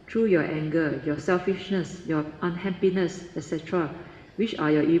 Through your anger, your selfishness, your unhappiness, etc., which are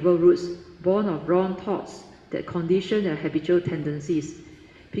your evil roots, born of wrong thoughts that condition your habitual tendencies.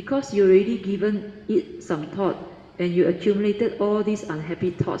 Because you already given it some thought and you accumulated all these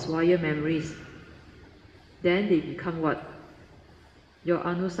unhappy thoughts via memories, then they become what? Your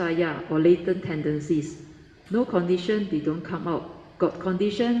anusaya or latent tendencies. No condition, they don't come out. Got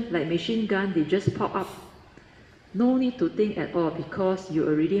condition like machine gun, they just pop up. No need to think at all because you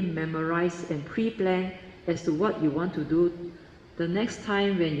already memorized and pre-planned as to what you want to do the next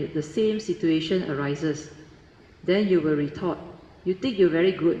time when the same situation arises. Then you will retort. You think you're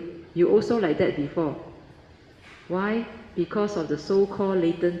very good. You also like that before. Why? Because of the so-called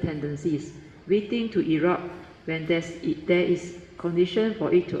latent tendencies, waiting to erupt when there is condition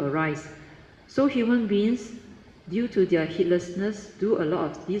for it to arise. So human beings, due to their heedlessness, do a lot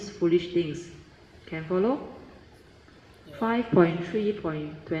of these foolish things. Can follow?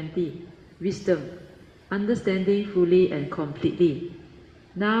 5.3.20 Wisdom. Understanding fully and completely.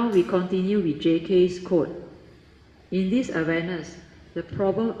 Now we continue with JK's quote. In this awareness, the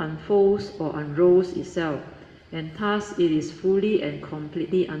problem unfolds or unrolls itself, and thus it is fully and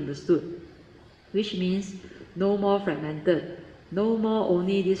completely understood, which means no more fragmented, no more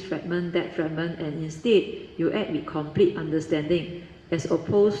only this fragment, that fragment, and instead you act with complete understanding, as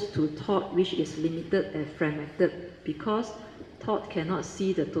opposed to thought which is limited and fragmented, because thought cannot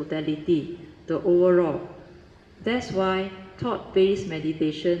see the totality, the overall. That's why thought-based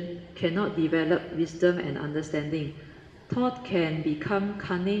meditation cannot develop wisdom and understanding. Thought can become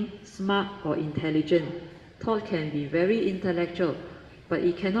cunning, smart, or intelligent. Thought can be very intellectual, but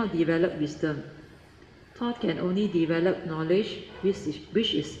it cannot develop wisdom. Thought can only develop knowledge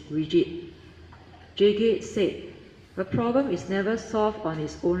which is rigid. J.K. said, a problem is never solved on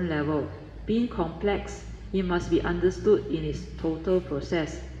its own level. Being complex, it must be understood in its total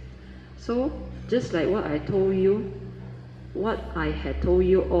process. So, just like what I had told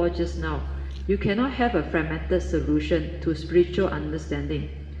you all just now, you cannot have a fragmented solution to spiritual understanding.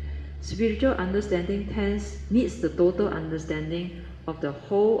 Spiritual understanding needs the total understanding of the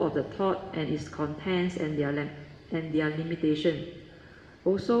whole of the thought and its contents and their limitation.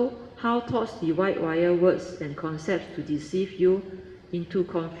 Also, how thoughts divide via words and concepts to deceive you into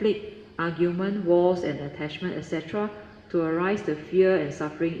conflict, argument, wars and attachment, etc., to arise the fear and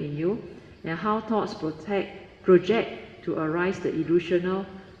suffering in you, and how thoughts project to arise the illusional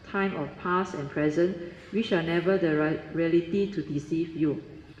time of past and present, which are never the reality, to deceive you,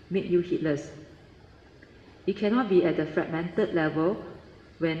 make you heedless. It cannot be at the fragmented level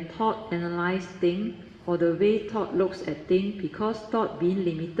when thought analyzes things or the way thought looks at things, because thought, being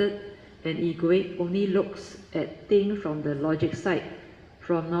limited and egoic, only looks at things from the logic side,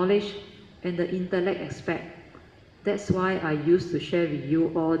 from knowledge and the intellect aspect. That's why I used to share with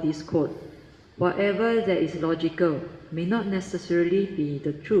you all this quote. Whatever that is logical may not necessarily be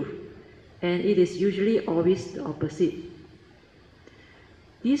the truth, and it is usually always the opposite.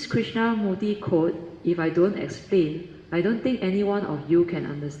 This Krishnamurti quote, if I don't explain, I don't think any one of you can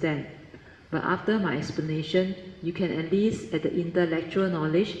understand. But after my explanation, you can at least at the intellectual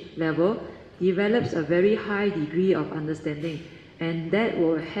knowledge level develops a very high degree of understanding, and that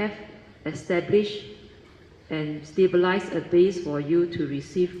will have established and stabilized a base for you to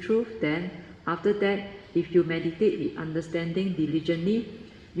receive truth. Then, after that, if you meditate with understanding diligently,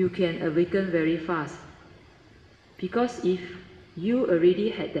 you can awaken very fast. Because if you already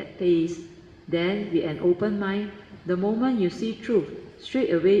had that base, then with an open mind, the moment you see truth,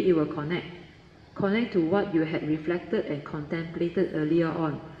 straight away it will connect to what you had reflected and contemplated earlier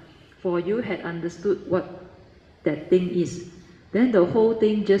on, for you had understood what that thing is. Then the whole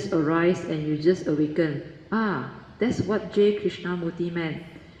thing just arises and you just awaken. Ah, that's what J. Krishnamurti meant.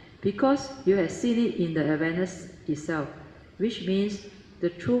 Because you have seen it in the awareness itself, which means the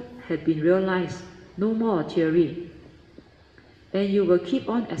truth had been realized, no more theory. And you will keep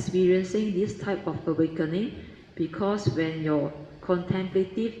on experiencing this type of awakening, because when your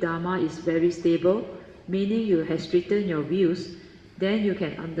contemplative dharma is very stable, meaning you have straightened your views, then you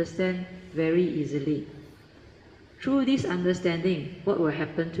can understand very easily. Through this understanding, what will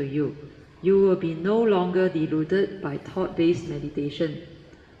happen to you? You will be no longer deluded by thought-based meditation.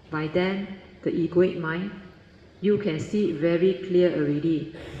 By then, the egoic mind, you can see it very clear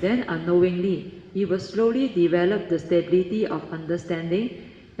already. Then unknowingly, it will slowly develop the stability of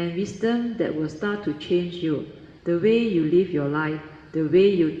understanding, and wisdom that will start to change you, the way you live your life, the way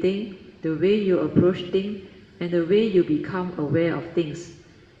you think, the way you approach things, and the way you become aware of things.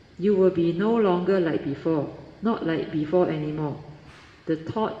 You will be no longer like before, not like before anymore. The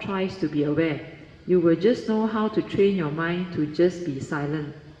thought tries to be aware. You will just know how to train your mind to just be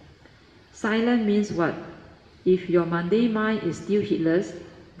silent. Silent means what? If your mundane mind is still heedless,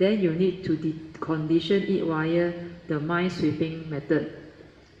 then you need to condition it via the mind sweeping method.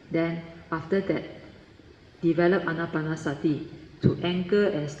 Then, after that, develop anapanasati to anchor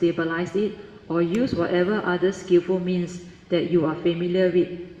and stabilize it, or use whatever other skillful means that you are familiar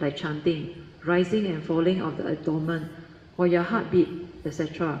with, like chanting, rising and falling of the abdomen, or your heartbeat,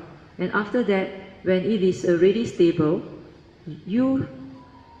 etc. And after that, when it is already stable, you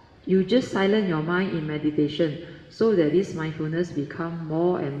just silence your mind in meditation so that this mindfulness becomes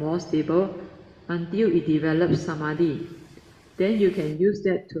more and more stable until it develops samadhi. Then you can use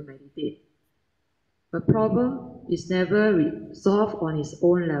that to meditate. A problem is never resolved on its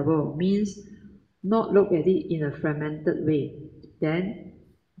own level, means not look at it in a fragmented way. Then,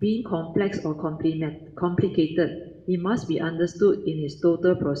 being complex or complicated, it must be understood in its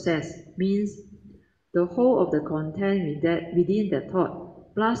total process, means the whole of the content within that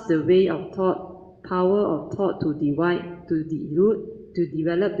thought, plus the way of thought, power of thought to divide, to delude, to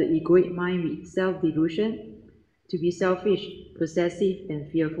develop the egoic mind with self-delusion, to be selfish, possessive,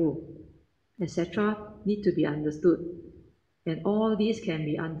 and fearful, etc., need to be understood. And all these can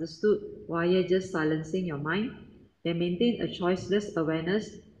be understood via just silencing your mind and maintain a choiceless awareness.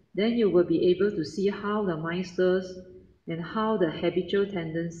 Then you will be able to see how the mind stirs and how the habitual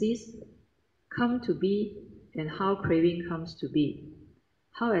tendencies come to be and how craving comes to be,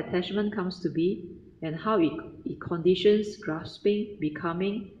 how attachment comes to be, and how it conditions grasping,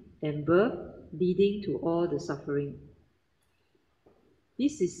 becoming, and birth, leading to all the suffering.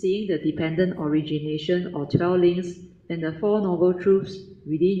 This is seeing the dependent origination or 12 links and the 4 noble truths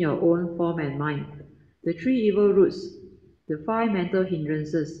within your own form and mind, the 3 evil roots, the 5 mental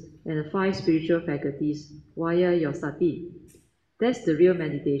hindrances, and the 5 spiritual faculties via your sati. That's the real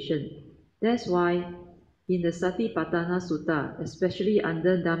meditation. That's why in the Satipatthana Sutta, especially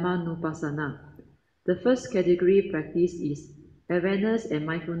under Dhammanupassana, the first category practice is awareness and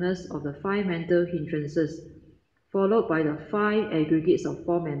mindfulness of the 5 mental hindrances, followed by the 5 aggregates of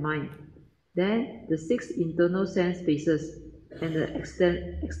form and mind, then the 6 internal sense spaces and the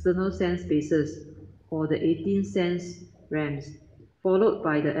external sense spaces, or the 18 sense realms, followed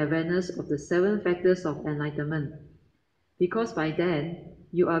by the awareness of the 7 factors of enlightenment. Because by then,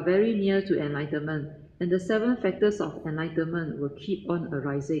 you are very near to enlightenment, and the 7 factors of enlightenment will keep on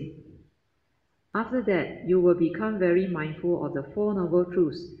arising. After that, you will become very mindful of the 4 noble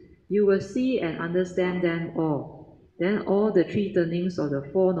truths. You will see and understand them all. Then all the 3 turnings of the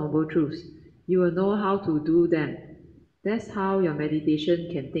 4 noble truths, you will know how to do them. That's how your meditation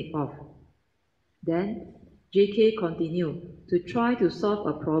can take off. Then, JK continue to try to solve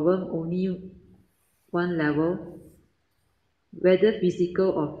a problem only one level, whether physical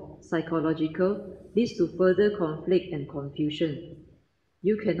or psychological, leads to further conflict and confusion.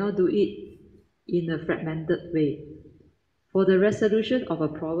 You cannot do it in a fragmented way. For the resolution of a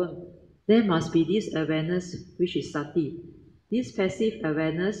problem, there must be this awareness, which is sati. This passive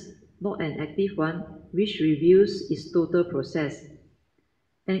awareness, not an active one, which reveals its total process.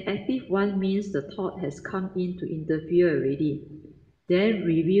 An active one means the thought has come in to interfere already. Then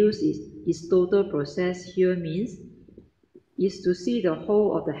reveals its total process here means is to see the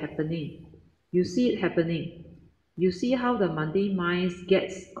whole of the happening. You see it happening. You see how the mundane mind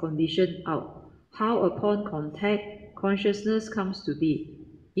gets conditioned out, how upon contact, consciousness comes to be.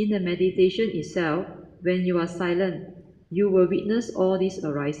 In the meditation itself, when you are silent, you will witness all this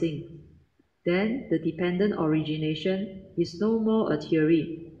arising. Then the dependent origination is no more a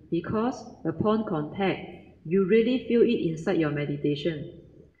theory, because upon contact, you really feel it inside your meditation.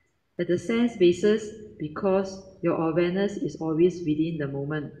 At the sense basis, because your awareness is always within the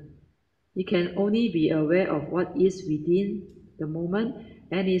moment. You can only be aware of what is within the moment,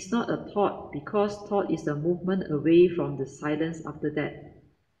 and it's not a thought, because thought is a movement away from the silence after that.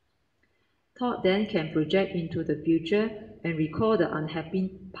 Thought then can project into the future and recall the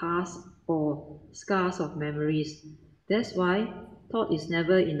unhappy past or scars of memories. That's why thought is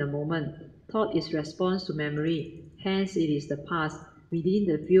never in the moment. Thought is response to memory, hence it is the past, within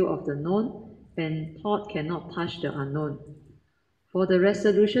the field of the known, and thought cannot touch the unknown. For the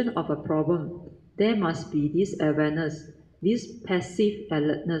resolution of a problem, there must be this awareness, this passive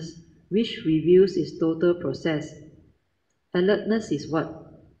alertness, which reveals its total process. Alertness is what?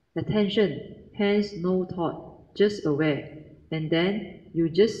 Attention, hence no thought, just aware. and then you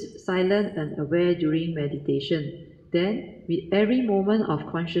just silent and aware during meditation. Then, with every moment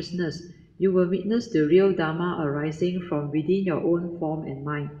of consciousness, you will witness the real Dharma arising from within your own form and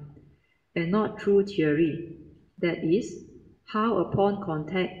mind, and not through theory. That is, how upon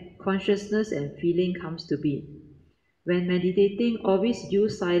contact, consciousness and feeling comes to be. When meditating, always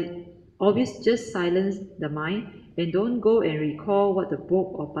just silence the mind and don't go and recall what the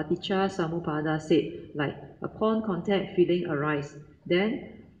book or Paticca Samuppada said, like upon contact feeling arise.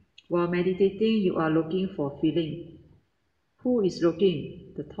 Then, while meditating, you are looking for feeling. Who is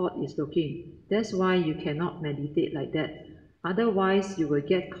looking? The thought is looking. That's why you cannot meditate like that. Otherwise, you will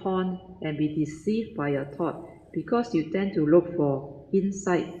get conned and be deceived by your thought, because you tend to look for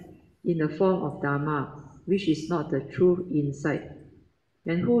insight in the form of Dharma, which is not the true insight.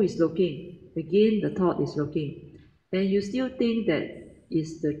 And who is looking? Again, the thought is looking. And you still think that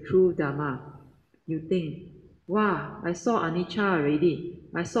is the true Dharma. You think, wow, I saw anicca already.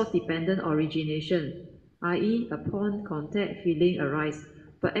 I saw dependent origination, i.e. upon contact feeling arise.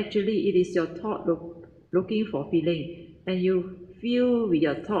 But actually it is your thought looking for feeling, and you feel with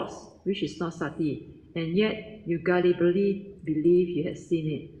your thoughts, which is not sati, and yet you gullibly believe you have seen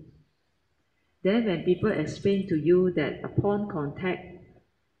it. Then when people explain to you that upon contact,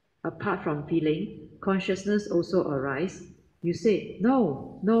 apart from feeling, consciousness also arises, you say,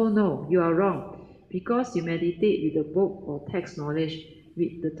 no, you are wrong, because you meditate with the book or text knowledge,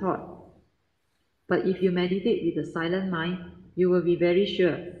 with the thought. But if you meditate with the silent mind, you will be very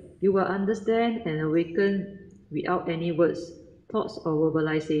sure. You will understand and awaken without any words, thoughts or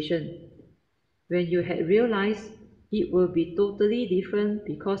verbalization. When you had realized, it will be totally different,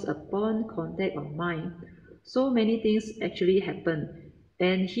 because upon contact of mind, so many things actually happen,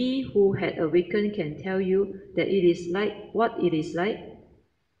 and he who had awakened can tell you that it is like what it is like,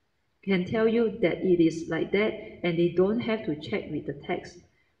 can tell you that it is like that, and they don't have to check with the text.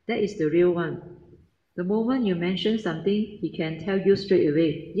 That is the real one. The moment you mention something, he can tell you straight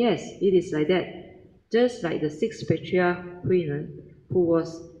away, yes, it is like that. Just like the sixth patriarch Huinan, who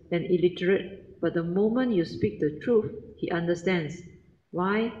was an illiterate, but the moment you speak the truth, he understands.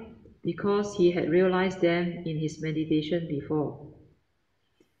 Why? Because he had realized them in his meditation before.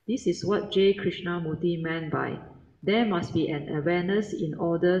 This is what J. Krishnamurti meant by, there must be an awareness in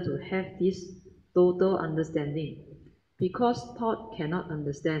order to have this total understanding, because thought cannot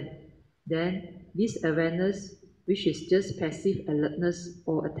understand. Then this awareness, which is just passive alertness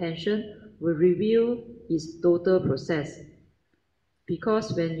or attention, will reveal its total process.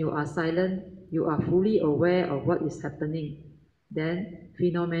 Because when you are silent, you are fully aware of what is happening. Then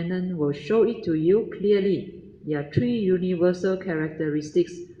phenomenon will show it to you clearly. There are three universal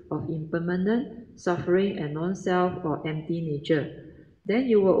characteristics of impermanent, suffering, and non-self or empty nature. Then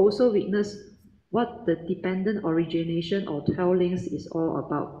you will also witness what the dependent origination or 12 links is all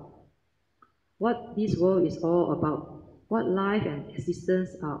about. What this world is all about, what life and existence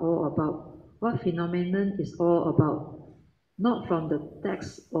are all about, what phenomenon is all about, not from the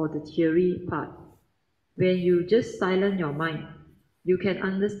text or the theory part. When you just silence your mind, you can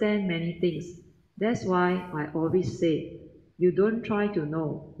understand many things. That's why I always say, you don't try to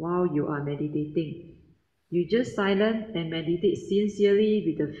know while you are meditating. You just silent and meditate sincerely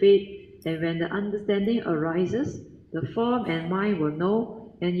with the faith, and when the understanding arises, the form and mind will know,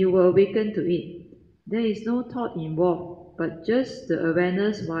 and you will awaken to it. There is no thought involved, but just the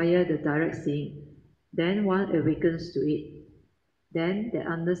awareness via the direct seeing. Then one awakens to it. Then the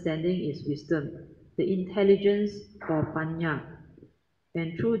understanding is wisdom, the intelligence or panya.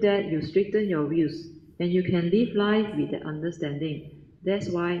 And through that you straighten your views, and you can live life with the understanding. That's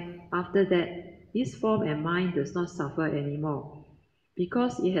why after that, this form and mind does not suffer anymore,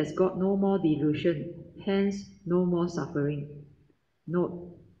 because it has got no more delusion, hence no more suffering.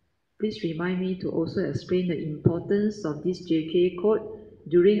 Note, please remind me to also explain the importance of this JK code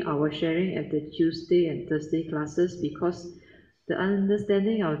during our sharing at the Tuesday and Thursday classes, because the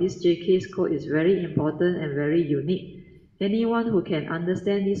understanding of this JK's code is very important and very unique. Anyone who can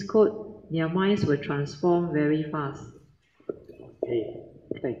understand this code, their minds will transform very fast. Okay,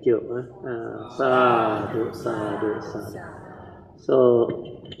 thank you. Sadhu, sadhu, sadhu.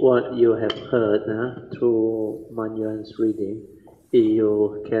 So, what you have heard through Manjuan's reading,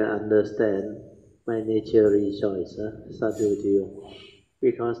 you can understand my nature rejoice, sadhu to you.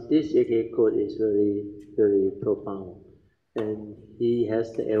 Because this JK code is very, very profound. And he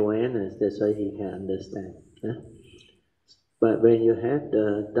has the awareness, that's why he can understand. But when you have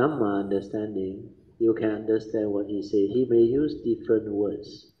the Dhamma understanding, you can understand what he says. He may use different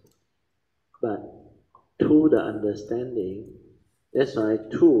words, but through the understanding, that's why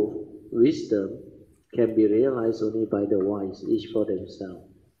through wisdom, can be realized only by the wise, each for themselves.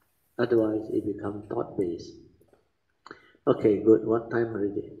 Otherwise, it becomes thought-based. Okay, good. What time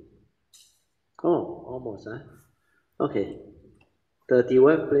already? Oh, almost, huh? Okay.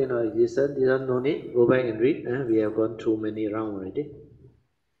 31 plane of existence, this one no need. Go back and read. We have gone through many rounds already.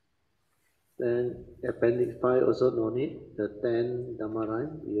 Then Appendix 5 also no need. The 10 Dhamma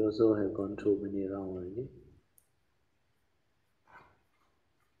rhyme, we also have gone through many rounds already.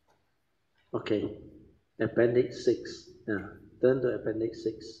 Okay, Appendix 6. Turn to Appendix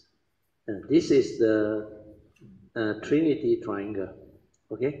 6. This is the Trinity triangle.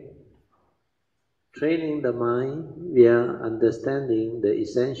 Okay? Training the mind via understanding the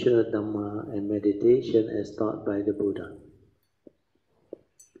essential Dhamma and meditation as taught by the Buddha.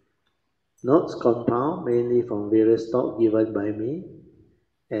 Notes compound mainly from various talks given by me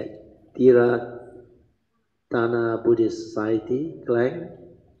at Tiratana Buddhist Society, Klang,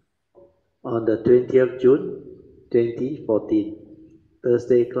 on the 20th June 2014.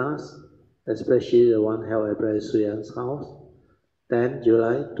 Thursday class, especially the one held at Brother Suyan's house, 10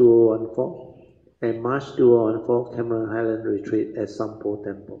 July 2014. And March 2014, Cameron Highland Retreat at Sampo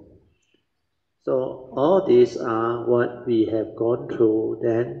Temple. So all these are what we have gone through.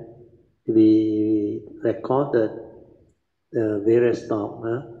 Then we recorded the various talks.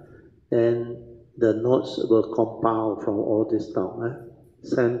 Then the notes were compiled from all this talk,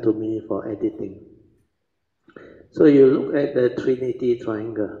 sent to me for editing. So you look at the Trinity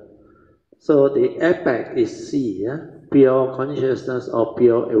triangle. So the apex is C, pure consciousness or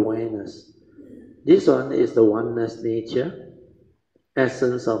pure awareness. This one is the oneness nature,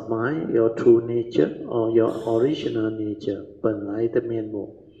 essence of mind, your true nature or your original nature, 本来的面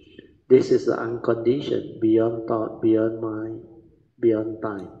目. This is the unconditioned, beyond thought, beyond mind, beyond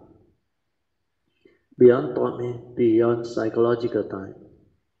time. Beyond thought means beyond psychological time.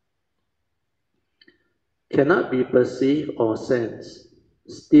 Cannot be perceived or sensed.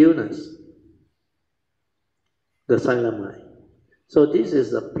 Stillness, the silent mind. So this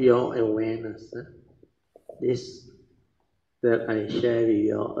is the pure awareness. This that I shared with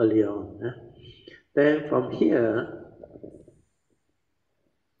you earlier on. Then from here,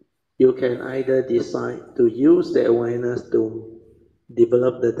 you can either decide to use the awareness to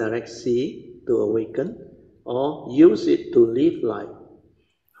develop the direct seeing, to awaken, or use it to live life.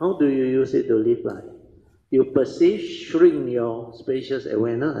 How do you use it to live life? You perceive, shrink your spacious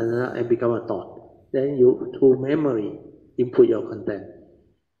awareness and become a thought. Then you, through memory, input your content.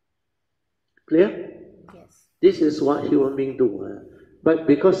 Clear? Yes. This is what human beings do. But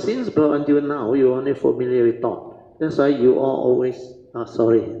because since birth until now, you're only familiar with thought. That's why you are always,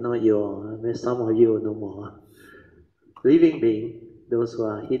 sorry, not you, some of you no more. Living beings, those who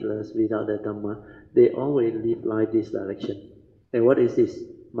are heedless without the Dhamma, they always live life this direction. And what is this?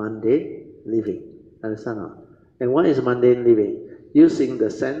 Mundane living. Understand? And what is mundane living? Using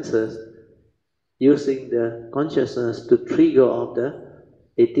the senses, using the consciousness to trigger off the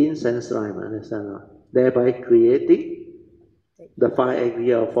 18 sense rhyme, understand? Thereby creating the 5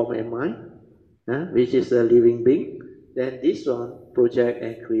 aggregate of form and mind, which is the living being. Then this one project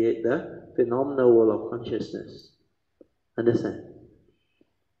and create the phenomenal world of consciousness. Understand?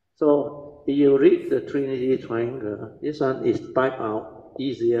 So if you read the Trinity triangle, this one is typed out,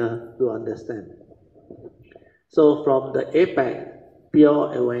 easier to understand. So from the apex,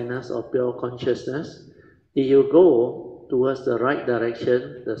 pure awareness or pure consciousness, if you go towards the right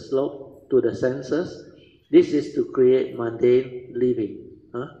direction, the slope to the senses, this is to create mundane living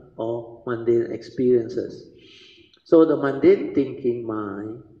or mundane experiences. So the mundane thinking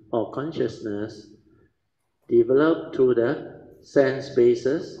mind or consciousness developed through the sense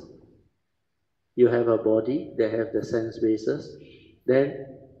bases. You have a body that have the sense bases. Then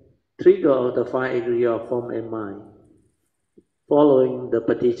trigger of the 5 aggregate of form and mind, following the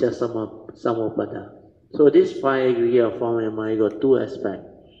Paticca Samuppada. So this 5 aggregate of form and mind got 2 aspects.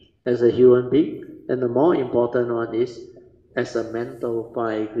 As a human being, and the more important one is as a mental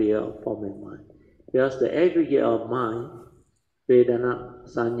 5 aggregate of form and mind. Because the aggregate of mind, Vedana,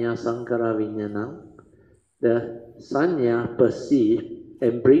 Sanya, Sankara, Vijnana, the Sanya perceive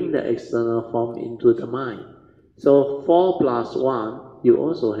and bring the external form into the mind. So 4 plus 1, you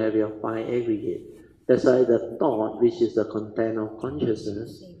also have your 5 aggregate. That's why the thought, which is the content of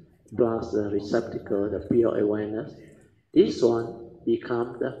consciousness, plus the receptacle, the pure awareness, this one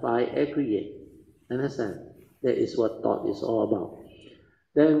becomes the 5 aggregate. Understand? That is what thought is all about.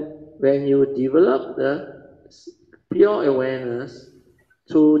 Then when you develop the pure awareness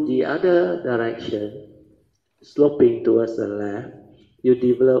through the other direction, sloping towards the left, you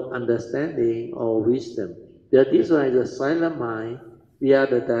develop understanding or wisdom. That this one is a silent mind via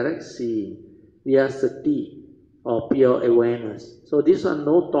the direct seeing. We are sati, or pure awareness. So this one,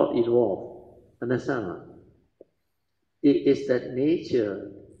 no thought involved. Understand? It is that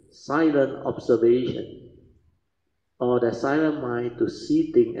nature, silent observation, or the silent mind to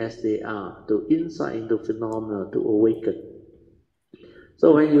see things as they are, to insight into phenomena, to awaken.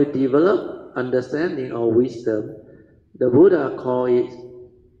 So when you develop understanding or wisdom, the Buddha called it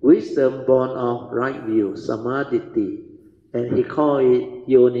wisdom born of right view, samadhi, and he called it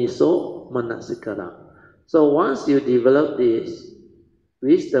yoniso manasikara. So once you develop this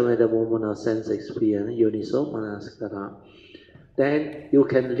wisdom at the moment of sense experience, yoniso manasikara, then you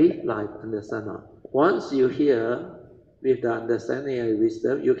can live life, understand? Once you hear with the understanding and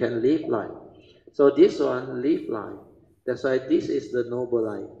wisdom, you can live life. So this one, live life. That's why this is the noble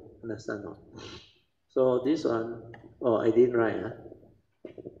life, understand? So this one, oh, I didn't write, huh?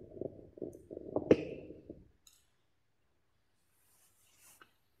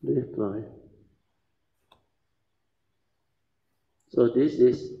 Live life. So this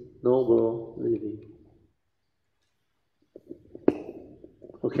is noble living.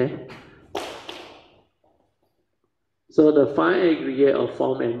 Okay? So the five aggregate of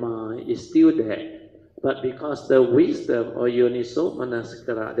form and mind is still there. But because the wisdom or yoniso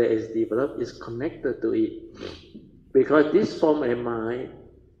manasikara that is developed is connected to it. Because this form and mind,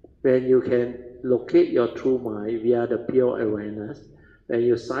 when you can locate your true mind via the pure awareness, when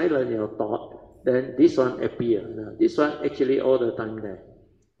you silence your thought, then this one appears. This one actually all the time there.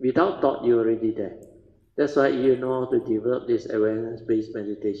 Without thought, you're already there. That's why you know to develop this awareness-based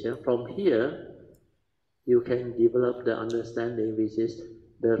meditation. From here, you can develop the understanding which is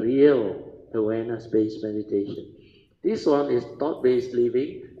the real awareness-based meditation. This one is thought-based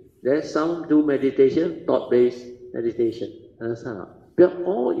living. There's some do meditation, thought-based meditation. They're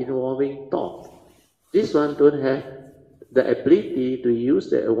all involving thought. This one don't have the ability to use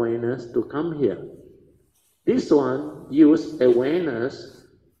the awareness to come here. This one use awareness,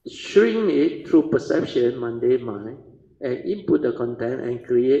 shrink it through perception, mundane mind, and input the content and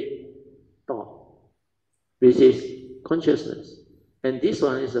create thought, which is consciousness. And this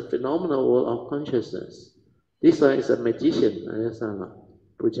one is a phenomenal world of consciousness. This one is a magician, understand?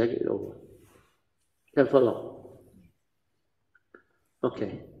 Project it over. Can follow?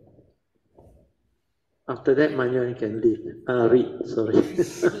 Okay. After that, Manya can read, sorry.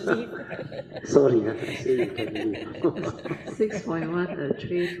 Sorry, I say you can read. 6.1, a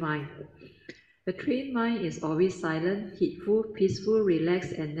trained mind. A trained mind is always silent, heedful, peaceful,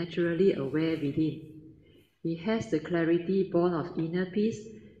 relaxed, and naturally aware within. He has the clarity born of inner peace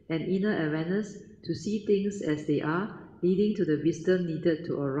and inner awareness to see things as they are, leading to the wisdom needed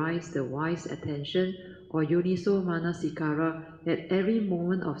to arise the wise attention or yoniso manasikara at every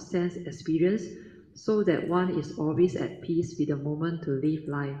moment of sense experience, so that one is always at peace with the moment to live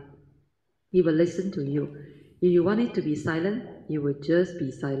life. He will listen to you. If you want it to be silent, it will just be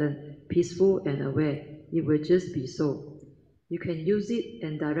silent, peaceful and aware. It will just be so. You can use it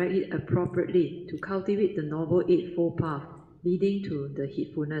and direct it appropriately to cultivate the Noble Eightfold Path, leading to the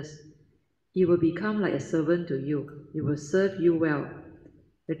heedfulness. It will become like a servant to you. It will serve you well.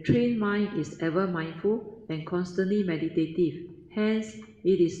 The trained mind is ever mindful and constantly meditative. Hence,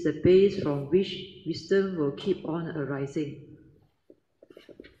 it is the base from which wisdom will keep on arising.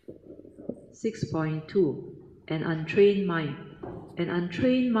 6.2. An untrained mind. An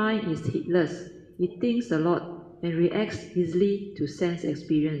untrained mind is heedless. It thinks a lot and reacts easily to sense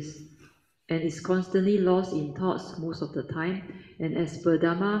experience, and is constantly lost in thoughts most of the time. And as per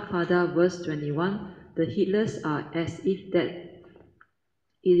Dhammapada verse 21, the heedless are as if that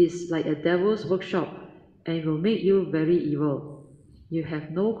it is like a devil's workshop and will make you very evil. You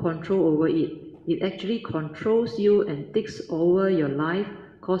have no control over it. It actually controls you and takes over your life,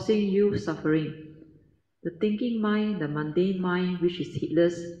 causing you suffering. The thinking mind, the mundane mind, which is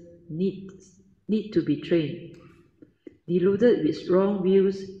heedless, need to be trained. Deluded with wrong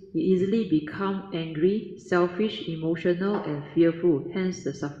views, it easily becomes angry, selfish, emotional, and fearful, hence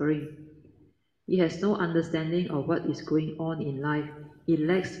the suffering. It has no understanding of what is going on in life. It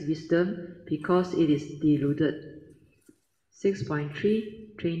lacks wisdom because it is deluded.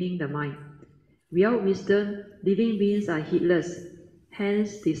 6.3. Training the mind. Without wisdom, living beings are heedless.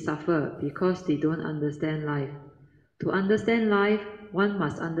 Hence, they suffer because they don't understand life. To understand life, one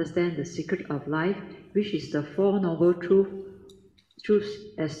must understand the secret of life, which is the Four Noble Truths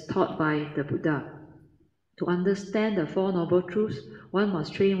as taught by the Buddha. To understand the Four Noble Truths, one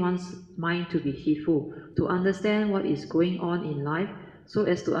must train one's mind to be heedful, to understand what is going on in life, so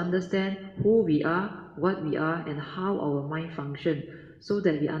as to understand who we are, what we are, and how our mind functions, so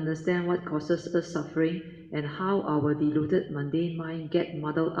that we understand what causes us suffering and how our deluded mundane mind get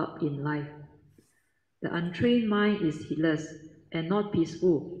muddled up in life. The untrained mind is heedless and not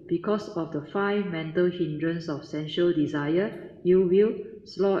peaceful because of the 5 mental hindrances of sensual desire, ill will,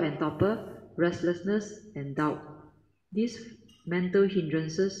 sloth and torpor, restlessness and doubt. These mental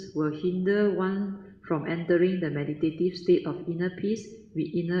hindrances will hinder one from entering the meditative state of inner peace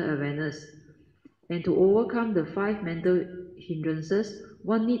with inner awareness. And to overcome the 5 mental hindrances,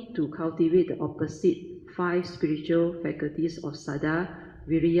 one needs to cultivate the opposite 5 spiritual faculties of Saddha,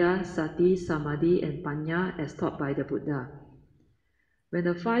 Viriya, Sati, Samadhi and Panya as taught by the Buddha. When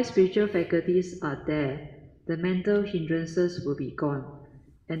the 5 spiritual faculties are there, the mental hindrances will be gone,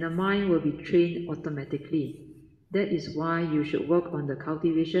 and the mind will be trained automatically. That is why you should work on the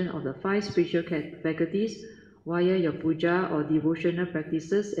cultivation of the 5 spiritual faculties via your puja or devotional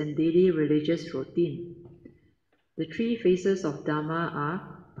practices and daily religious routine. The 3 phases of Dhamma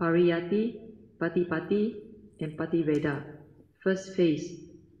are Pariyati, Patipati, and Pativeda. First phase,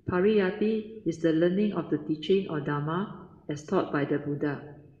 Pariyati is the learning of the teaching or Dhamma as taught by the Buddha.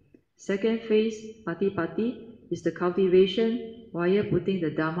 Second phase, Patipati, is the cultivation via putting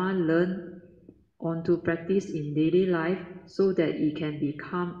the Dhamma learned onto practice in daily life so that it can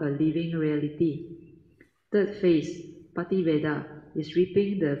become a living reality. Third phase, Pativeda, is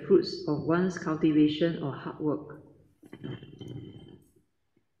reaping the fruits of one's cultivation or hard work.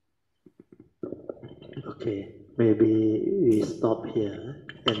 Okay, maybe we stop here.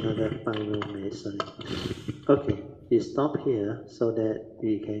 Another 5 minutes. Okay, we stop here so that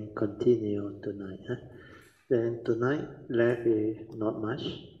we can continue tonight. Then tonight, left is not much.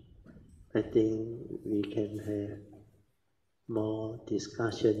 I think we can have more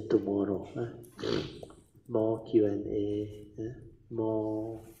discussion tomorrow, more Q&A,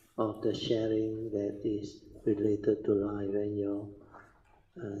 more of the sharing that is related to life and your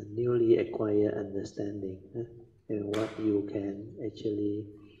newly acquired understanding, and what you can actually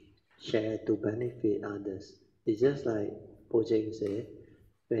share to benefit others. It's just like Po Cheng said,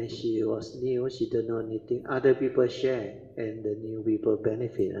 when she was new, she didn't know anything. Other people share, and the new people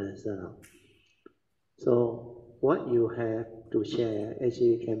benefit as well. So what you have to share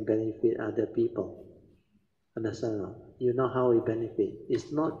actually can benefit other people. Understand? You know how it benefit.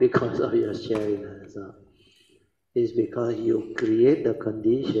 It's not because of your sharing as well. It's because you create the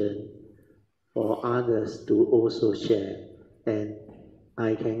condition for others to also share, and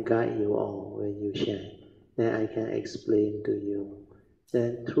I can guide you all when you share. Then I can explain to you.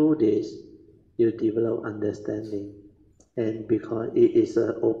 Then through this, you develop understanding, and because it is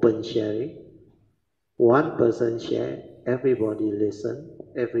an open sharing, one person share, everybody listen,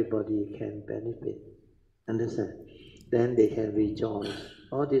 everybody can benefit. Understand? Then they can rejoice.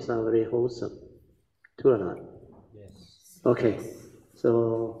 All these are very wholesome. True or not? Yes. Okay.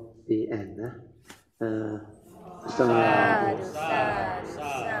 So the end. Sadhu, sadhu,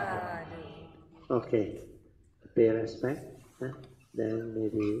 sadhu. Okay. Pay respect. Then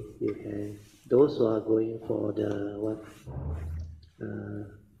maybe you can. Those who are going for the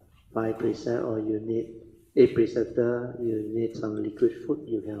 5 precept, or you need 8 preceptor, you need some liquid food,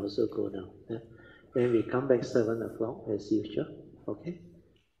 you can also go down. Then we come back 7 o'clock as usual. Okay?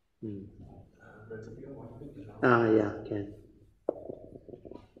 Yeah, can.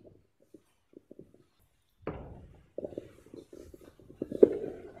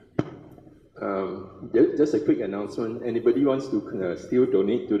 Just a quick announcement. Anybody wants to still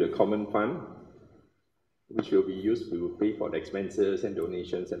donate to the common fund, which will be used to pay for the expenses and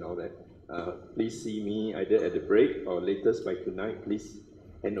donations and all that, please see me either at the break or latest by tonight. Please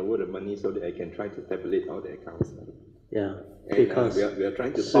hand over the money so that I can try to tabulate all the accounts. Yeah, and because we are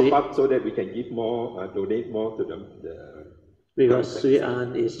trying to top up so that we can give more, donate more to the because Sui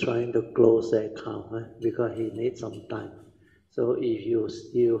An is trying to close the account because he needs some time. So if you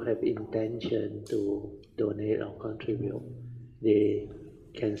still have intention to donate or contribute, they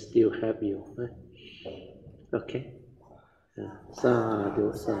can still help you. Okay?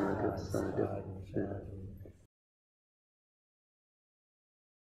 Sadhu, sadhu, sadhu.